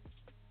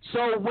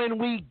 So when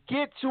we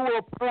get to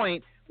a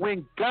point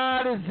when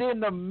God is in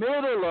the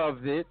middle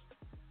of it,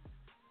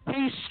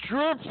 he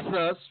strips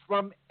us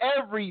from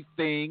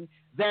everything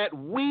that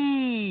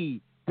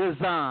we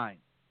design.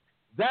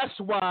 That's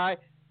why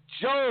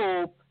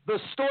Job, the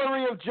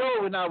story of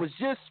Job, and I was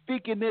just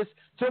speaking this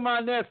to my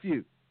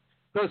nephew,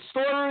 the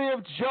story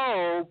of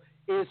Job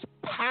is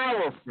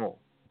powerful.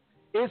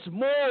 It's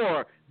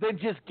more than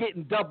just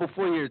getting double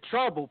for your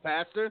trouble,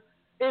 Pastor.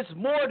 It's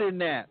more than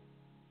that.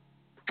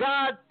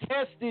 God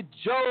tested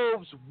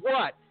Job's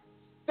what?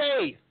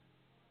 Faith.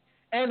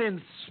 And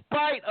in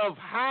spite of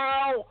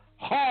how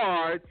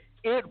hard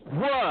it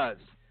was,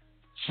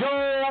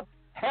 Job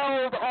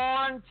held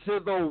on to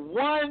the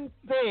one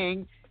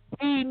thing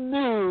he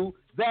knew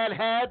that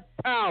had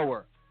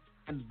power,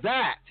 and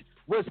that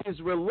was his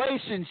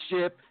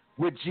relationship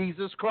with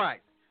Jesus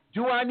Christ.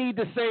 Do I need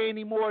to say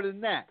any more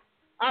than that?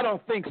 I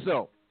don't think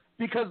so,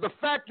 because the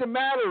fact of the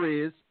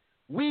matter is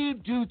we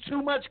do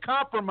too much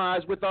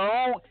compromise with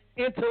our own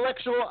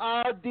intellectual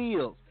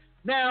ideals.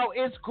 Now,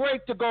 it's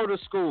great to go to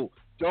school.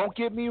 Don't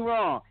get me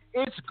wrong.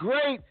 It's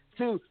great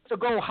to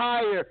go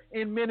higher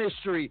in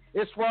ministry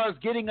as far as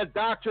getting a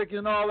doctorate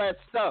and all that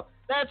stuff.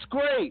 That's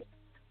great.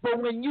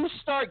 But when you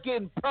start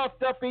getting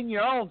puffed up in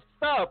your own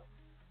stuff,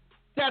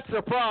 that's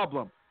a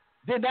problem.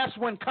 Then that's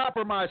when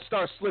compromise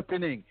starts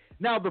slipping in.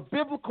 Now, the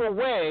biblical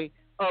way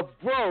of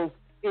growth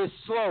is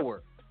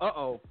slower.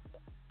 Uh-oh.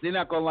 They're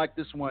not going to like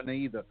this one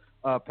either,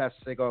 Pastor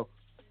Sego.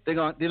 They're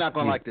not going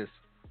to like this.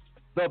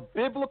 The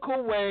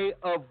biblical way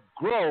of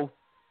growth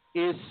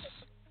is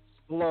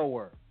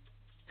slower.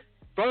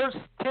 1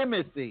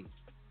 Timothy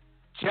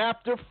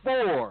chapter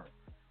 4,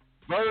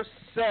 verse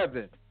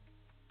 7.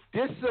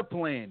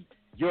 Discipline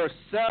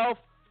yourself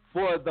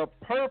for the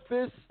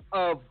purpose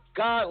of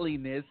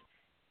godliness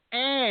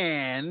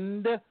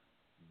and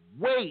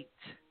wait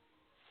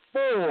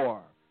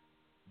for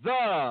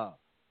the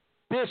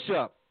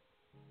bishop.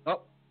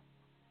 Oh,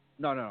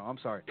 no, I'm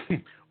sorry.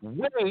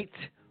 Wait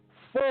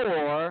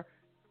for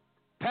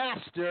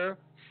Pastor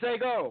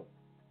Sego.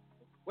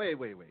 Wait.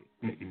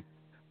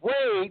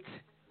 Wait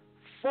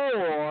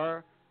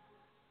for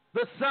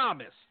the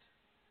psalmist.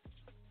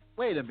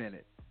 Wait a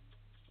minute.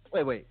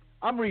 Wait.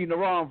 I'm reading the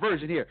wrong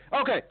version here.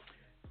 Okay.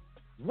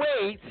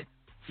 Wait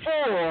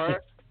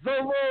for the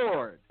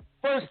Lord.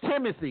 1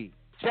 Timothy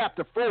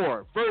chapter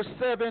 4, verse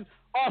 7.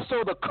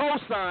 Also the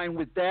cosign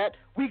with that,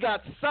 we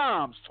got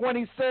Psalms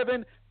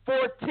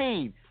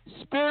 27:14.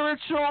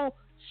 Spiritual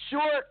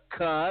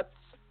shortcuts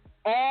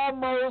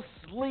almost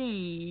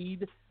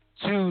lead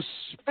to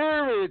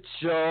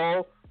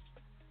spiritual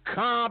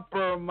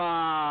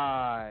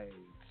compromise.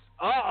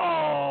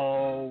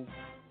 Uh-oh.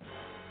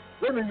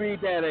 Let me read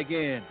that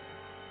again.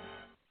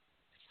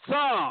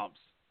 Psalms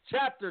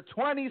chapter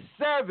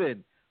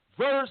 27,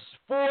 verse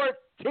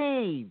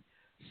 14.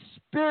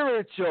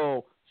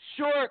 Spiritual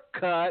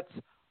shortcuts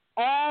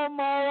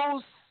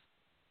almost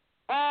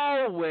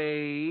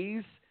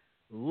always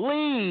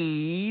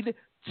lead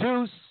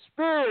to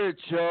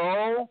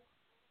spiritual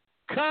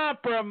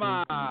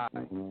compromise.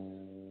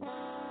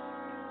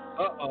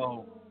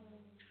 Uh-oh.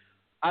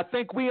 I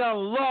think we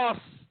lost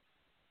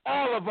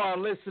all of our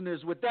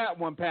listeners with that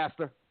one,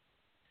 Pastor.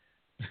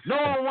 No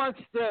one wants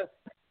to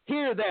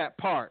hear that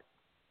part.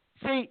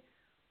 See,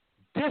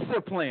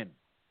 discipline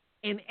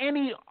in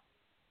any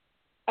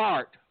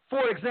art,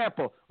 for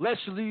example,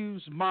 let's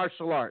use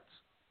martial arts.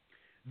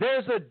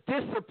 There's a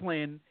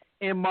discipline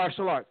in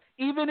martial arts.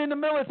 Even in the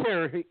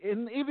military,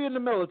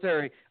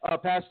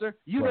 Pastor,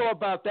 you know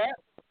about that.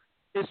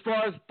 As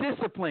far as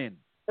discipline,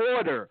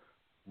 order,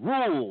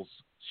 rules,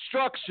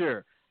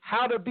 structure,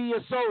 how to be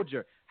a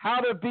soldier, how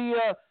to be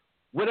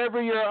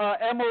whatever your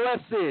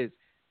MOS is.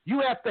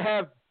 You have to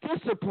have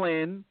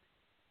discipline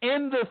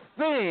in the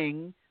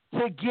thing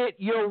to get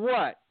your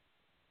what?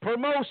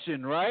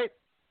 Promotion, right?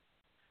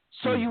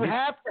 So you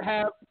have to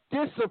have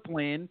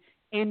discipline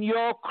in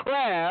your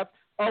craft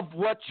of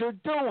what you're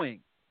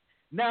doing.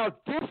 Now,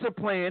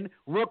 discipline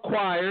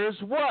requires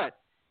what?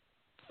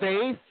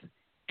 Faith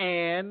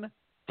and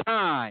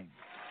time.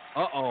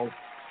 Uh-oh.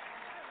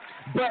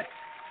 But,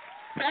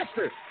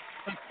 Pastor,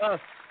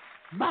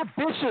 my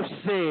bishop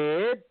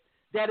said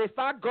that if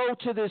I go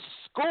to this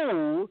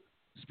school,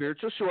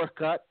 spiritual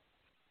shortcut,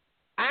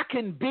 I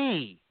can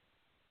be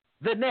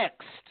the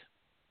next.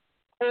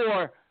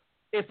 Or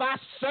if I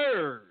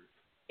serve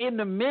in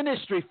the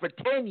ministry for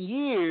 10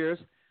 years,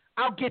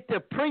 I'll get to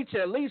preach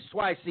at least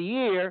twice a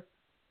year.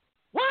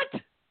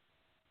 What?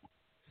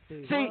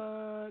 See,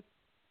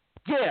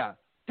 yeah,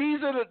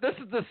 this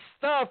is the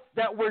stuff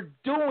that we're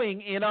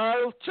doing in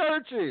our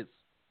churches.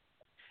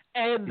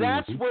 And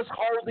that's what's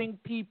holding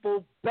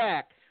people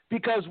back,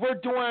 because we're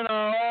doing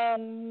our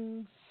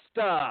own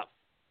stuff.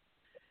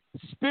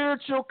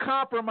 Spiritual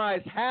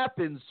compromise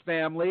happens,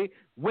 family,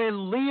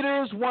 when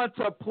leaders want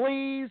to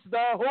please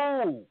the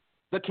who?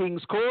 The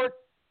King's Court,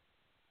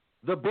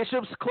 the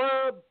Bishop's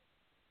Club,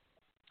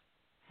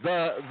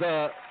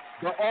 the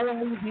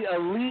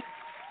elite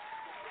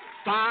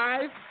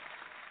 5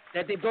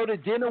 that they go to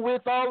dinner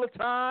with all the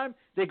time,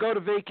 they go to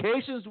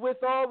vacations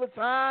with all the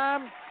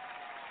time.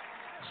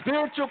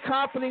 Spiritual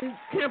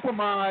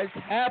compromise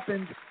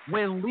happens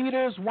when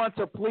leaders want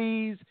to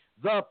please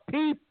the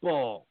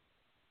people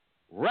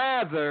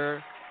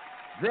rather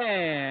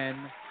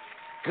than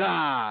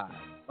God.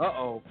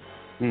 Uh-oh.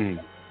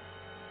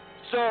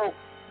 So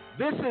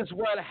this is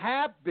what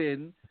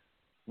happened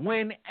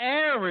when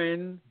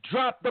Aaron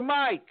dropped the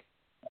mic.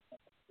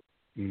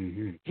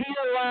 He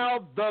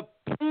allowed the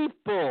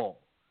people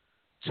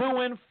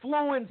to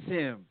influence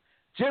him,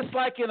 Just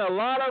like in a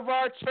lot of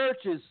our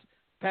churches,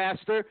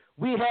 Pastor,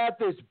 we had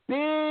this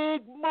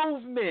big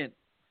movement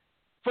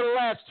for the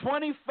last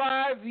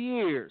 25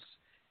 years.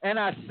 And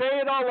I say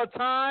it all the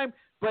time,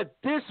 but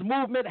this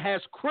movement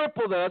has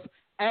crippled us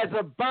as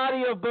a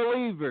body of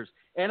believers.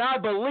 And I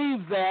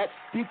believe that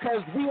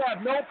because we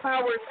have no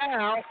power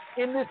now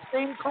in this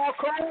thing called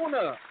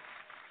Corona.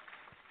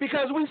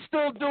 Because we're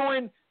still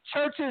doing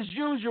church as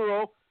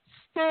usual,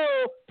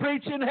 still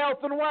preaching health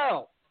and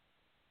wealth.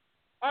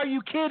 Are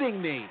you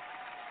kidding me?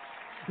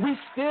 We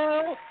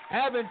still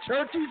having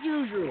church as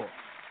usual.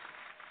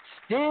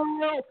 Still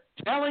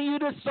telling you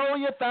to sow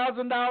your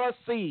 $1,000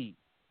 seed.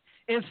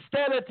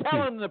 Instead of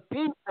telling the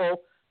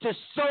people to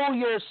sow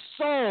your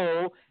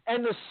soul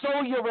and to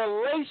sow your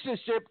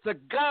relationship to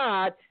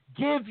God,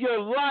 give your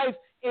life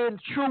in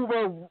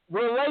true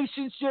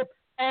relationship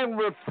and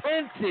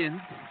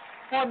repentance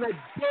on the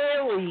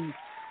daily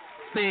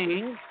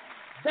thing.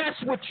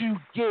 That's what you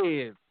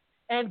give.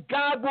 And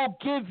God will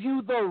give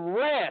you the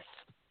rest.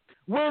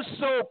 We're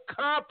so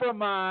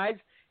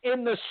compromised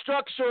in the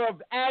structure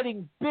of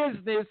adding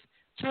business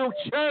to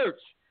church.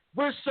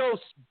 We're so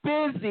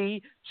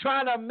busy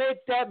trying to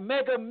make that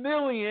mega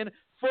million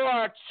for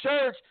our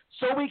church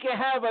so we can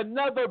have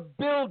another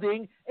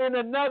building in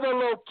another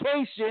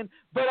location,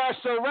 but our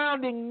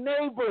surrounding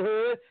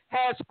neighborhood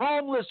has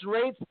homeless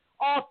rates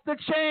off the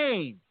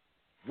chain.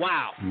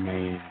 Wow.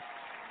 Man.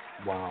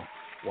 Wow.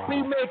 Wow.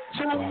 We make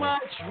too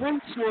much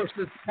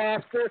resources,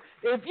 Pastor.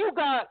 If you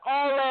got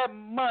all that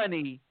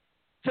money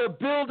to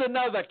build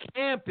another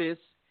campus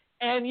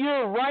and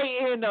you're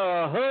right in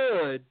the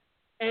hood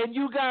and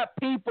you got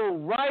people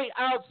right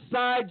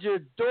outside your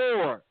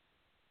door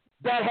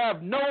that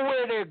have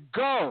nowhere to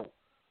go,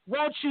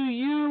 won't you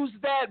use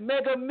that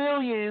mega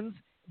millions,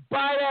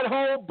 buy that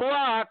whole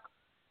block,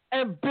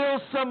 and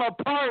build some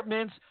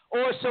apartments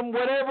or some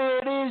whatever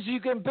it is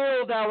you can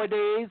build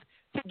nowadays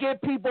to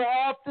get people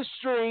off the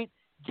street,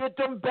 get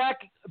them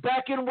back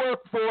in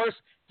workforce,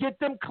 get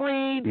them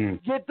clean,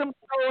 get them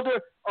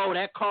older. Oh,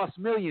 that costs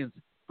millions.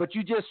 But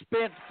you just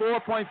spent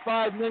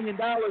 $4.5 million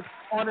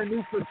on a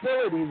new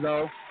facility,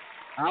 though.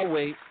 I'll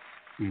wait.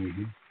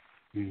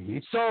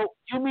 So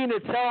you mean to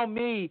tell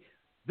me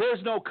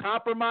there's no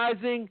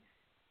compromising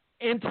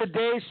in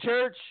today's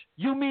church?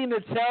 You mean to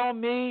tell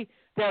me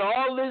that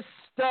all this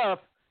stuff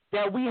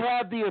that we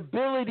have the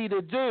ability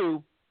to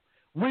do,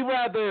 we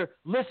rather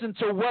listen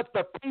to what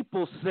the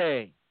people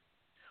say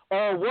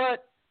or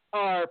what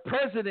our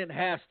president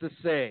has to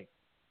say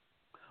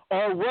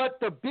or what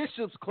the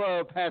Bishops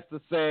Club has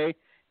to say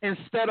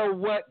instead of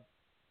what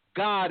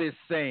God is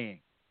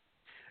saying?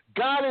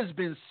 God has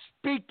been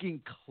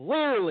speaking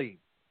clearly.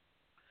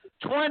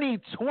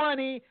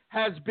 2020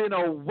 has been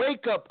a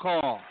wake-up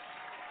call.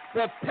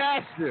 But,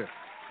 Pastor,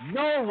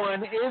 no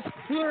one is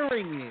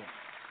hearing it.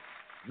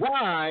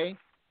 Why?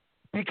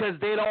 Because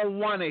they don't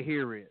want to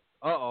hear it.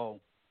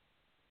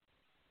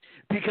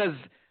 Because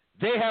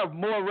they have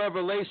more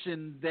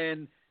revelation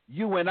than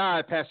you and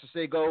I, Pastor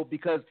Sego,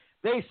 because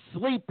they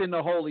sleep in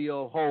the Holy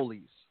of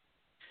Holies.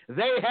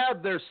 They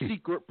have their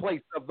secret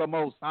place of the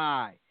Most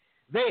High.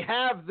 They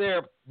have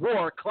their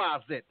war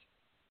closet.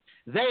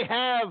 They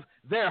have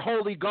their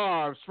holy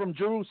garbs from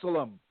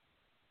Jerusalem.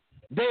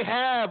 They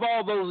have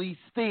all these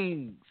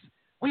things.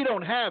 We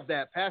don't have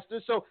that,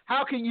 Pastor. So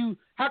how can you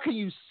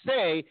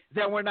say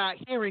that we're not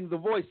hearing the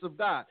voice of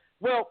God?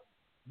 Well,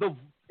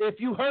 if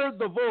you heard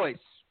the voice,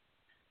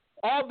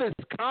 all this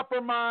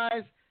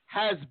compromise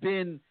has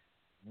been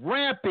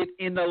rampant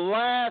in the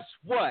last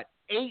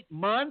 8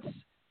 months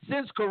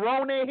since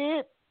Corona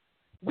hit.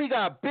 We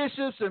got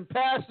bishops and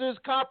pastors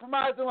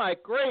compromising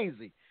like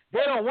crazy.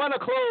 They don't want to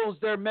close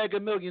their mega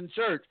million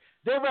church.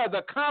 They'd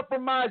rather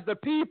compromise the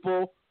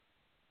people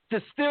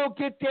to still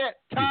get that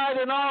tithe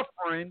and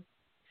offering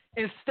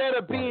instead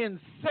of being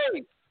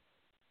safe.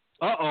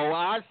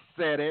 I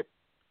said it.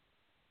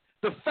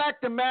 The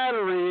fact of the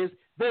matter is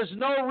there's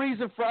no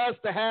reason for us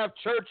to have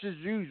church as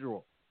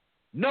usual.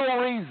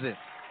 No reason.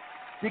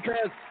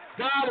 Because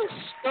God is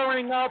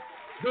stirring up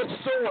the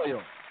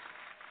soil.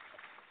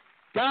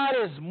 God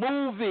is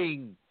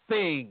moving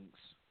things.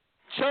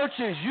 Church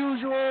as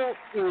usual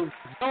is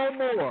no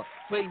more,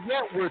 but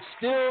yet we're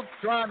still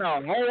trying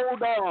to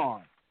hold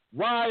on.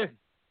 Why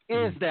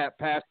is that,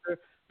 Pastor?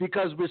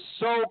 Because we're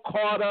so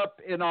caught up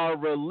in our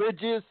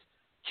religious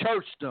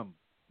churchdom.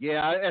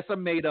 Yeah, that's a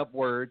made-up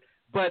word,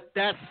 but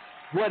that's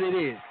what it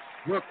is.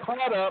 We're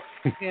caught up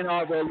in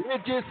our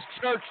religious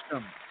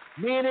churchdom,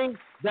 meaning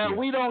that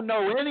we don't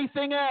know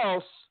anything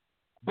else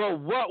but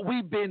what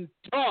we've been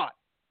taught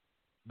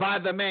by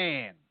the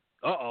man.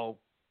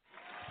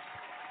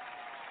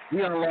 We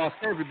done lost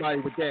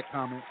everybody with that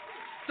comment.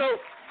 So,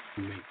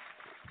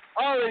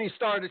 already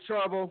started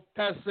trouble,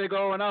 Pastor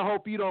Sego, and I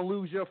hope you don't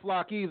lose your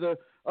flock either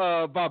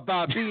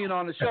by being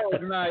on the show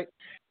tonight.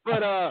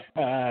 But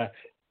the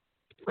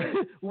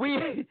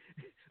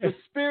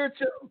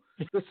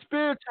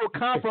spiritual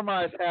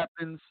compromise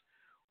happens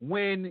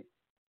when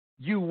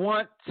you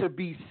want to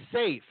be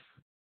safe,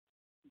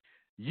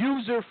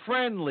 user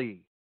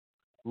friendly,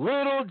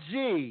 little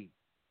G,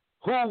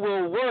 who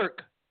will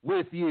work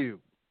with you.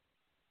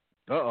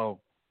 Uh-oh.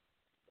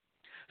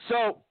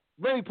 So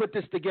let me put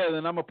this together,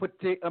 and I'm gonna put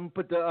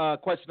the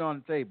question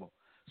on the table.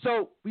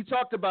 So we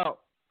talked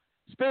about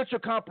spiritual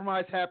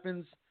compromise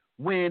happens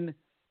when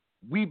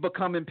we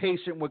become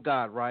impatient with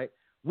God, right?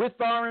 With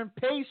our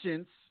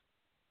impatience,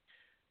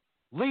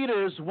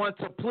 leaders want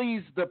to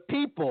please the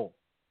people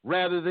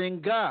rather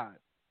than God.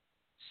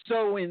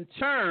 So in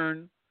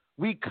turn,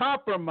 we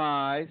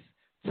compromise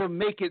to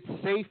make it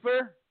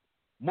safer,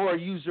 more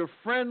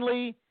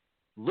user-friendly,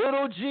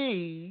 little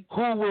g,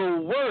 who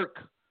will work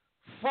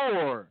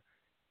for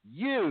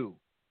you.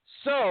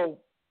 So,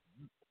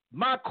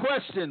 my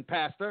question,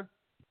 Pastor.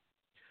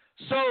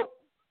 So,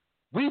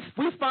 we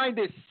find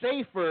it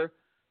safer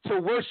to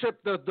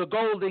worship the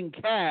golden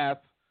calf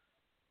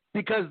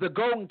because the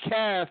golden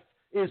calf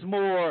is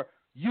more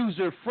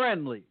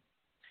user-friendly.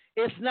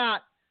 It's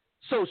not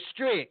so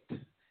strict.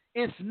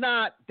 It's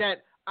not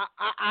that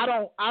I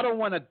don't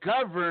want to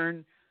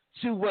govern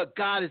to what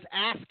God is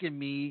asking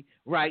me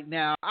right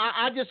now.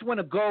 I just want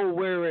to go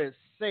where it's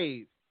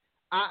safe.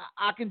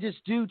 I can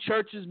just do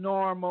church as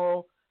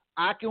normal.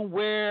 I can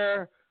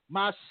wear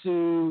my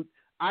suit.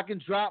 I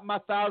can drop my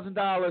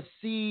 $1,000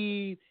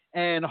 seed,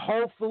 and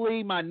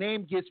hopefully my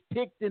name gets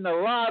picked in the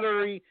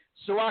lottery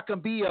so I can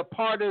be a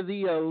part of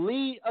the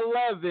Elite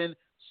 11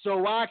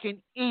 so I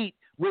can eat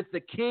with the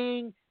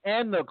king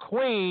and the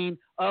queen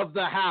of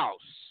the house.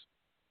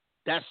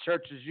 That's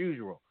church as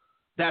usual.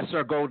 That's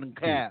our golden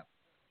calf.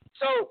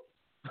 So,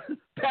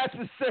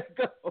 Pastor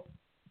Sego,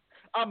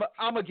 I'm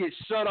going to get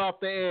shut off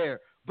the air,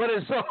 but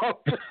it's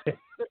all good.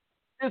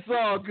 It's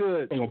all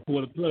good. They're going to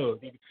pull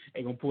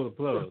the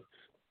plug.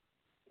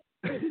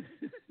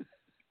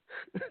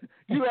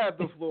 You have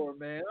the floor,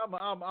 man.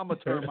 I'm going to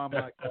turn my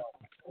mic off.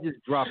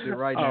 Just dropped it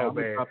right now. Oh,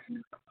 man.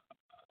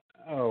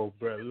 Oh,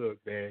 bro, look,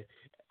 man.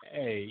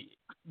 Hey,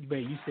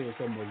 man, you said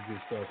so much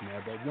good stuff,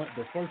 man. But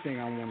the first thing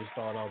I want to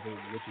start off with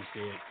what you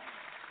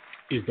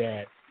said is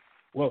that,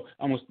 well,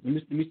 let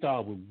me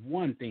start off with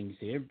one thing you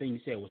said. Everything you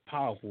said was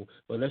powerful,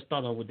 but let's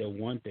start off with that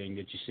one thing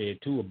that you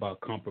said too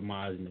about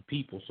compromising the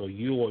people. So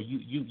you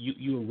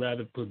would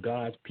rather put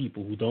God's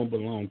people who don't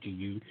belong to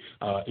you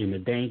in the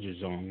danger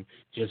zone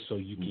just so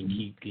you can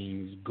keep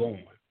things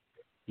going.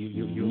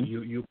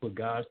 You put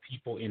God's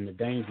people in the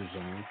danger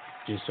zone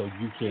just so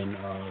you can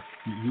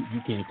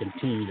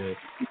continue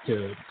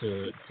to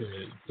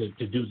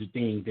do the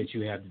things that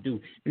you have to do.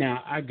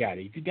 Now I got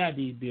it. If you got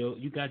these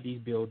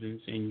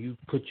buildings and you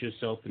put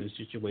yourself in a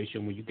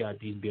situation where you got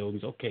these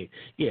buildings, okay,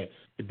 yeah,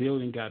 the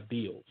building got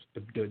bills.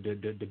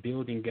 The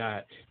building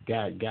got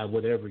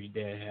whatever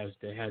that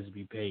has to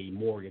be paid,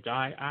 mortgage.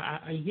 I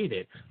hear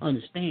that, I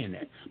understand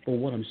that. But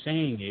what I'm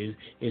saying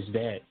is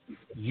that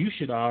you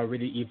should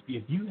already,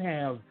 if you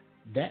have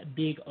that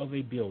big of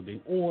a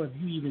building, or if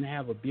you even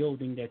have a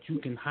building that you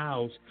can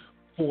house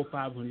 400 or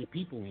 500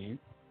 people in,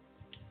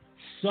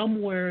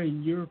 somewhere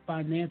in your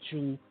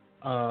financial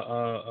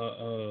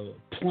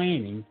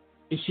planning,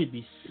 it should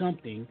be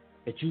something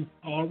that you've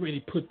already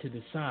put to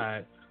the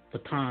side for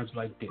times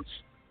like this.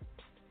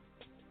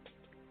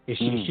 It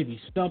should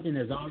be something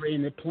that's already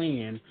in the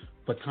plan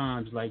for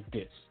times like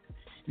this.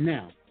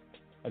 Now,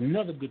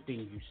 another good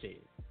thing you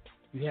said,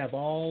 you have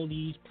all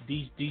these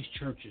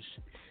churches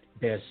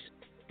that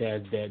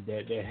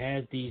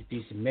has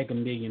these mega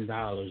 $1 million,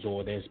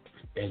 or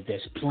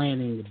that's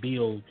planning to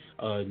build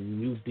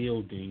new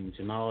buildings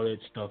and all that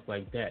stuff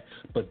like that.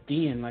 But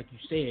then, like you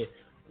said,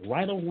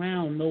 right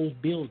around those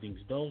buildings,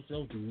 those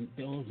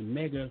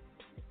mega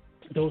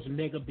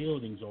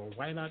buildings, or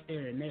right out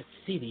there in that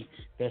city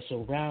that's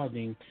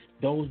surrounding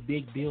those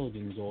big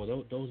buildings, or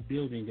those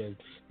buildings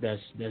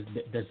that's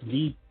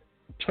the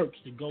church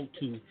to go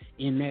to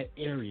in that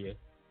area.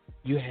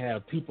 You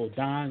have people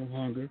dying of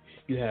hunger.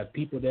 You have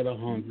people that are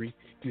hungry.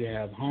 You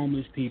have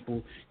homeless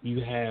people.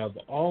 You have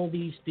all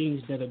these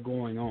things that are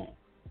going on.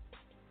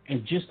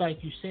 And just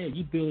like you said,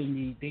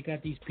 they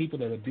got these people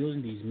that are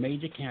building these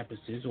major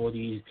campuses, or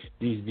these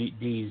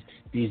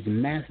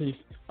massive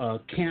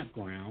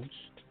campgrounds.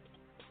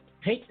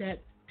 Take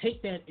that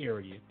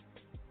area.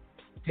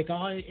 Take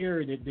all that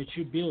area that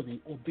you're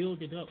building, or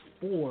build it up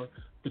for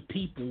the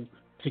people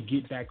to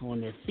get back on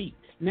their feet.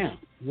 Now,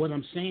 what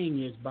I'm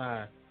saying is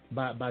by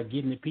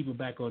getting the people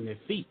back on their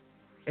feet,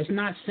 it's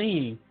not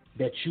saying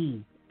that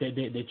you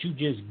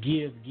just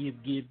give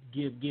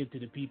to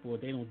the people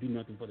and they don't do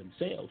nothing for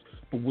themselves.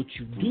 But what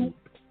you do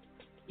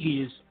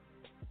is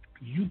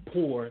you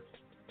pour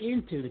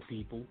into the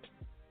people,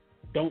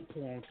 don't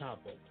pour on top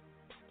of them.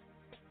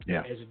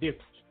 Yeah. There's a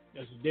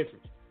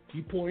difference.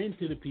 You pour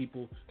into the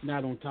people,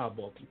 not on top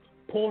of them.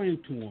 Pour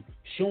into them.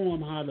 Show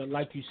them how to,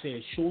 like you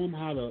said, show them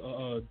how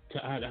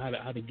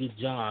to get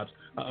jobs.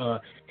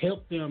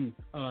 Help them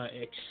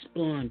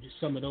expunge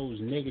some of those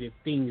negative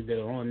things that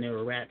are on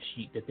their rap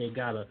sheet that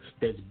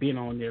that's been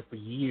on there for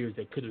years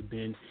that could have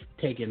been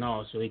taken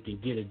off so they can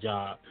get a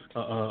job.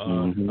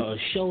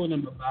 Showing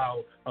them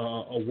about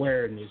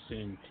awareness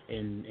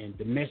and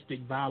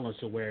domestic violence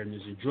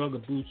awareness and drug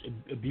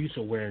abuse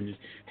awareness.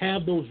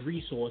 Have those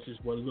resources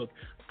where, look,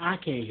 I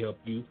can't help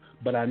you,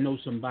 but I know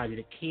somebody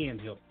that can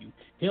help you.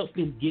 Help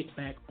them get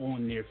back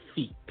on their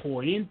feet.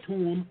 Pour into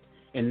them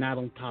and not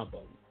on top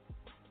of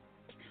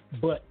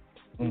them. But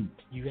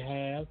you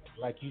have,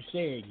 like you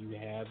said, you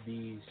have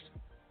these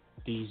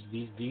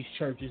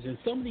churches, and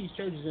some of these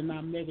churches are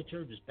not mega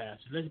churches,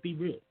 Pastor. Let's be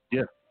real.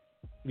 Yeah.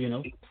 You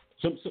know,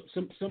 some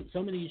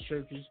of these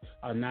churches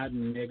are not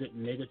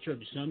mega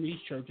churches. Some of these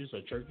churches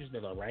are churches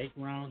that are right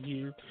around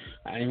here.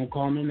 I ain't gonna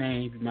call no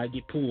names. You might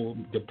get pulled.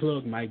 The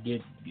cord might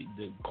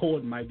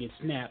get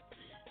snapped.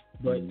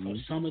 But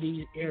some of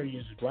these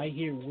areas right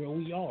here where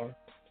we are,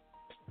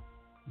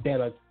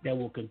 that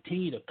will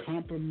continue to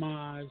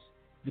compromise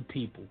the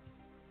people,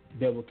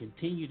 that will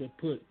continue to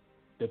put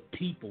the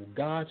people,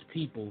 God's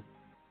people,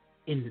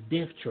 in the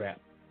death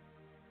trap,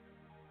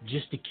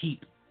 just to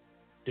keep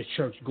the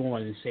church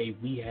going and say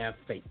we have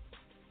faith.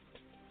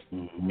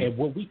 And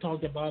what we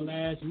talked about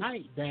last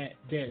night, that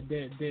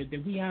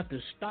we have to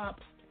stop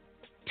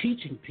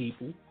teaching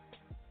people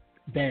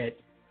that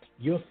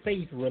your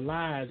faith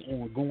relies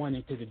on going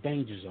into the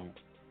danger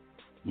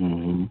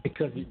zone,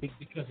 because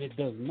it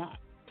does not.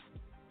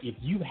 If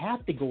you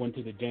have to go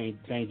into the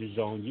danger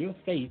zone, your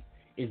faith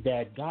is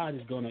that God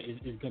is gonna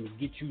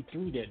get you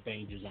through that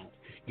danger zone.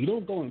 You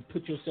don't go and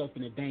put yourself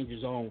in the danger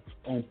zone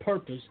on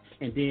purpose,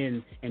 and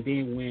then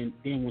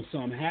when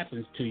something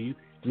happens to you,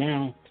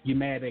 now you're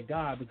mad at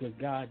God because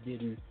God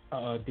didn't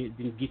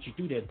get you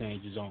through that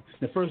danger zone.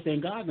 The first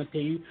thing God gonna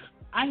tell you,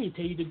 I didn't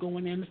tell you to go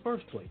in there in the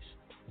first place.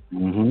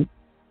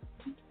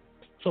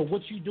 So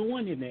what you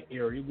doing in that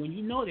area when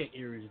you know that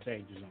area is a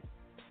danger zone?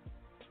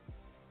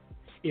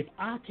 If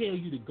I tell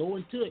you to go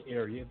into an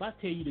area, if I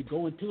tell you to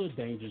go into a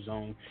danger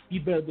zone,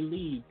 you better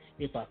believe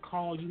if I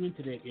call you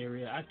into that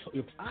area,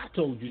 if I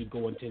told you to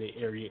go into that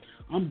area,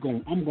 I'm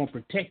going to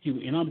protect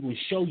you, and I'm going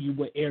to show you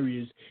what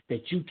areas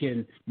that you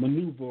can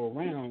maneuver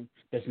around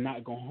that's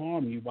not going to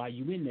harm you while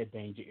you're in that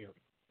danger area.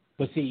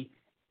 But see,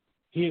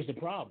 here's the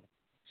problem.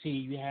 See,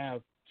 you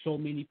have so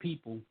many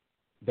people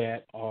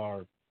that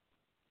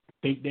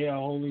think they are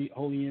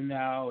holy and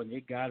thou, and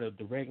they got a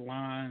direct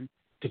line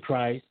to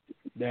Christ,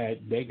 that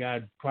they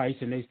got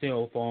Christ in their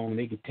cell phone.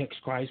 They can text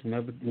Christ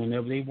whenever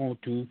they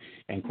want to,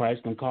 and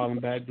Christ can call them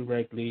back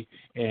directly.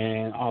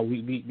 And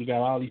we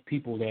got all these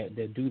people that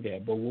do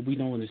that. But what we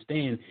don't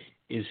understand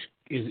is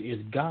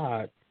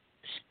God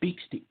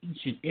speaks to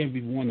each and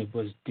every one of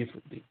us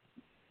differently.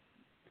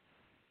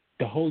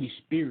 The Holy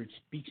Spirit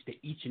speaks to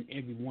each and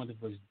every one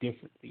of us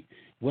differently.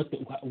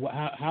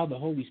 How the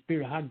Holy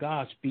Spirit, how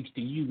God speaks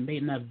to you may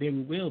not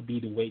very well be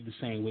the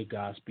same way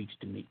God speaks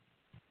to me.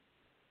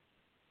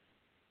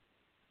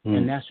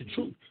 And that's the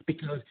truth,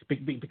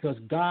 because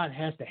God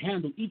has to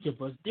handle each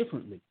of us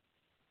differently.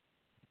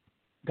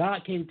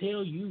 God can't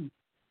tell you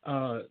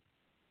how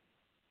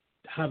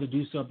to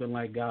do something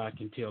like God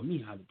can tell me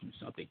how to do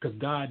something, because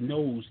God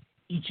knows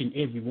each and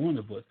every one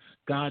of us.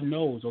 God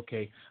knows,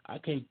 okay, I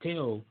can't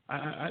tell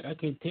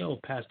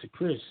Pastor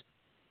Chris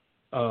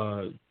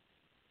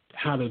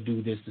how to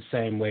do this the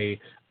same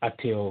way I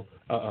tell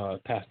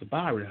Pastor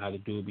Byron how to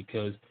do it,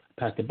 because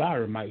Pastor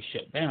Byron might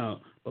shut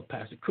down, but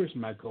Pastor Chris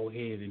might go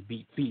ahead and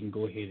beat feet and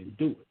go ahead and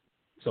do it.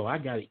 So I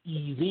got to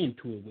ease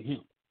into it with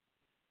him.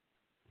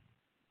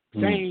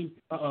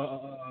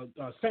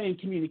 Same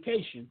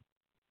communication,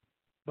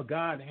 but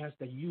God has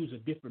to use a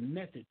different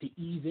method to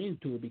ease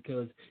into it,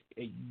 because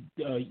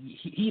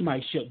he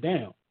might shut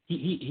down.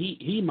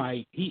 He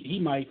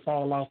might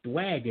fall off the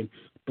wagon,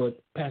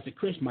 but Pastor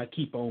Chris might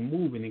keep on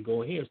moving and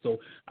go ahead. So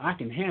I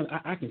can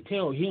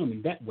tell him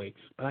in that way,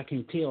 but I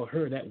can't tell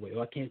her that way,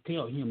 or I can't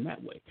tell him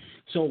that way.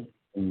 So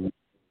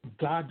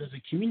God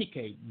doesn't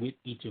communicate with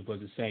each of us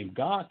the same.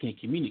 God can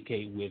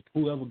communicate with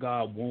whoever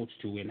God wants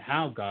to and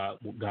how God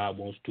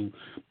wants to,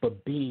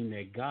 but being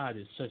that God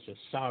is such a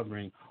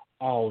sovereign,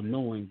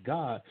 all-knowing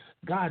God,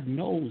 God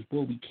knows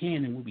what we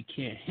can and what we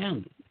can't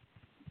handle.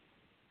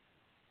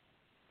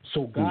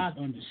 So God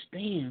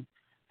understands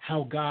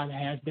how God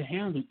has to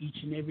handle each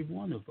and every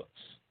one of us.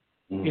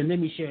 And let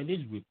me share this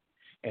with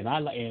you. And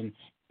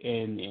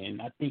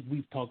I think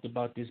we've talked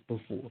about this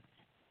before.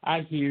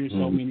 I hear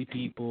so many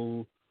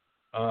people,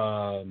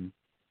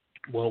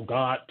 well,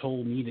 God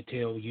told me to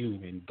tell you,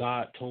 and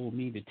God told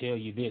me to tell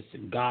you this,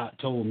 and God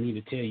told me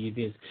to tell you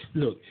this.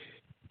 Look,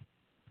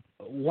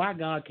 why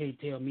God can't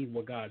tell me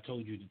what God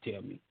told you to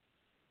tell me?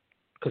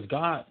 Because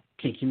God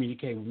can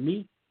communicate with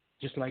me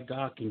just like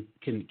God can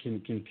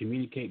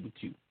communicate with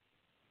you.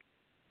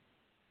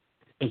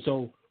 And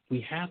so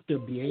we have to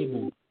be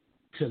able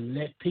to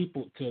let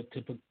people to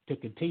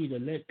continue to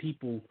let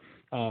people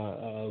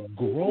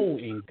grow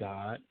in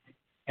God,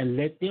 and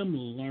let them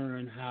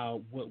learn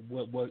how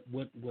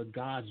what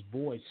God's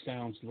voice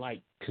sounds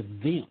like to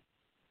them.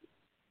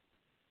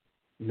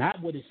 Not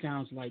what it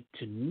sounds like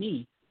to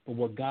me, but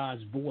what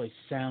God's voice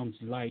sounds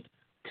like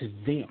to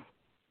them.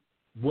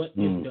 What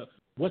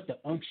the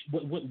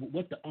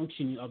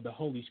unctioning of the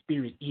Holy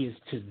Spirit is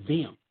to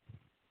them.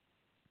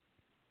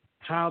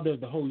 how does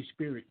the Holy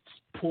Spirit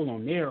pull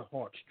on their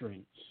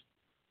heartstrings?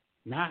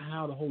 Not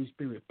how the Holy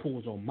Spirit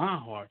pulls on my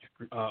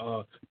heartstrings,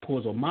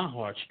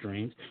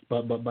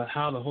 but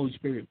how the Holy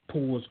Spirit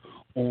pulls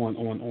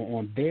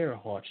on their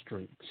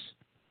heartstrings.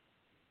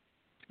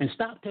 And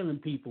stop telling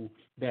people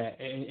that,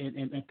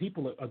 and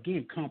people are,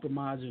 again,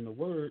 compromising the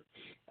word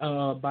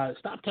by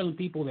stop telling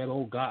people that,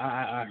 oh, God,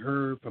 I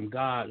heard from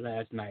God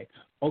last night.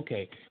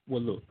 Okay,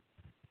 well, look,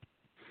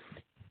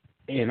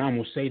 and I'm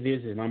gonna say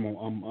this, and I'm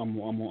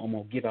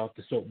gonna get off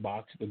the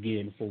soapbox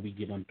again before we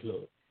get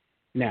unplugged.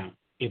 Now,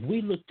 if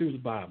we look through the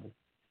Bible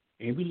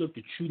and we look at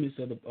the trueness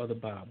of the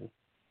Bible,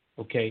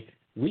 okay,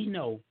 we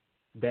know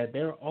that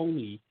there are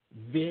only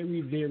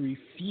very, very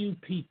few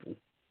people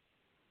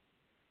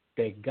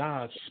that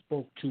God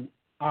spoke to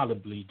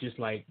audibly, just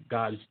like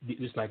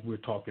we're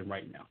talking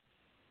right now.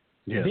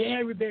 Yes.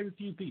 Very, very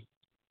few people.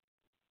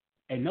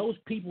 And those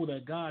people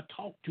that God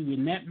talked to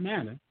in that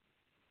manner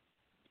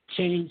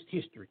changed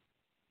history.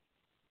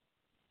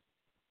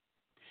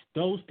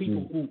 Those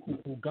people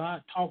who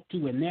God talked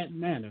to in that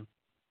manner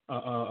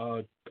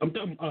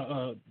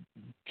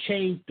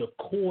changed the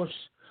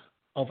course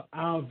of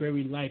our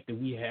very life that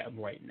we have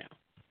right now.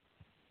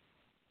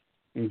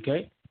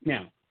 Okay?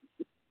 Now,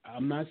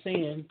 I'm not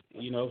saying,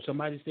 if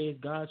somebody says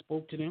God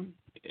spoke to them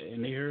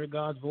and they heard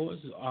God's voice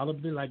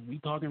audibly like we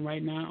talking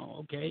right now,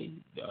 okay,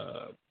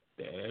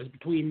 that's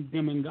between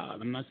them and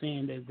God. I'm not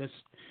saying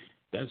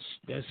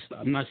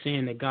I'm not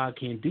saying that God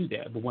can't do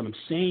that. But what I'm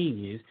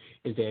saying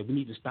is that we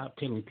need to stop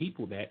telling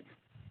people that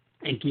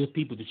and give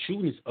people the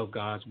trueness of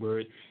God's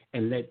word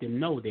and let them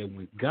know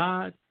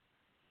that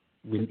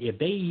if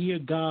they hear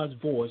God's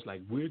voice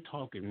like we're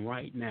talking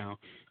right now,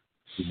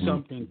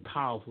 something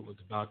powerful is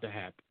about to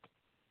happen.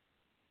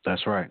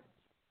 That's right.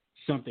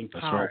 Something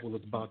powerful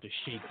is about to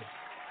shake up.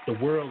 The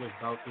world is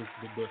about the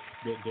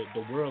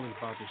world is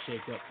about to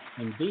shake up.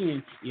 And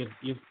then if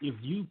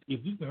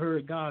you've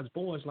heard God's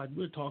voice like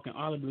we're talking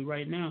audibly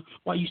right now,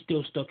 why are you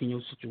still stuck in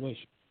your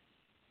situation?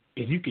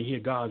 If you can hear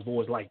God's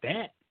voice like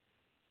that,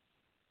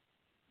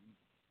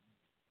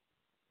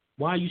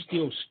 why are you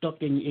still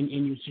stuck in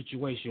your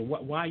situation?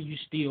 Why are you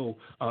still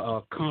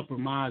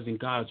compromising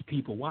God's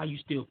people? Why are you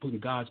still putting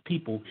God's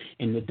people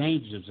in the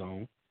danger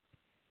zone?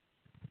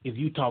 If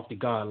you talk to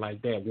God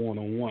like that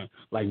one-on-one,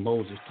 like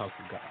Moses talked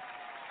to God.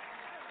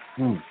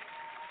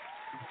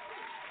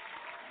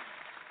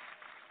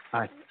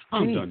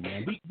 I'm done,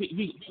 man.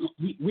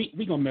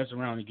 We gonna mess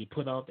around and get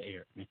put out the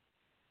air, man.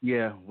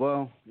 Yeah,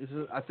 well,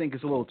 I think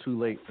it's a little too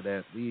late for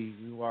that. We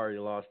already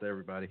lost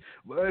everybody,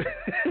 but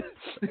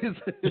it's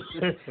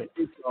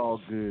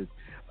all good.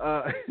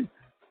 I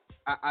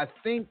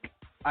think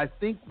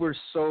we're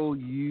so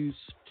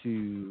used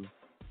to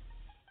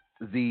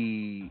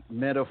the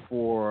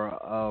metaphor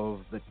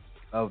of the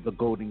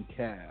golden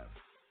calf.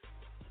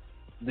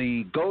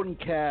 The golden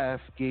calf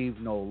gave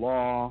no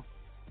law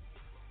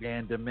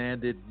and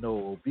demanded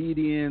no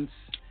obedience.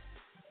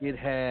 It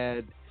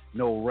had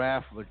no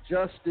wrath of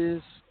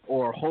justice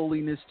or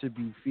holiness to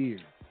be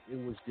feared. It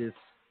was just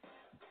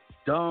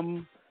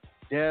dumb,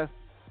 death,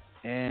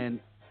 and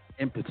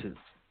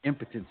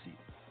impotency.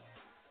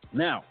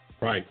 Now,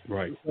 right.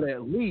 But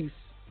at least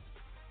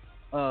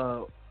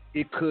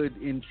it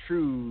could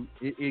intrude.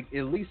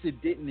 At least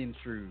it didn't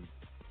intrude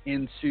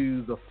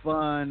into the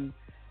fun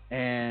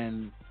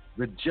and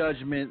the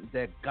judgment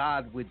that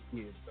God would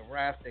give, the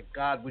wrath that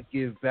God would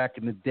give back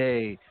in the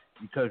day,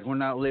 because we're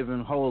not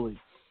living holy.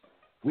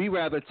 We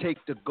rather take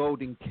the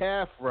golden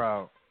calf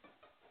route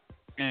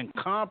and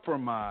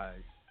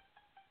compromise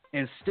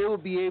and still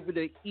be able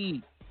to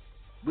eat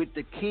with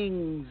the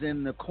kings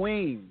and the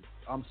queens.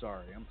 I'm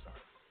sorry.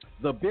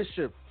 The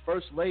bishop,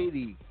 first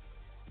lady,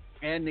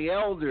 and the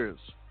elders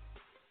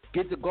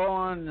get to go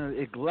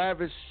on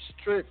lavish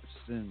trips,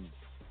 and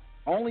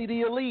only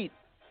the elite.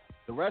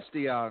 The rest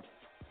of y'all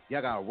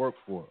gotta work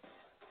for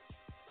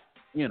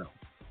it.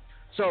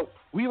 So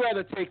we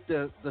rather take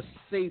the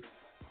safe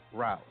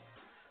route.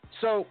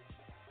 So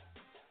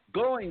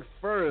going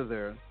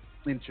further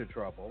into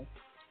trouble,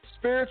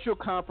 spiritual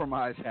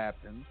compromise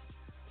happens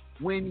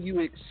when you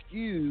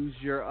excuse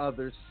your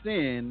other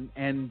sin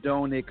and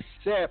don't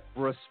accept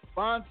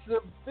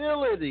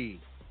responsibility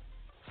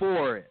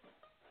for it.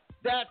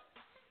 That's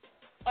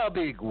a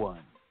big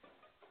one.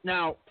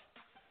 Now,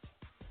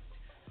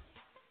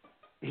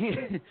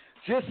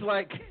 just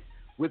like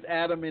with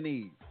Adam and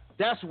Eve,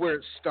 that's where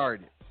it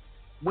started.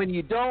 When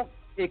you don't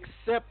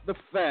accept the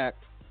fact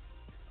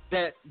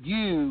that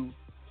you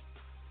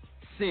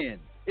sin,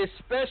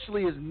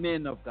 especially as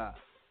men of God.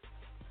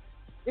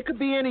 It could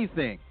be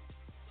anything.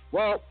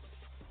 Well,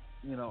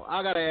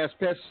 I got to ask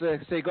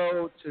Pastor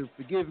Sego to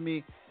forgive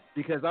me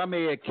because I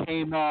may have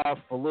came off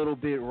a little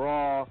bit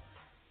raw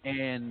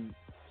and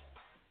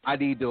I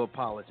need to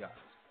apologize.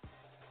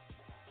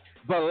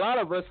 But a lot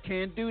of us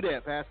can't do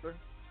that, Pastor,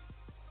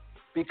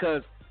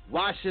 because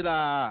why should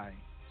I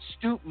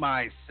stoop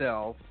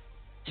myself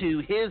to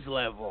his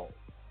level?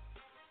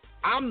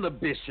 I'm the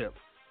bishop.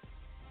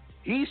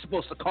 He's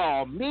supposed to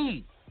call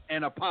me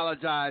and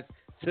apologize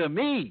to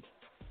me.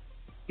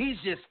 He's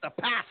just the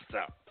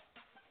pastor.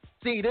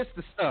 See, this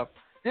the stuff.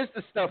 This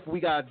the stuff we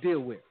gotta deal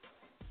with.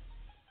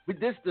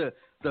 This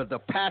the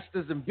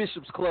pastors and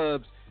bishops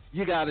clubs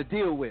you gotta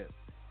deal with.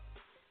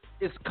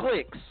 It's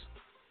cliques.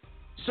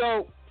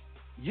 So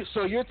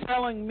you're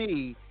telling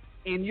me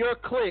in your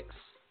cliques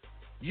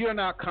you're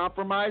not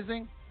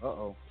compromising?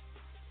 Uh-oh.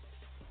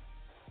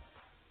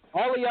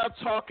 All of y'all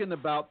talking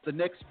about the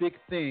next big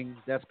thing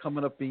that's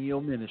coming up in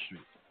your ministry.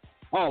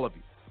 All of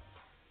you.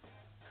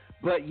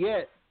 But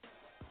yet,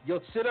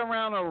 you'll sit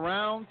around a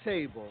round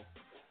table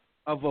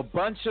of a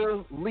bunch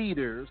of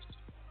leaders,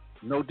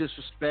 no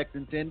disrespect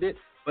intended,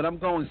 but I'm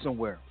going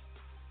somewhere.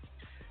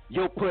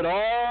 You'll put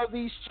all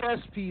these chess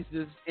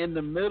pieces in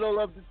the middle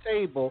of the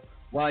table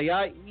while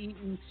y'all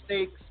eating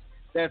steaks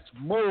that's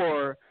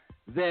more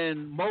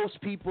than most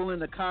people in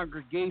the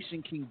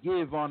congregation can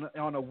give on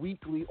a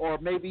weekly or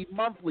maybe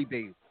monthly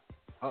basis.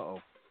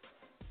 Uh-oh.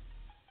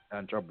 I'm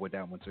in trouble with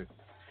that one too.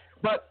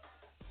 But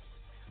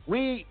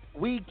we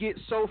get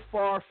so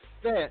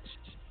far-fetched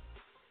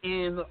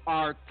in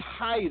our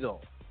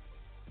title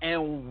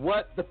and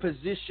what the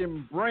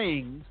position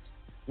brings,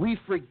 we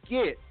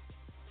forget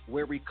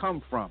where we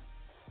come from.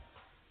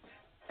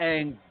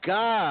 And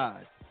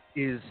God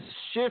is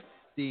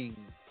shifting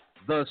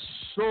the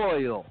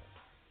soil.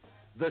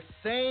 The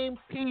same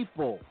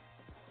people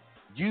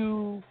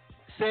you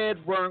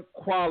said weren't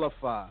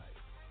qualified,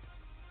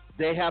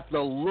 they have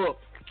to look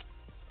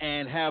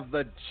and have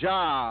the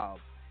job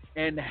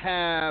and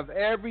have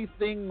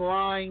everything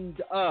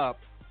lined up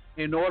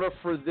in order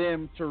for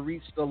them to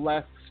reach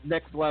the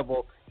next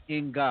level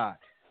in God.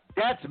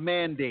 That's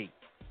mandate.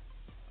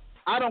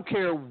 I don't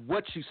care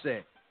what you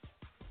say.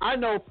 I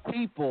know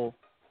people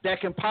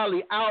that can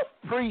probably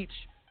out-preach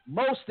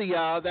most of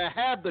y'all that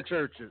have the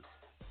churches.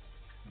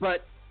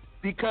 But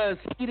because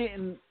he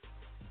didn't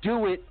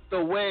do it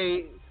the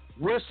way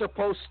we're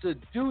supposed to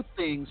do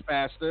things,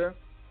 Pastor,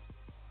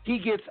 he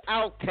gets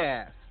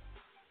outcast.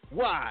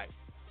 Why?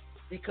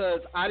 Because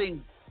I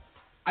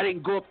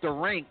didn't go up the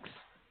ranks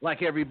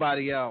like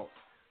everybody else.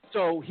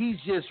 So he's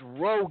just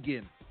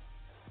roguing.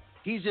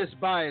 He's just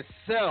by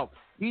himself.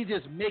 He's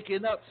just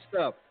making up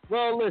stuff.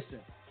 Well, listen,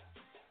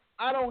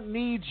 I don't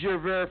need your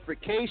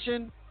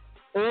verification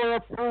or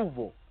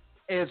approval.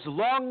 As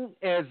long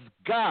as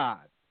God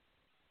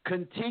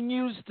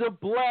continues to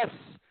bless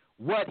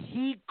what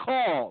he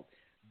called.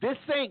 This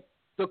ain't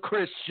the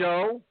Chris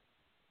show.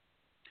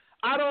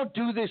 I don't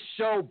do this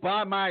show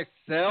by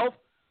myself.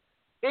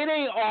 It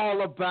ain't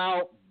all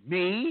about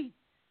me.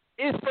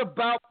 It's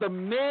about the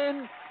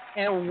men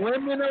and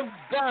women of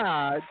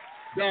God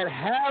that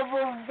have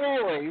a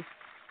voice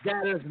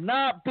that is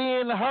not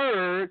being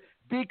heard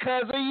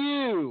because of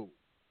you.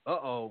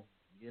 Uh-oh.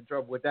 You in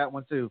trouble with that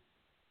one too.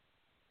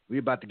 We're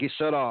about to get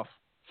shut off.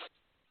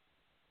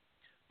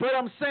 But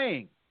I'm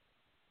saying,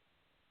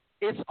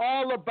 it's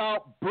all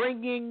about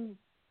bringing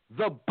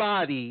the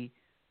body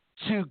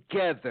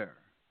together.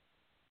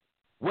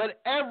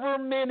 Whatever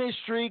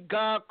ministry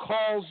God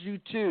calls you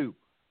to,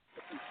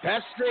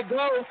 that's the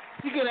go.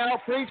 You can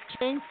out-preach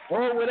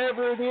or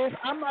whatever it is.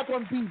 I'm not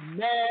going to be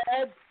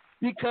mad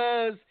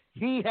because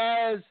he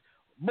has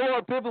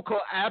more biblical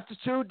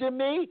aptitude than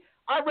me.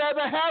 I'd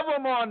rather have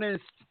him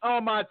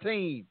on my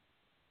team.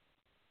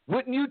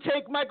 Wouldn't you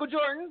take Michael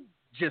Jordan?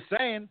 Just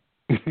saying.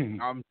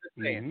 I'm just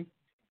saying.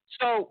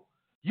 Mm-hmm. So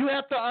you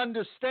have to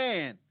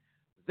understand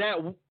that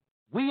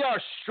we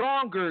are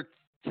stronger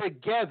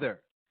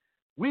together.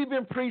 We've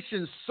been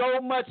preaching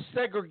so much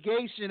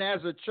segregation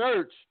as a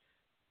church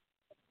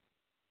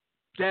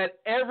that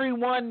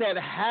everyone that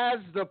has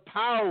the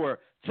power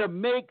to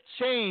make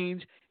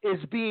change is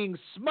being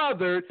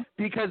smothered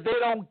because they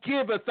don't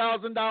give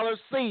 $1,000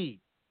 seed.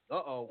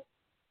 Uh-oh.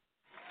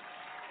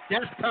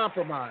 That's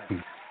compromise.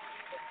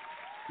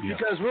 Yeah.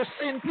 Because we're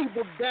sitting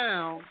people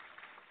down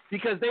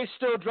because they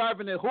still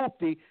driving a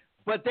hoopty,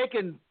 but they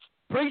can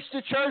preach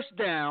the church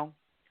down,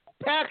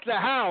 pack the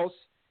house,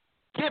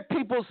 get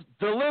people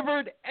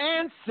delivered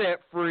and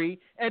set free,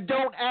 and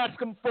don't ask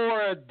them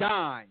for a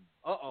dime.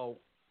 Uh-oh.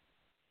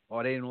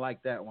 Oh, they didn't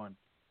like that one.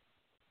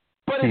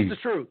 But it's the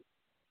truth.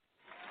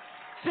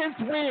 Since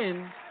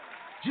when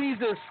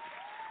Jesus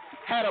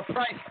had a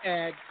price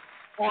tag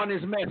on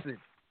his message?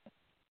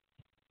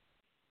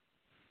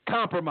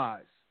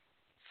 Compromise.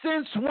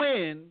 Since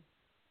when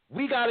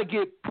we got to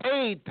get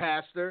paid,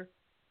 Pastor,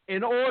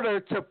 in order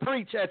to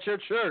preach at your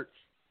church?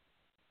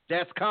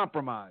 That's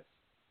compromise.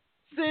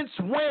 Since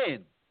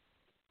when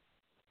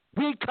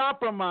we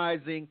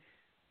compromising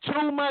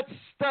too much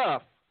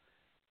stuff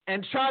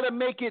and try to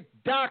make it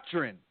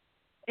doctrine?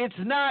 It's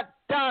not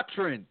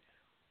doctrine.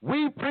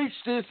 We preach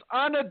this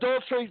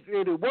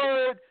unadulterated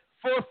word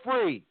for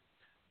free.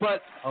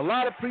 But a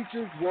lot of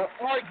preachers will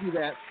argue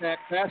that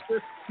fact,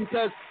 Pastor,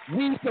 because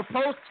we're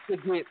supposed to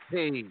get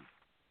paid.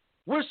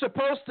 We're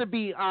supposed to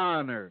be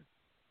honored.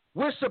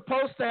 We're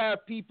supposed to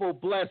have people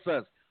bless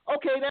us.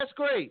 Okay, that's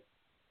great.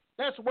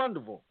 That's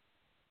wonderful.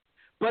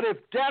 But if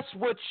that's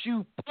what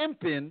you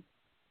pimping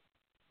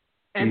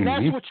and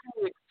that's what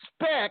you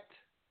expect,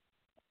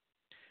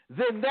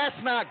 then that's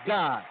not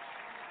God.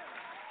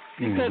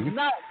 Because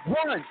not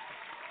once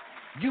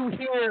you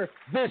hear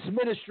this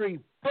ministry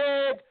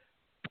beg,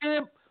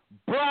 pimp,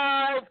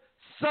 bribe,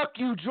 suck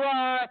you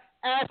dry,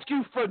 ask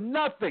you for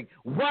nothing.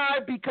 Why?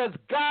 Because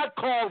God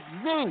called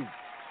me.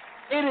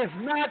 It is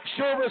not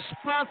your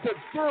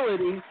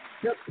responsibility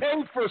to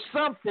pay for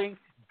something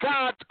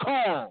God's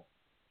called.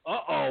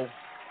 Uh-oh.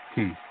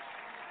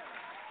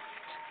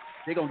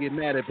 They're going to get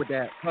mad at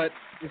that, but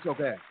it's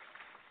okay.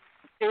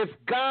 If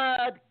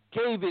God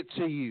gave it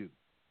to you,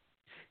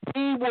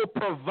 He will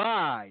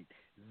provide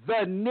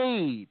the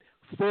need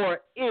for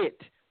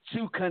it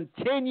to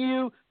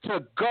continue to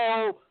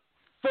go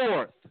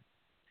forth.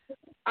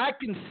 I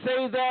can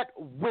say that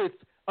with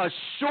a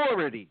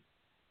surety.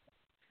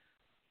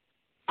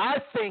 I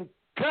thank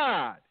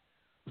God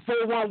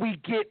for when we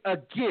get a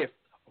gift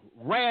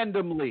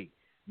randomly,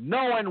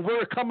 knowing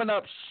we're coming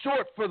up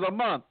short for the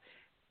month.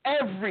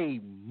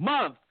 Every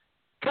month,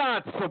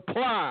 God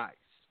supplies.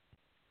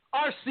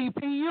 Our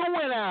CPU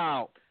went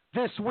out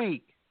this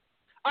week.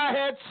 I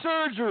had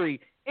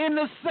surgery in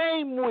the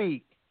same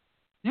week.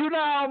 You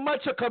know how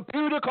much a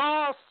computer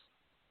costs?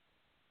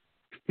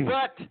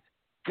 But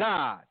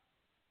God.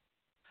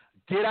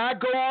 Did I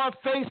go on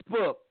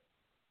Facebook?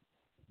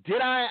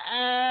 Did I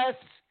ask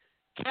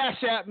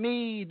Cash App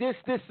me this,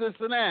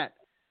 and that?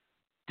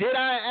 Did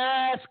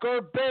I ask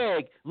or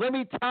beg? Let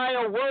me tie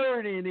a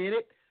word in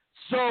it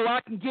so I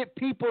can get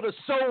people to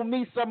sow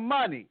me some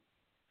money.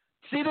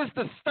 See, this is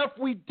the stuff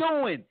we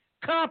doing.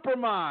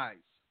 Compromise.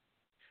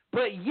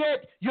 But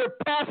yet you're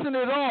passing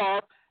it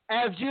off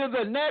as you're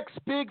the next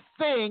big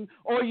thing,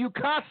 or you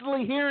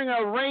constantly hearing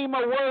a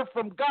rhema word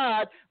from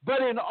God,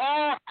 but in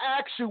all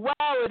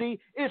actuality,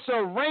 it's a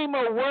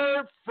rhema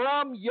word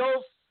from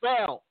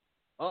yourself.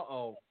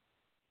 Uh-oh.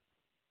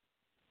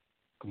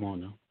 Come on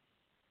now.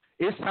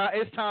 It's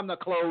time to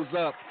close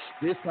up.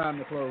 It's time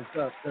to close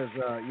up because,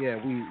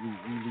 we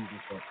leave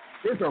this up.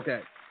 It's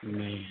okay.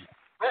 Man.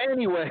 But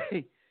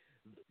anyway,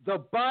 the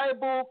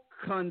Bible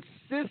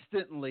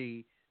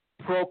consistently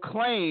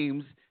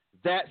proclaims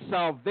that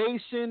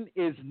salvation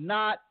is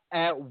not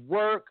at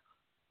work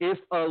if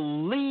a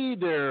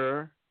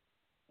leader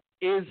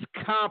is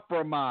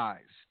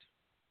compromised.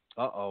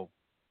 Uh-oh.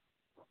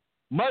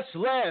 Much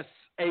less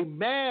a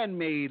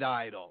man-made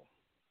idol.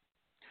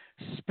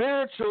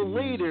 Spiritual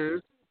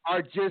leaders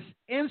are just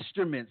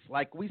instruments,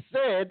 like we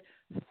said,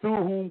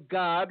 through whom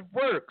God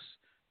works.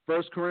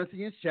 1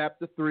 Corinthians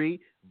chapter 3,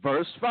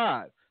 verse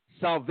 5.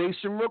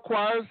 Salvation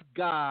requires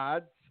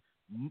God's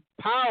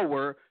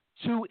power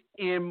to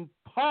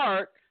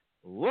impart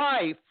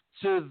life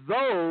to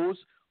those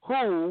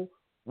who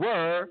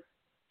were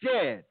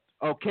dead.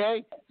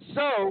 Okay?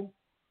 So,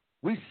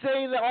 we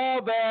say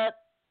all that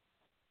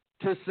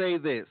to say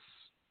this.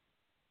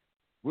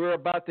 We're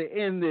about to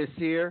end this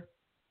here.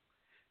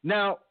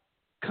 Now,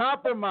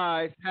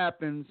 compromise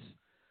happens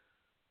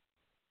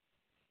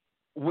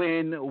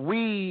when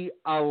we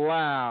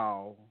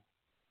allow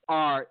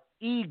our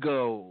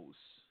egos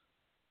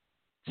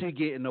to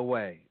get in the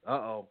way.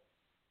 Uh-oh.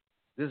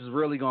 This is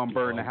really going to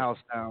burn the house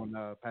down,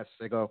 Pastor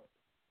Sego.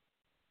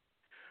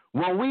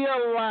 When we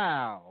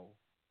allow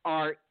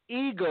our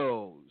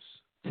egos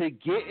to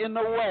get in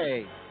the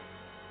way,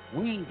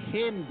 we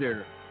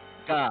hinder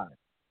God.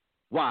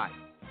 Why?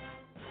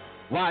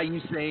 Why are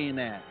you saying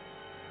that?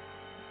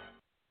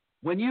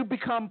 When you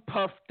become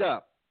puffed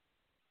up,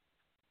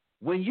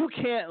 when you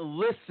can't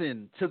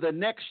listen to the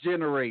next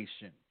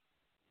generation,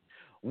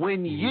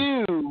 when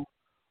you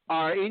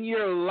are in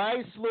your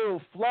nice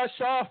little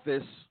flush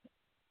office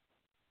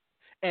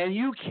and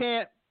you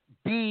can't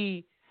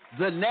be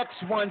the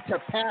next one to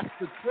pass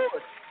the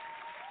torch,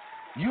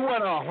 you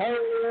want to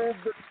hold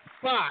the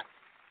spot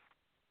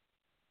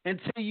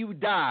until you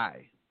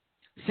die.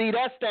 See,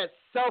 that's that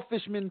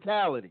selfish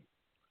mentality.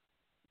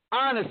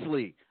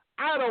 Honestly,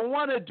 I don't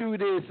want to do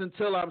this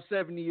until I'm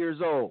 70 years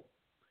old.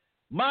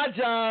 My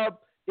job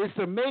is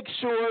to make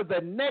sure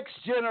the next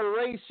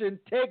generation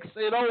takes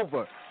it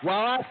over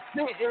while I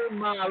sit in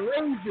my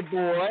lazy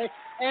boy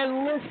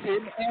and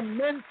listen and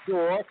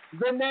mentor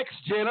the next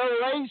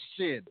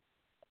generation.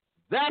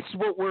 That's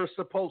what we're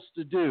supposed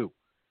to do,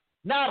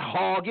 not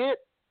hog it.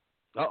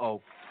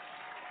 Uh-oh.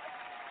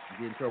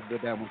 I get in trouble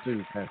with that one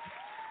too, Pastor.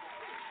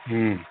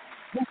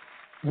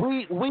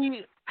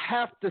 We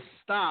have to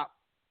stop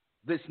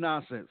this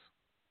nonsense.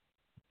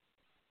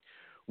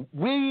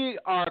 We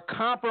are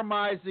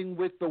compromising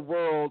with the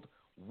world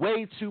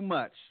way too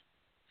much.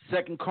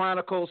 2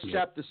 Chronicles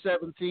chapter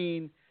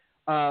 17,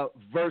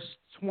 verse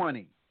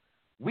 20.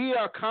 We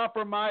are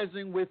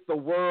compromising with the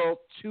world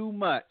too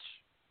much.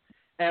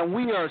 And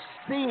we are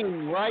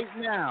seeing right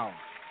now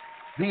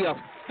the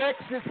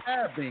effects it's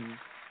having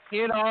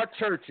in our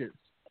churches.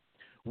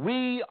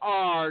 We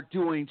are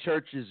doing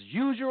church as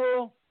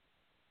usual.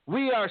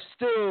 We are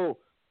still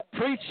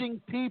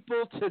preaching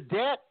people to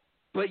debt,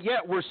 but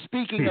yet we're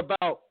speaking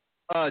about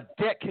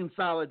debt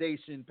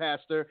consolidation,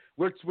 Pastor.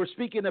 We're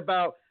speaking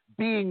about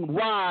being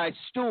wise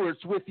stewards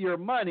with your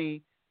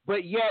money,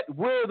 but yet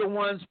we're the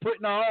ones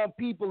putting our own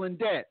people in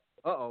debt.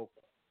 Uh-oh.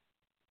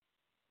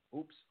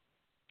 Oops.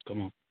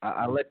 Come on.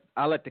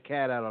 I let the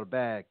cat out of the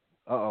bag.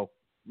 Uh-oh.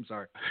 I'm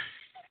sorry.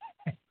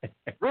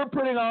 We're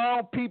putting our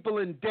own people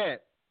in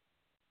debt,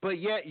 but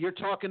yet you're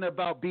talking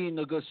about being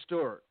a good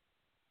steward.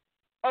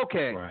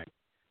 Okay. Right.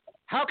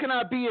 How can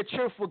I be a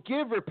cheerful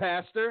giver,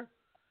 Pastor,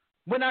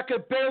 when I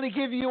could barely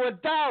give you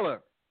 $1?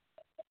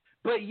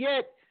 But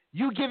yet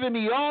you giving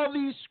me all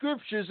these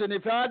scriptures, and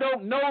if I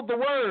don't know the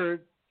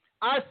word,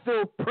 I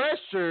feel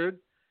pressured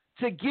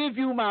to give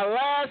you my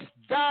last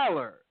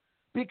dollar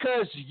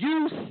because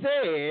you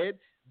said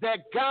that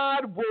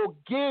God will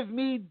give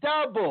me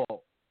double.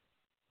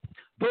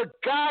 But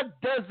God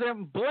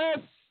doesn't bless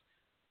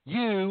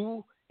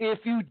you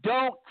if you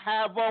don't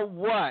have a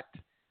what?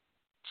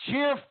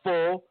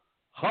 Cheerful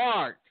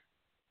heart.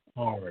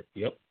 Heart,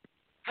 yep.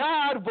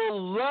 God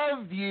will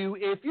love you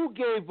if you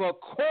gave a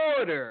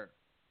quarter.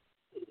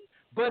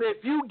 But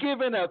if you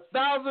giving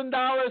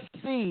 $1,000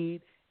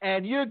 seed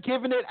and you're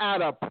giving it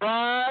out of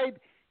pride,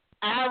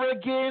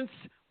 arrogance,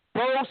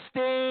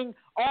 boasting,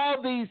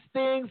 all these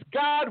things,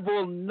 God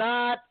will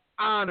not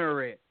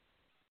honor it.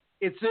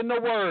 It's in the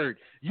Word.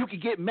 You can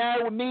get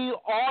mad with me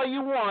all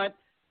you want,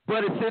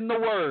 but it's in the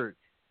Word.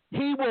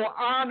 He will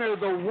honor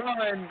the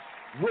one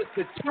with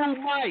the true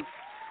might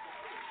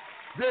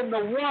than the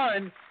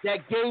one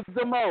that gave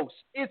the most.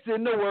 It's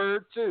in the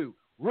Word too.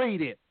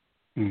 Read it.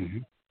 Mm-hmm.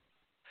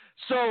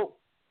 So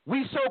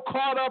we so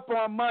caught up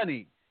on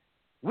money.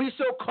 We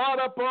so caught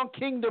up on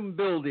kingdom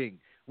building.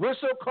 We're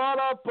so caught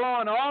up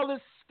on all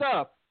this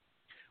stuff.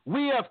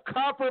 We have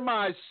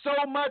compromised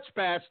so much,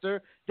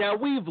 Pastor, that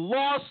we've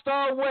lost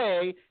our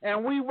way,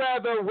 and we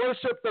rather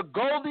worship the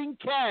golden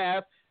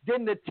calf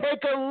than to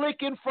take a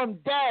licking from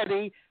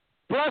Daddy,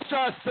 brush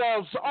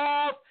ourselves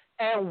off,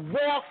 and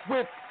walk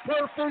with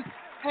purpose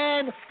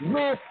and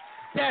with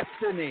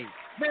destiny.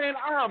 Man,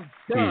 I'm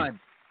done.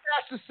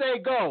 Pastor, say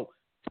go.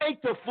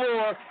 Take the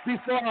floor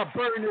before I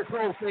burn this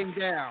whole thing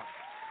down.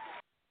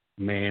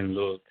 Man,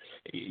 look,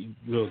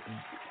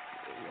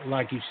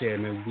 like you said,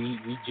 man, we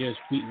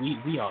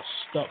are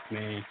stuck,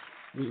 man.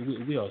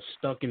 We are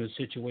stuck in a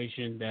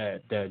situation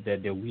that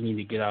we need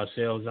to get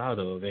ourselves out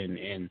of,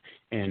 and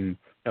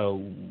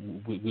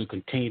we'll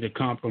continue to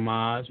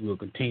compromise. We'll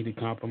continue to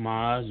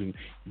compromise, and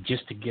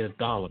just to get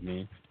 $1,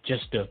 man.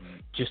 Just to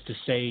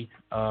say,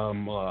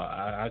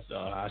 I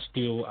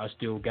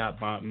still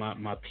got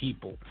my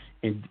people,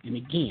 and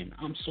again,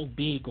 I'm so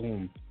big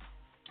on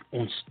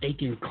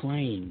staking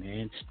claim,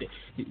 man.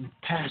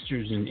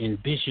 Pastors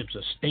and bishops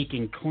are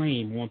staking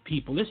claim on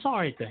people. It's all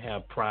right to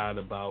have pride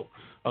about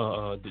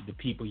the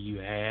people you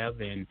have,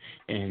 and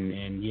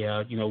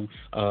yeah, you know,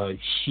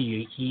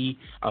 he,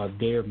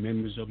 they're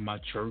members of my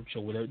church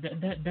or whatever.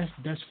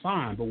 That's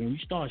fine. But when you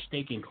start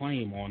staking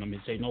claim on them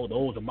and say, no,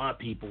 those are my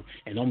people,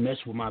 and don't mess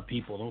with my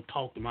people, don't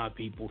talk to my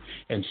people,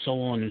 and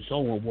so on and so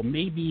on. Well,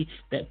 maybe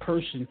that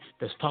person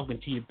that's talking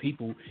to your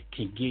people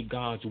can get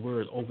God's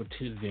word over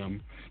to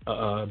them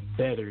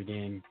better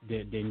than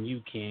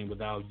you can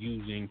without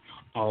using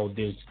all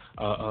this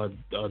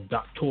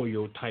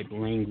doctoral type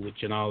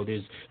language and all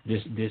this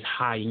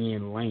high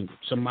end language.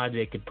 Somebody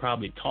that could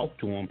probably talk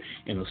to them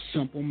in a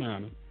simple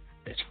manner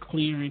that's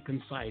clear and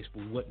concise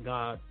with what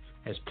God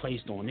has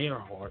placed on their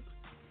heart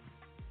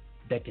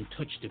that can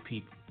touch the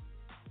people.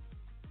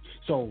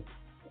 So,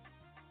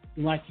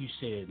 like you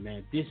said,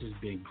 man, this has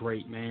been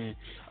great, man.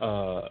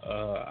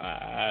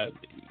 I'm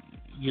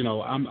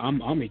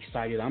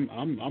excited.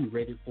 I'm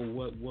ready for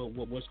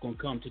what's going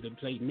to come to the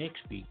plate next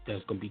week.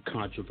 That's going to be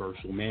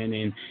controversial,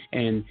 man.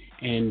 And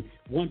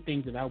one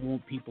thing that I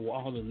want people,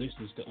 all the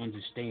listeners, to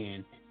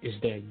understand is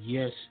that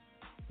yes,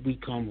 we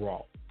come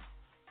raw.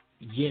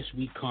 Yes,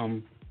 we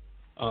come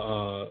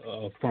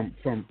from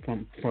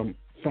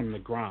the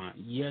grind.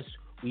 Yes,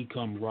 we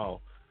come raw.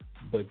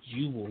 But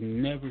you will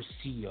never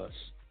see us.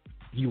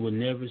 You will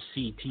never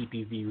see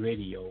TPV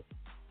Radio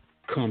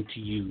come to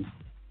you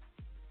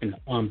in an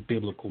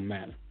unbiblical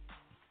manner.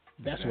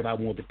 That's what I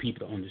want the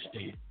people to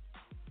understand.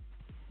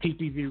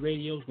 TPV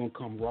Radio is going to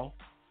come raw.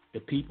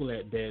 The people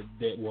that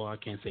well, I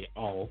can't say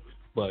all,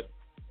 but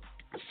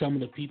some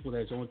of the people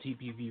that's on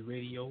TPV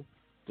Radio,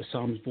 the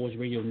Psalmist Voice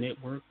Radio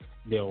Network,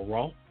 they're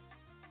raw.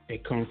 They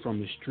come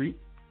from the street.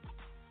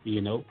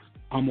 You know,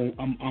 I'm going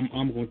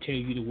to tell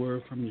you the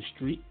word from the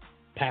street.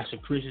 Pastor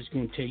Chris is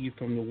going to tell you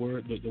from the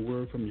word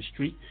from the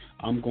street.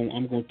 I'm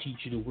going to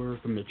teach you the word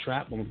from the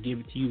trap. I'm going to give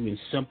it to you in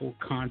simple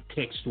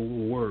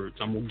contextual words.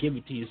 I'm going to give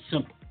it to you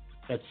simple.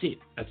 That's it.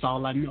 That's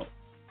all I know.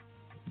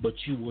 But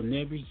you will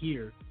never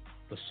hear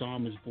the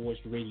Psalmist Voice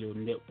Radio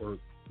Network,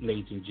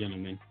 ladies and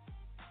gentlemen,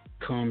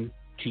 come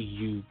to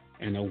you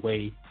in a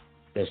way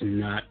that's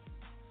not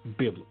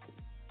biblical.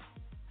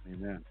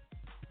 Amen.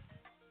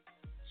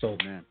 So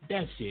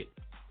that's it.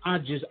 I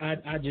just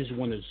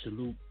want to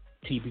salute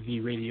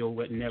TPV Radio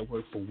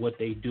Network for what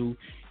they do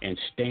and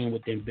staying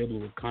within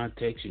biblical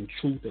context and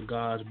truth of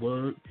God's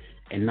word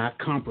and not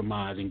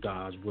compromising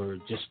God's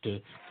word just to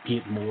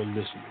get more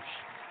listeners.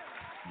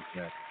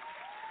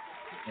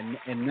 Exactly.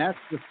 And that's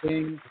the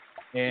thing.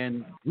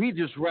 And we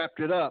just wrapped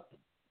it up.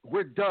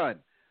 We're done.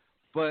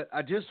 But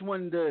I just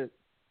wanted to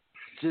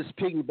just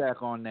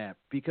piggyback on that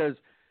because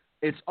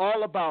it's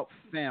all about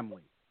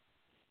family.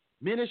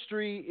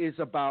 Ministry is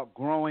about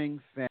growing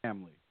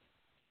family.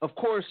 Of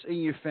course,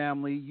 in your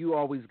family, you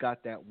always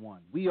got that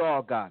one. We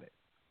all got it.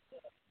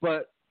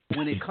 But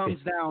when it comes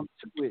down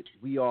to it,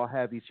 we all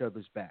have each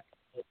other's back.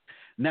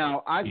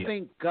 Now, I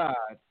thank God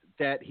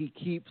that he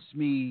keeps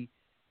me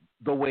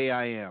the way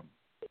I am.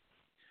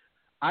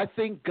 I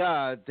thank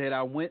God that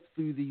I went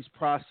through these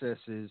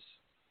processes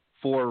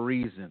for a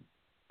reason.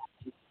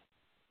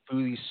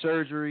 Through these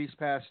surgeries,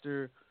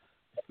 Pastor,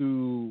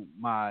 through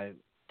my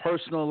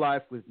personal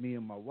life with me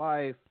and my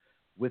wife,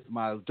 with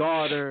my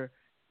daughter,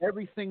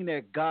 everything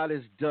that God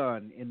has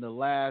done in the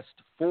last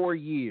 4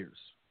 years,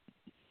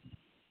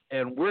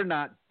 and we're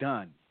not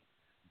done.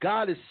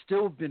 God has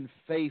still been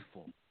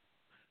faithful.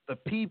 The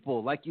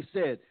people, like you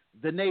said,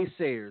 the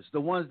naysayers,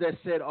 the ones that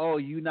said, oh,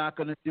 you're not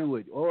going to do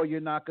it. Oh,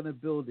 you're not going to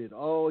build it.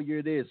 Oh,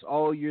 you're this.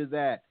 Oh, you're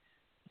that.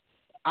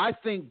 I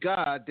thank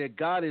God that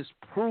God is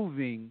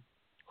proving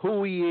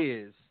who he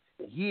is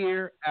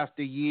year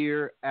after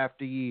year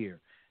after year.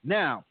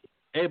 Now,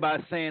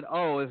 everybody's saying,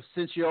 oh,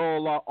 since you're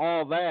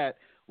all that,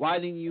 why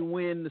didn't you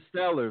win the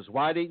Stellars?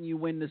 Why didn't you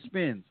win the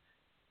Spins?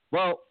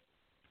 Well,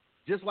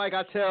 just like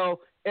I tell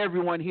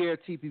everyone here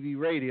at TPV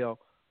Radio,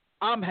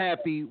 I'm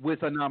happy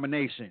with a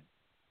nomination.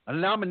 A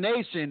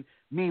nomination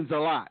means a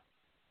lot.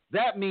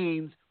 That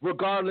means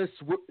regardless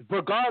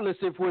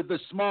if we're the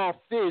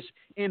small fish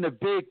in the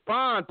big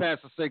pond,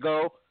 Pastor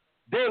Sego,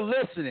 they're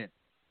listening.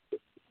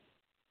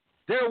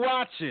 They're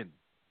watching.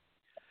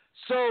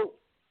 So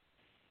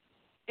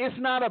it's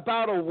not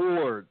about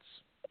awards.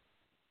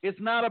 It's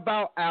not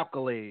about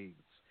accolades.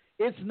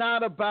 It's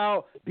not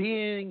about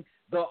being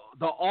the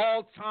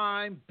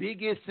all-time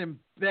biggest and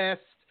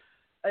best.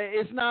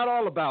 It's not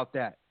all about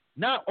that.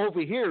 Not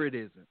over here it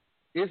isn't.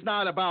 It's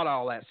not about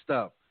all that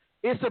stuff.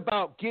 It's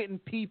about getting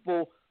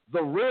people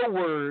the real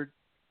word,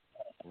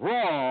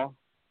 raw,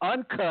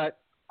 uncut,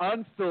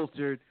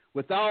 unfiltered,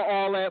 without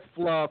all that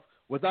fluff,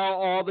 without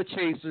all the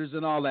chasers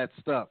and all that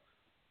stuff.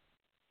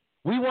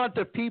 We want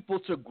the people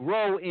to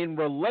grow in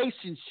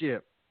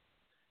relationship,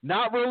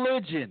 not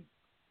religion,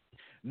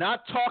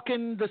 not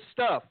talking the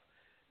stuff,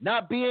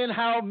 not being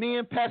how me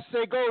and Pastor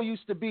Sego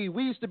used to be.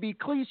 We used to be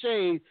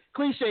cliche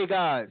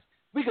guys.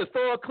 We could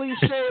throw a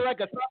cliche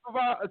like a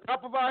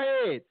top of our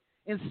head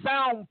and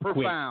sound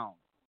profound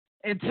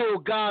until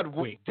God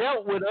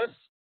dealt with us.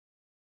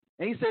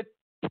 And he said,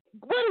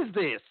 what is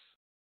this?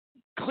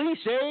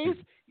 Cliches?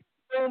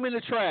 Throw them in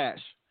the trash.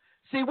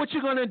 See, what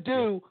you're going to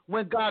do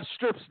when God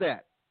strips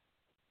that?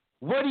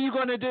 What are you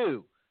going to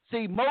do?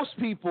 See, most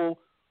people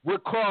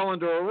would crawl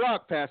under a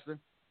rock, Pastor.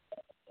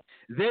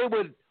 They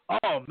would,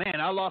 oh,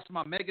 man, I lost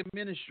my mega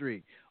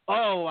ministry.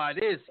 Oh,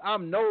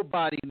 I'm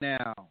nobody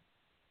now.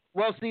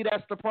 Well, see,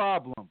 that's the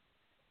problem.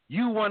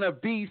 You want to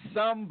be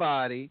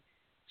somebody,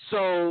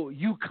 so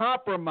you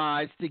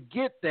compromise to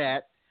get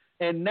that,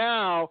 and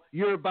now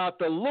you're about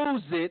to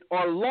lose it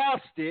or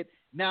lost it.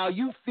 Now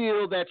you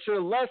feel that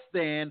you're less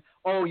than,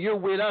 oh, you're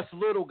with us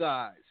little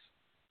guys.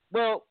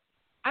 Well,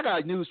 I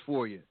got news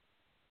for you.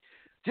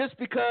 Just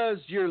because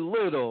you're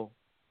little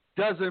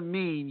doesn't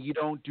mean you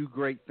don't do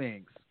great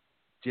things.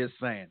 Just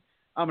saying.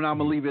 I'm going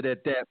to leave it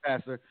at that,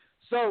 Pastor.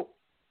 So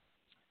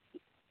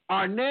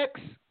our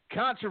next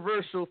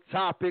controversial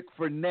topic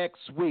for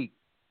next week.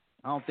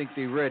 I don't think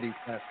they're ready,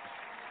 Pastor.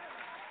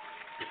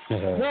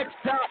 Next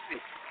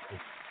topic.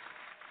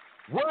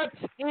 What's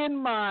in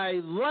my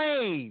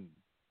lane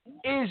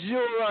is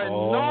your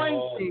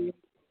anointing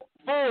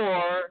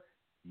for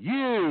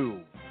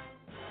you.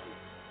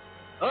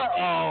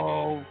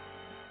 Uh-oh.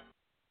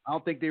 I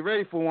don't think they're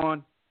ready for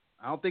one.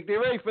 I don't think they're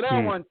ready for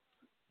that one.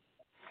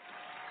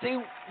 See,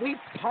 we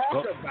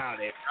talk about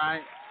it,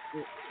 right?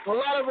 A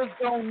lot of us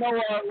don't know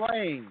our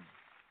lane.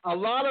 A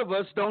lot of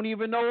us don't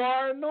even know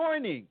our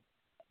anointing.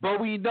 But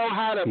we know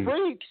how to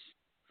preach,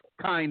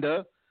 kind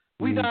of.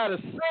 We know how to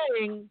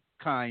sing,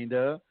 kind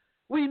of.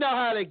 We know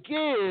how to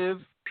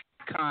give,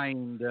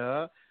 kind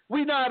of.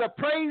 We know how to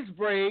praise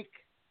break,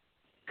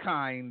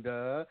 kind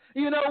of.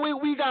 You know,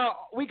 we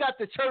got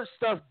the church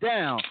stuff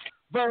down.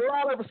 But a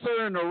lot of us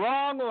are in the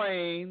wrong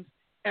lanes,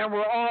 and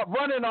we're all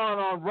running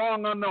on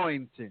wrong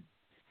anointing.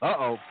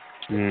 Uh-oh.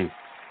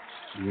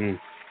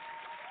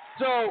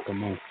 So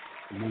come on.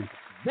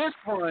 This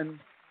one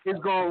is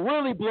going to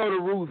really blow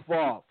the roof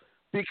off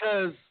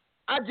because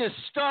I just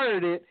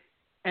started it,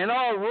 and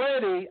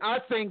already I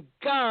thank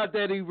God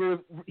that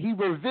he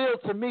revealed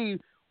to me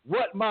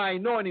what my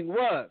anointing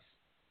was,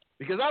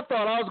 because I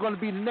thought I was going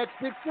to be the next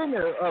big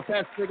singer,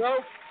 Pastor Go.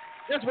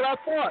 That's what I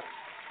thought.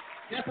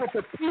 That's what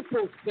the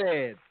people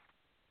said.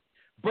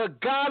 But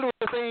God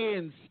was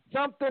saying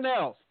something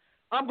else.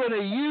 I'm going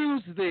to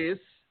use this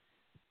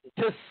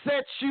to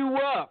set you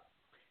up.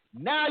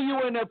 Now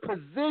you're in a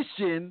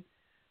position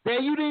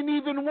that you didn't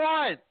even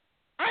want.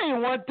 I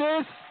didn't want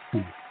this.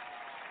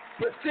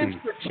 But since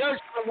the church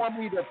don't want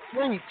me to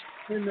preach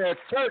in their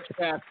church,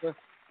 Pastor,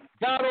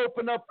 God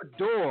opened up a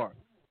door.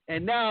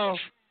 And now,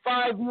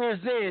 5 years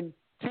in,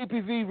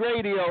 TPV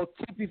Radio,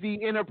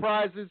 TPV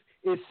Enterprises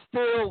is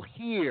still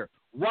here.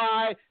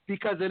 Why?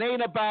 Because it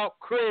ain't about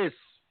Chris.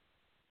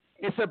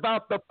 It's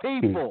about the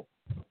people.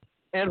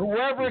 And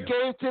whoever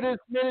gave to this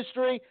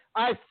ministry,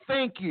 I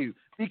thank you,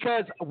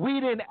 because we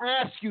didn't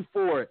ask you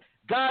for it.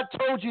 God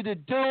told you to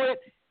do it,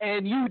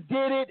 and you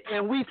did it,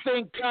 and we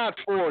thank God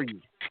for you.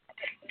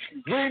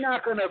 We're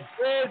not going to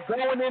beg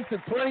going into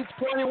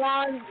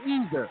 2021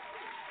 either.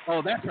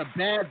 Oh, that's a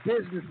bad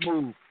business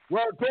move.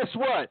 Well, guess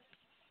what?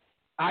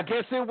 I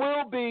guess it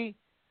will be,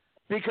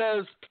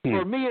 because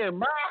for me in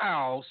my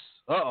house,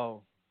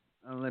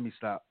 let me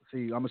stop.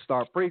 See, I'm going to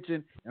start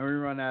preaching, and we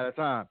run out of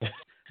time.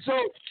 So,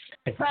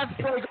 Pastor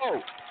Troy,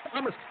 go.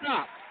 I'm going to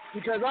stop,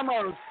 because I'm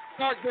going to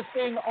start this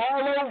thing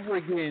all over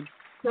again.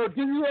 So,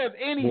 do you have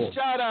any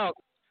shout-outs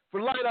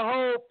for Light of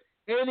Hope,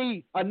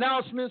 any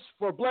announcements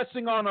for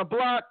Blessing on a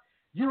Block?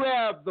 You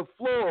have the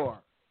floor.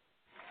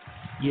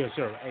 Yes,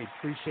 sir. Hey,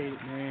 appreciate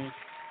it, man.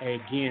 Hey,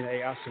 again,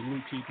 I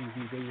salute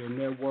TPV Radio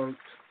Network.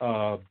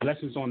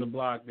 Blessings on the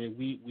Block, man.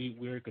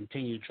 We're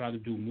continuing to try to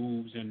do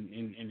moves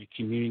in the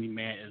community,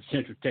 man, in the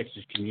Central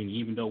Texas community.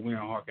 Even though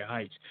we're in Harker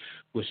Heights,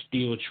 we're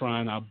still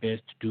trying our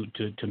best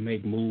to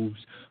make moves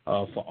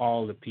for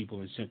all the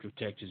people in Central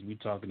Texas. We're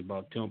talking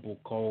about Temple,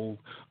 Cove,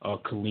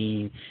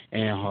 Killeen,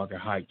 and Harker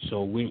Heights.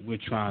 So we're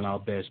trying our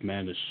best,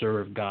 man, to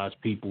serve God's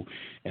people.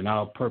 And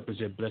our purpose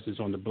at Blessings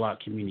on the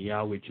Block Community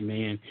Outreach,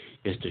 man,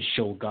 is to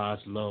show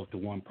God's love to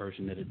one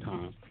person at a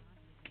time.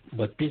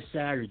 But this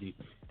Saturday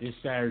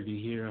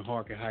here in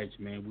Harker Heights,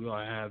 man, we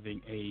are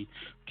having a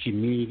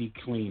community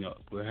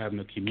cleanup. We're having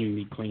a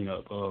community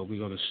cleanup. We're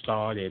going to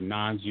start at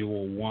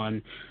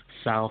 901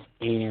 South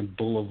End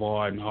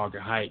Boulevard in Harker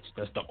Heights.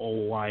 That's the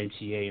old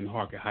YMCA in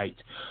Harker Heights.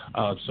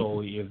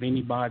 So if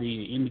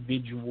anybody,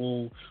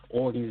 individual,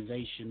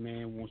 organization,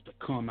 man, wants to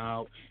come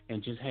out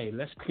and just, hey,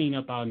 let's clean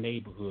up our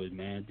neighborhood,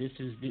 man. This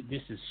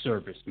is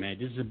service, man.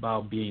 This is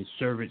about being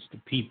servants to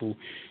people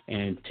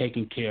and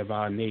taking care of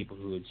our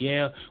neighborhoods.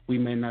 Yeah, we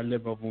may not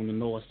live up on the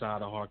north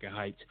side of Harker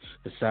Heights,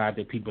 the side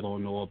that people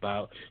don't know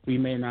about. We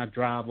may not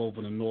drive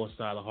over the north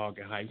side of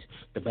Harker Heights,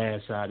 the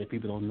bad side that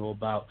people don't know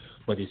about,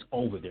 but it's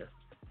over there.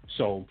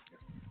 So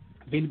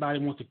if anybody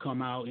wants to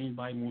come out,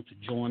 anybody wants to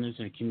join us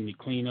in community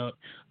cleanup,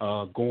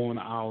 go on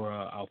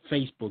our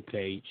Facebook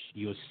page.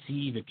 You'll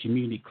see the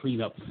community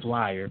cleanup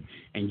flyer,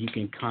 and you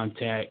can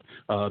contact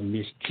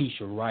Miss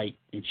Keisha Wright,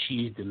 and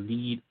she is the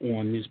lead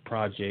on this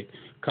project.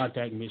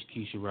 Contact Miss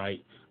Keisha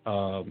Wright.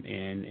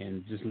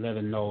 And just let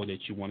her know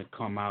that you want to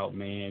come out,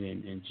 man,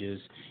 and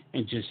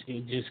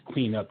just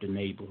clean up the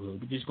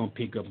neighborhood. We're just gonna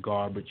pick up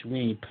garbage. We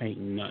ain't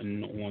painting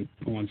nothing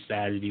on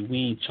Saturday. We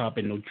ain't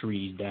chopping no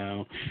trees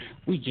down.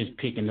 We just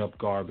picking up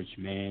garbage,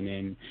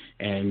 man.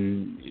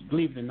 And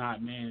believe it or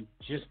not, man,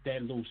 just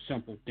that little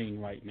simple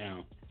thing right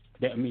now.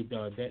 That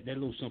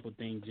little simple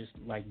thing, just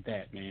like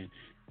that, man,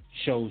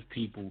 shows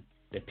people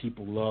that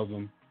people love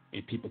them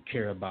and people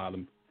care about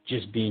them.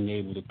 Just being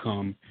able to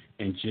come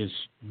and just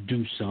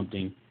do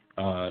something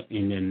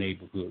in their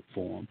neighborhood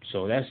for them.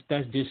 So that's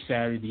this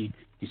Saturday,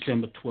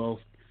 December 12th,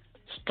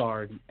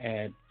 starting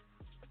at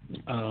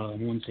I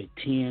want to say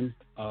 10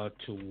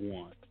 to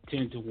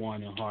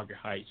 1 in Harker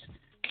Heights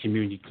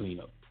Community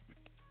Cleanup.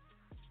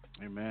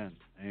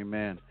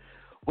 Amen.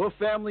 Well,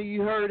 family,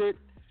 you heard it.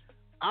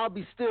 I'll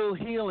be still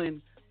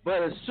healing,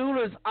 but as soon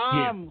as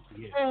I'm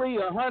fully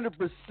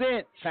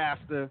 100%,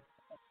 Pastor,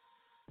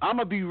 I'm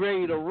gonna be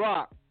ready to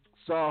rock.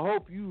 So I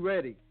hope you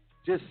ready.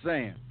 Just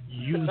saying.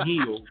 You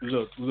heal.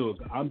 Look.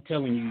 I'm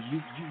telling you, you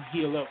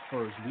heal up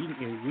first. We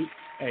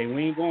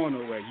ain't going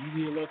nowhere. You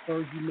heal up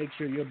first. You make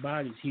sure your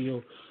body's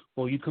healed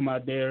before you come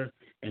out there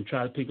and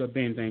try to pick up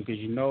anything. Because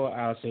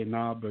I'll say,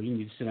 nah, bro, you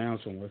need to sit down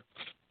somewhere.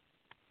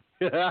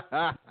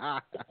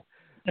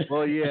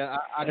 Well, yeah,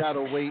 I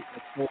gotta wait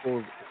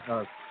for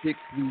 6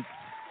 weeks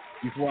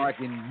before I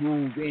can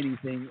move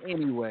anything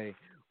anyway.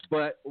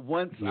 But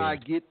once I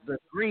get the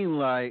green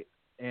light,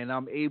 and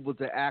I'm able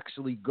to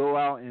actually go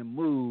out and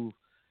move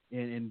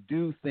and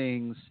do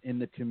things in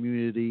the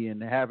community, and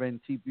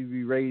having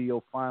TPV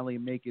Radio finally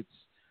make its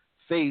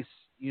face,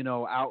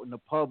 out in the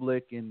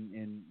public,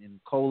 and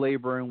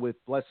co-laboring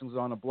with Blessings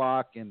on the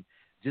Block and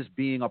just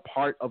being a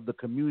part of the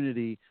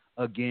community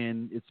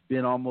again. It's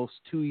been almost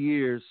 2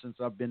 years since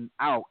I've been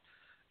out,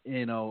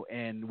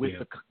 and with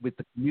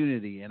the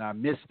community, and I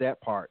missed that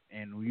part.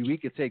 And we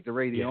could take the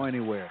radio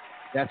anywhere.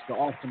 That's the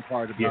awesome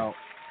part about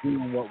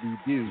doing what we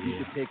do.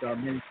 We can take our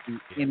ministry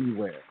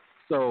anywhere.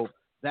 So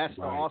that's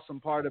the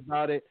awesome part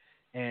about it.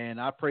 And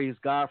I praise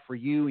God for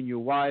you and your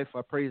wife.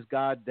 I praise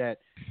God that,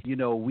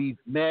 we've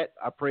met.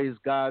 I praise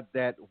God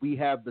that we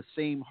have the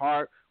same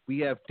heart. We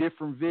have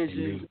different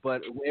visions,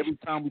 but every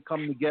time we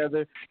come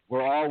together,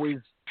 we're always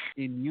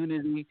in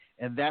unity,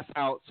 and that's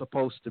how it's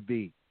supposed to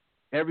be.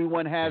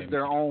 Everyone has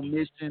their own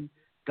mission.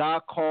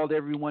 God called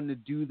everyone to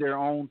do their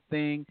own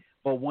thing.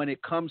 But when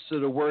it comes to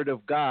the word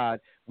of God,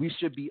 we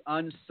should be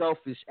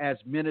unselfish as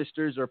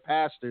ministers or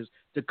pastors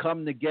to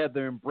come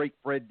together and break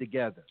bread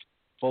together.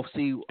 Well,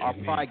 see, our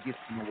pride gets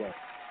in the way.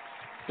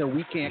 So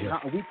we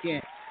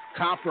can't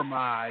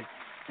compromise,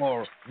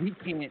 or we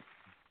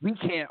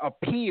can't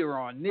appear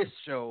on this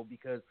show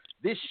because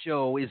this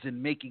show isn't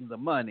making the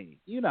money.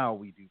 You know how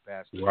we do,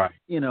 Pastor. Right.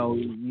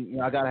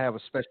 I got to have a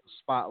special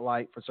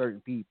spotlight for certain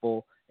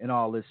people, and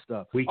all this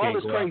stuff. We all can't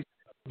this go crazy. out.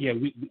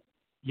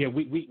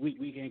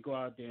 We can't go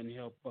out there and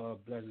help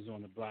Blessings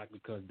on the Block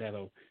because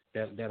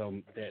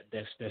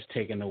that's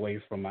taken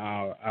away from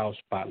our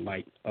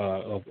spotlight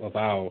of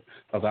our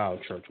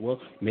church.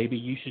 Well, maybe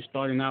you should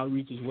start an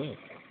outreach as well.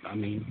 I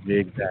mean,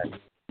 exactly.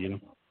 You know.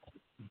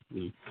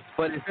 Mm.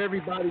 But if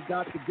everybody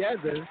got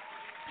together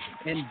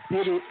and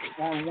did it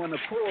on one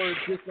accord,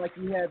 just like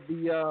we had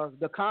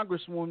the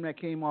congresswoman that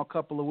came on a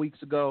couple of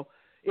weeks ago,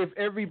 if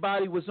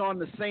everybody was on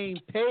the same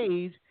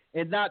page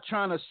and not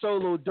trying to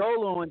solo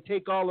dolo and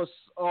take all the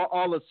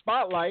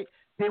spotlight,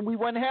 then we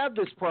wouldn't have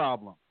this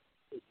problem.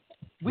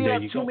 We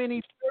have too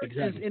many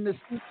churches in the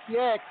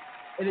CPX,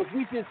 and if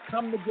we just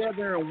come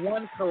together in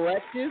one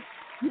collective,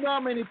 you know how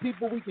many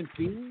people we can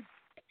feed?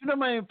 You know how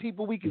many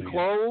people we can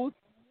clothe?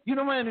 You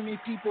know how many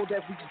people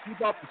that we can keep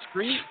off the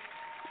street?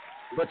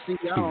 But see,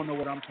 I don't know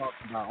what I'm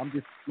talking about. I'm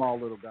just a small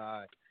little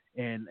guy,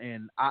 and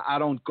I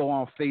don't go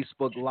on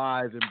Facebook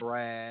Live and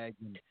brag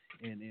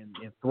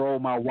and throw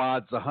my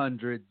wads of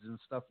hundreds and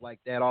stuff like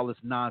that, all this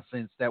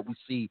nonsense that we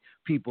see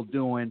people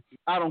doing.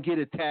 I don't get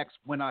attacked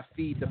when I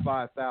feed the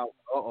 5,000.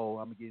 Uh-oh,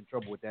 I'm going to get in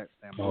trouble with that,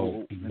 Sam.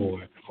 Oh,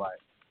 boy.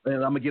 I'm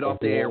going to get off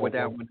the air with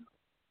that one.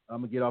 Go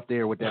on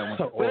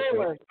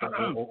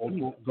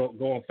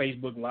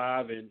Facebook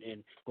Live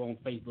and go on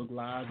Facebook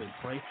Live and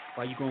pray.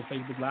 Why you go on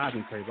Facebook Live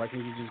and pray? Why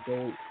can't you just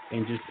go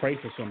and just pray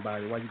for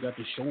somebody? Why you got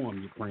to show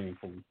them you're praying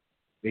for them?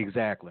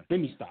 Exactly. Let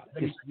me stop.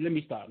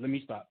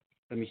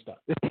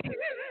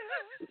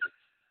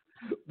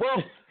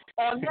 Well,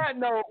 on that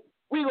note,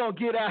 we're going to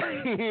get out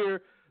of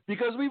here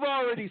because we've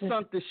already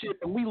sunk the ship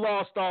and we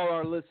lost all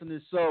our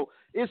listeners, so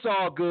it's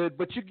all good.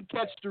 But you can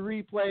catch the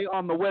replay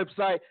on the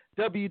website,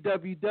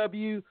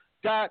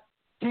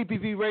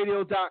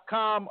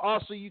 www.tpvradio.com.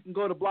 Also, you can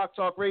go to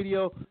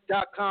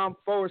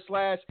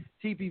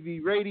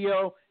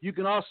blogtalkradio.com/tpvradio. You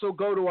can also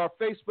go to our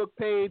Facebook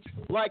page,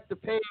 like the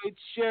page,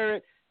 share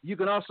it. You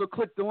can also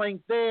click the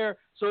link there.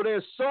 So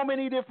there's so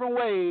many different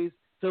ways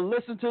to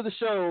listen to the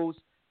shows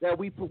that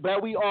we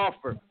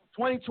offer.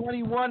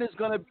 2021 is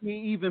going to be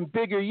an even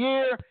bigger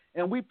year,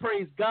 and we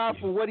praise God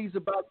for what he's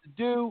about to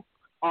do.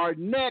 Our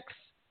next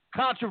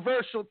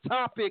controversial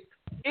topic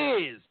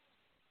is,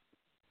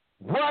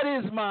 what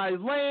is my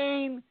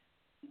lane?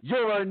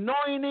 Your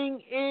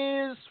anointing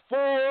is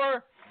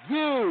for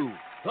you.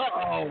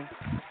 Uh-oh.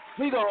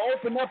 We're going to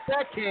open up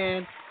that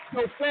can.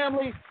 So,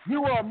 family,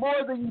 you are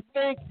more than you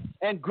think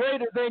and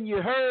greater than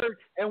you heard.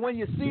 And when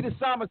you see the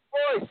Psalmist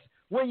voice,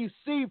 when you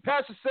see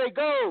Pastor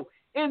Sego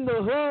in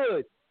the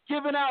hood,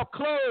 giving out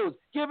clothes,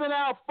 giving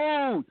out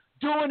food,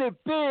 doing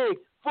it big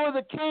for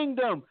the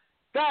kingdom,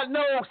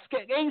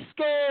 ain't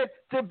scared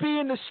to be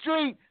in the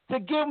street, to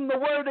give them the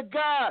word of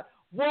God.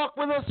 Walk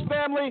with us,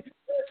 family.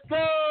 Let's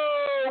go.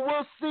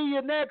 We'll see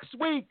you next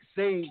week.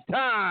 Same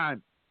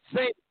time,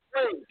 same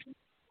place.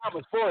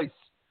 Psalmist voice,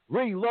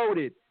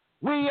 reloaded.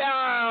 We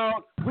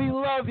out. We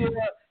love you.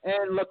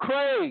 And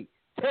Lecrae,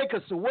 take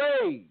us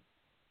away.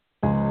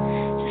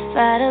 Just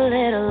fight a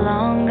little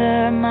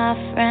longer, my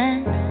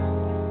friend.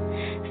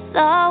 It's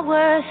all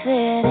worth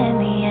it in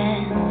the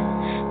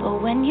end.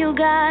 But when you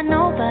got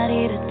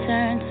nobody to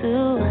turn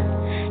to,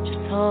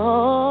 just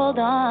hold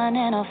on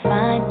and I'll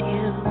find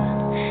you.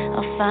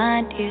 I'll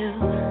find you.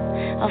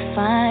 I'll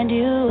find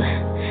you.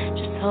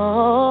 Just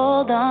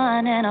hold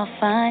on and I'll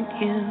find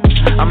you.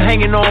 I'm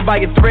hanging on by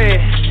a thread,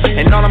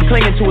 and all I'm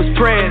clinging to is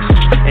prayers.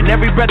 And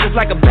every breath is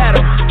like a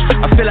battle.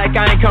 I feel like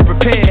I ain't come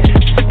prepared.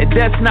 And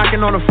death's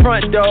knocking on the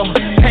front door,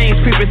 pain's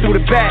creeping through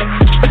the back,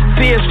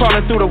 fears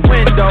crawling through the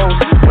windows,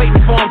 waiting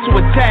for them to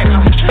attack.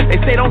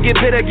 They say don't get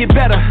bitter, get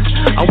better.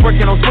 I'm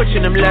working on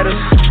switching them letters,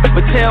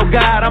 but tell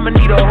God I'ma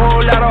need a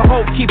whole lot of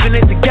hope keeping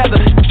it together.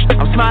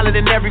 I'm smiling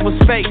in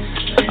everyone's face,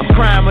 I'm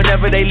crying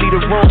whenever they leave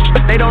the room.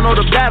 They don't know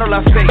the battle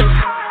I face,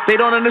 they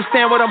don't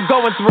understand what I'm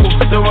going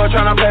through. The world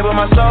trying to play with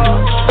my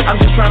soul,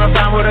 I'm just trying to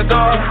find where to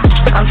go.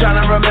 I'm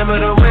trying to remember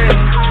the way,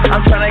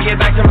 I'm trying to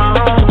get back to my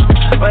home,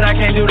 but I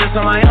can't do this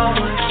on my own.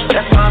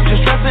 That's why I'm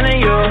just trusting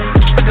in you,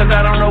 cause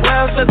I don't know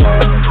where else to go,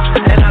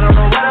 and I don't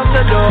know what else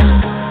to do.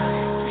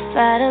 Just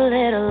fight a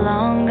little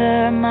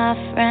longer, my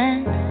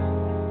friend.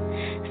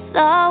 It's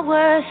all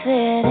worth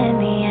it in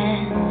the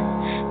end.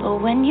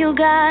 But when you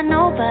got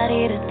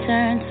nobody to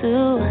turn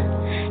to,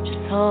 just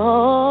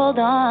hold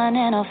on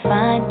and I'll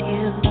find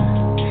you.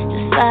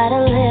 Just fight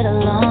a little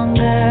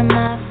longer,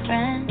 my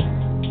friend.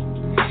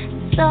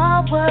 It's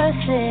all worth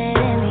it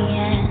in the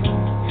end.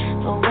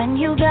 But when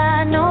you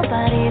got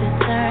nobody to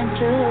turn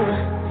to,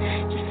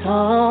 just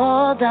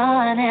hold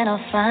on and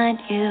I'll find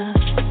you.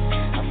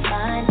 I'll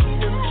find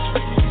you.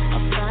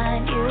 I'll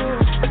find you.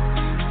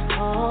 Just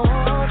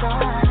hold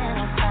on and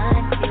I'll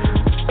find you.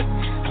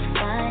 I'll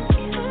find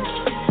you.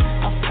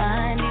 I'll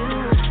find you.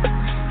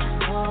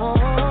 Just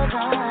hold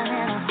on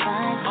and I'll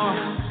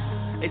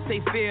find you. They say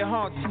fear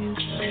haunts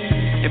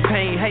and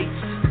pain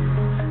hates.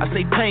 I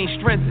say pain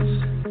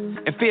strengthens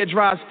and fear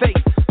drives faith.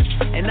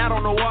 And I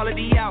don't know all of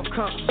the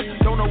outcomes,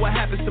 don't know what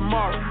happens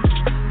tomorrow.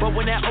 But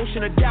when that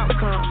ocean of doubt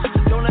comes,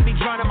 don't let me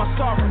drown in my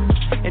sorrow,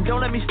 and don't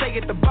let me stay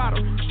at the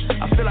bottom.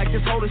 I feel like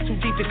this hole is too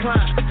deep to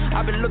climb.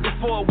 I've been looking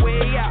for a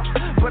way out,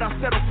 but I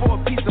settle for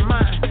a peace of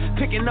mind.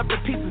 Picking up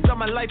the pieces of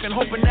my life and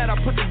hoping that I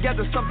put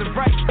together something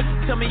right.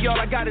 Tell me all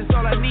I got is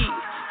all I need.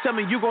 Tell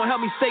me you gon'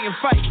 help me stay and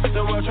fight. The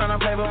world tryna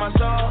play with my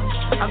soul,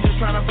 I'm just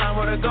tryna find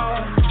where to go.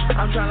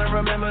 I'm tryna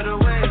remember the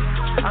way,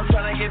 I'm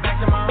tryna get back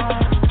to my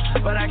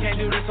home. But I can't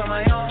do this on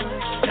my own,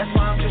 that's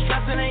why I'm just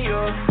trusting in you.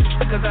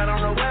 Cause I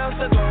don't know where else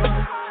to go,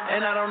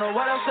 and I don't know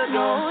what else to do.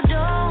 No,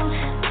 don't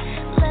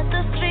let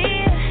the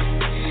fear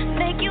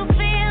make you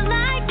feel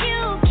like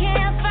you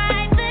can't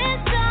fight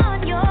this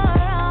on your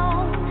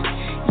own.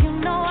 You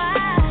know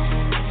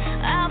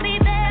I'll be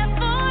there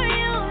for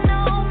you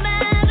no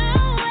matter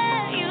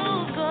where you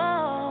go.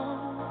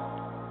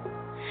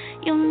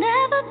 You'll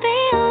never be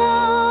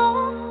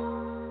alone.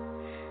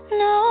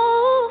 No,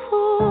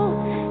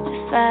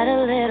 just fight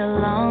a little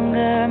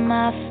longer,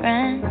 my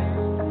friend.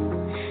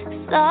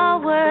 It's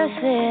all worth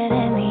it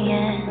in the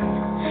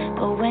end.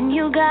 But when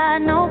you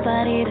got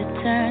nobody to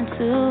turn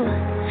to,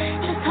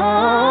 just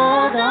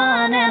hold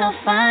on and I'll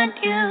find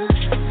you.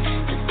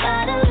 Just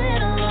fight a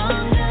little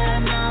longer,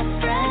 my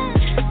friend.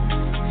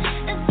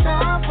 It's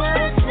all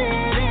worth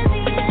it in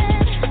the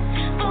end.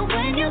 But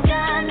when you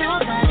got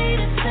nobody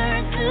to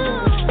turn to,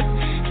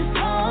 just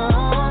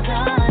hold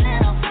on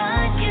and I'll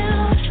find you.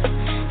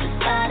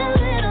 Just fight a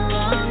little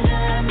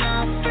longer,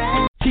 my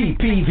friend.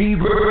 TPV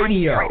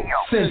Radio,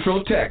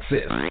 Central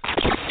Texas.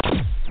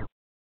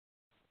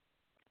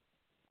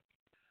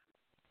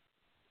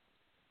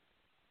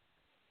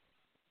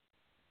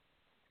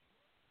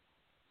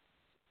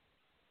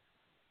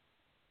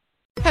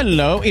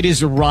 Hello, it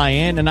is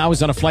Ryan, and I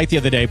was on a flight the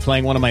other day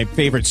playing one of my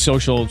favorite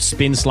social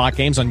spin slot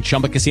games on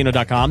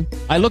ChumbaCasino.com.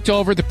 I looked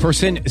over at the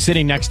person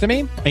sitting next to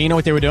me, and you know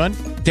what they were doing?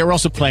 They were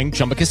also playing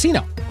Chumba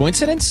Casino.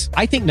 Coincidence?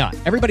 I think not.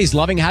 Everybody's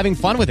loving having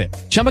fun with it.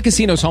 Chumba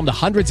Casino is home to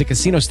hundreds of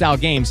casino-style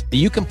games that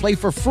you can play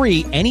for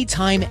free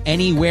anytime,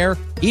 anywhere,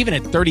 even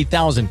at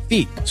 30,000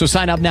 feet. So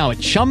sign up now at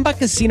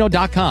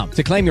ChumbaCasino.com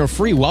to claim your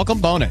free welcome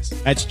bonus.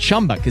 That's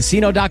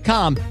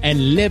ChumbaCasino.com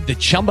and live the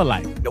Chumba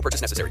life. No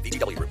purchase necessary.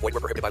 VGW. Void where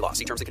prohibited by law.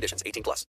 See terms and conditions. 18+.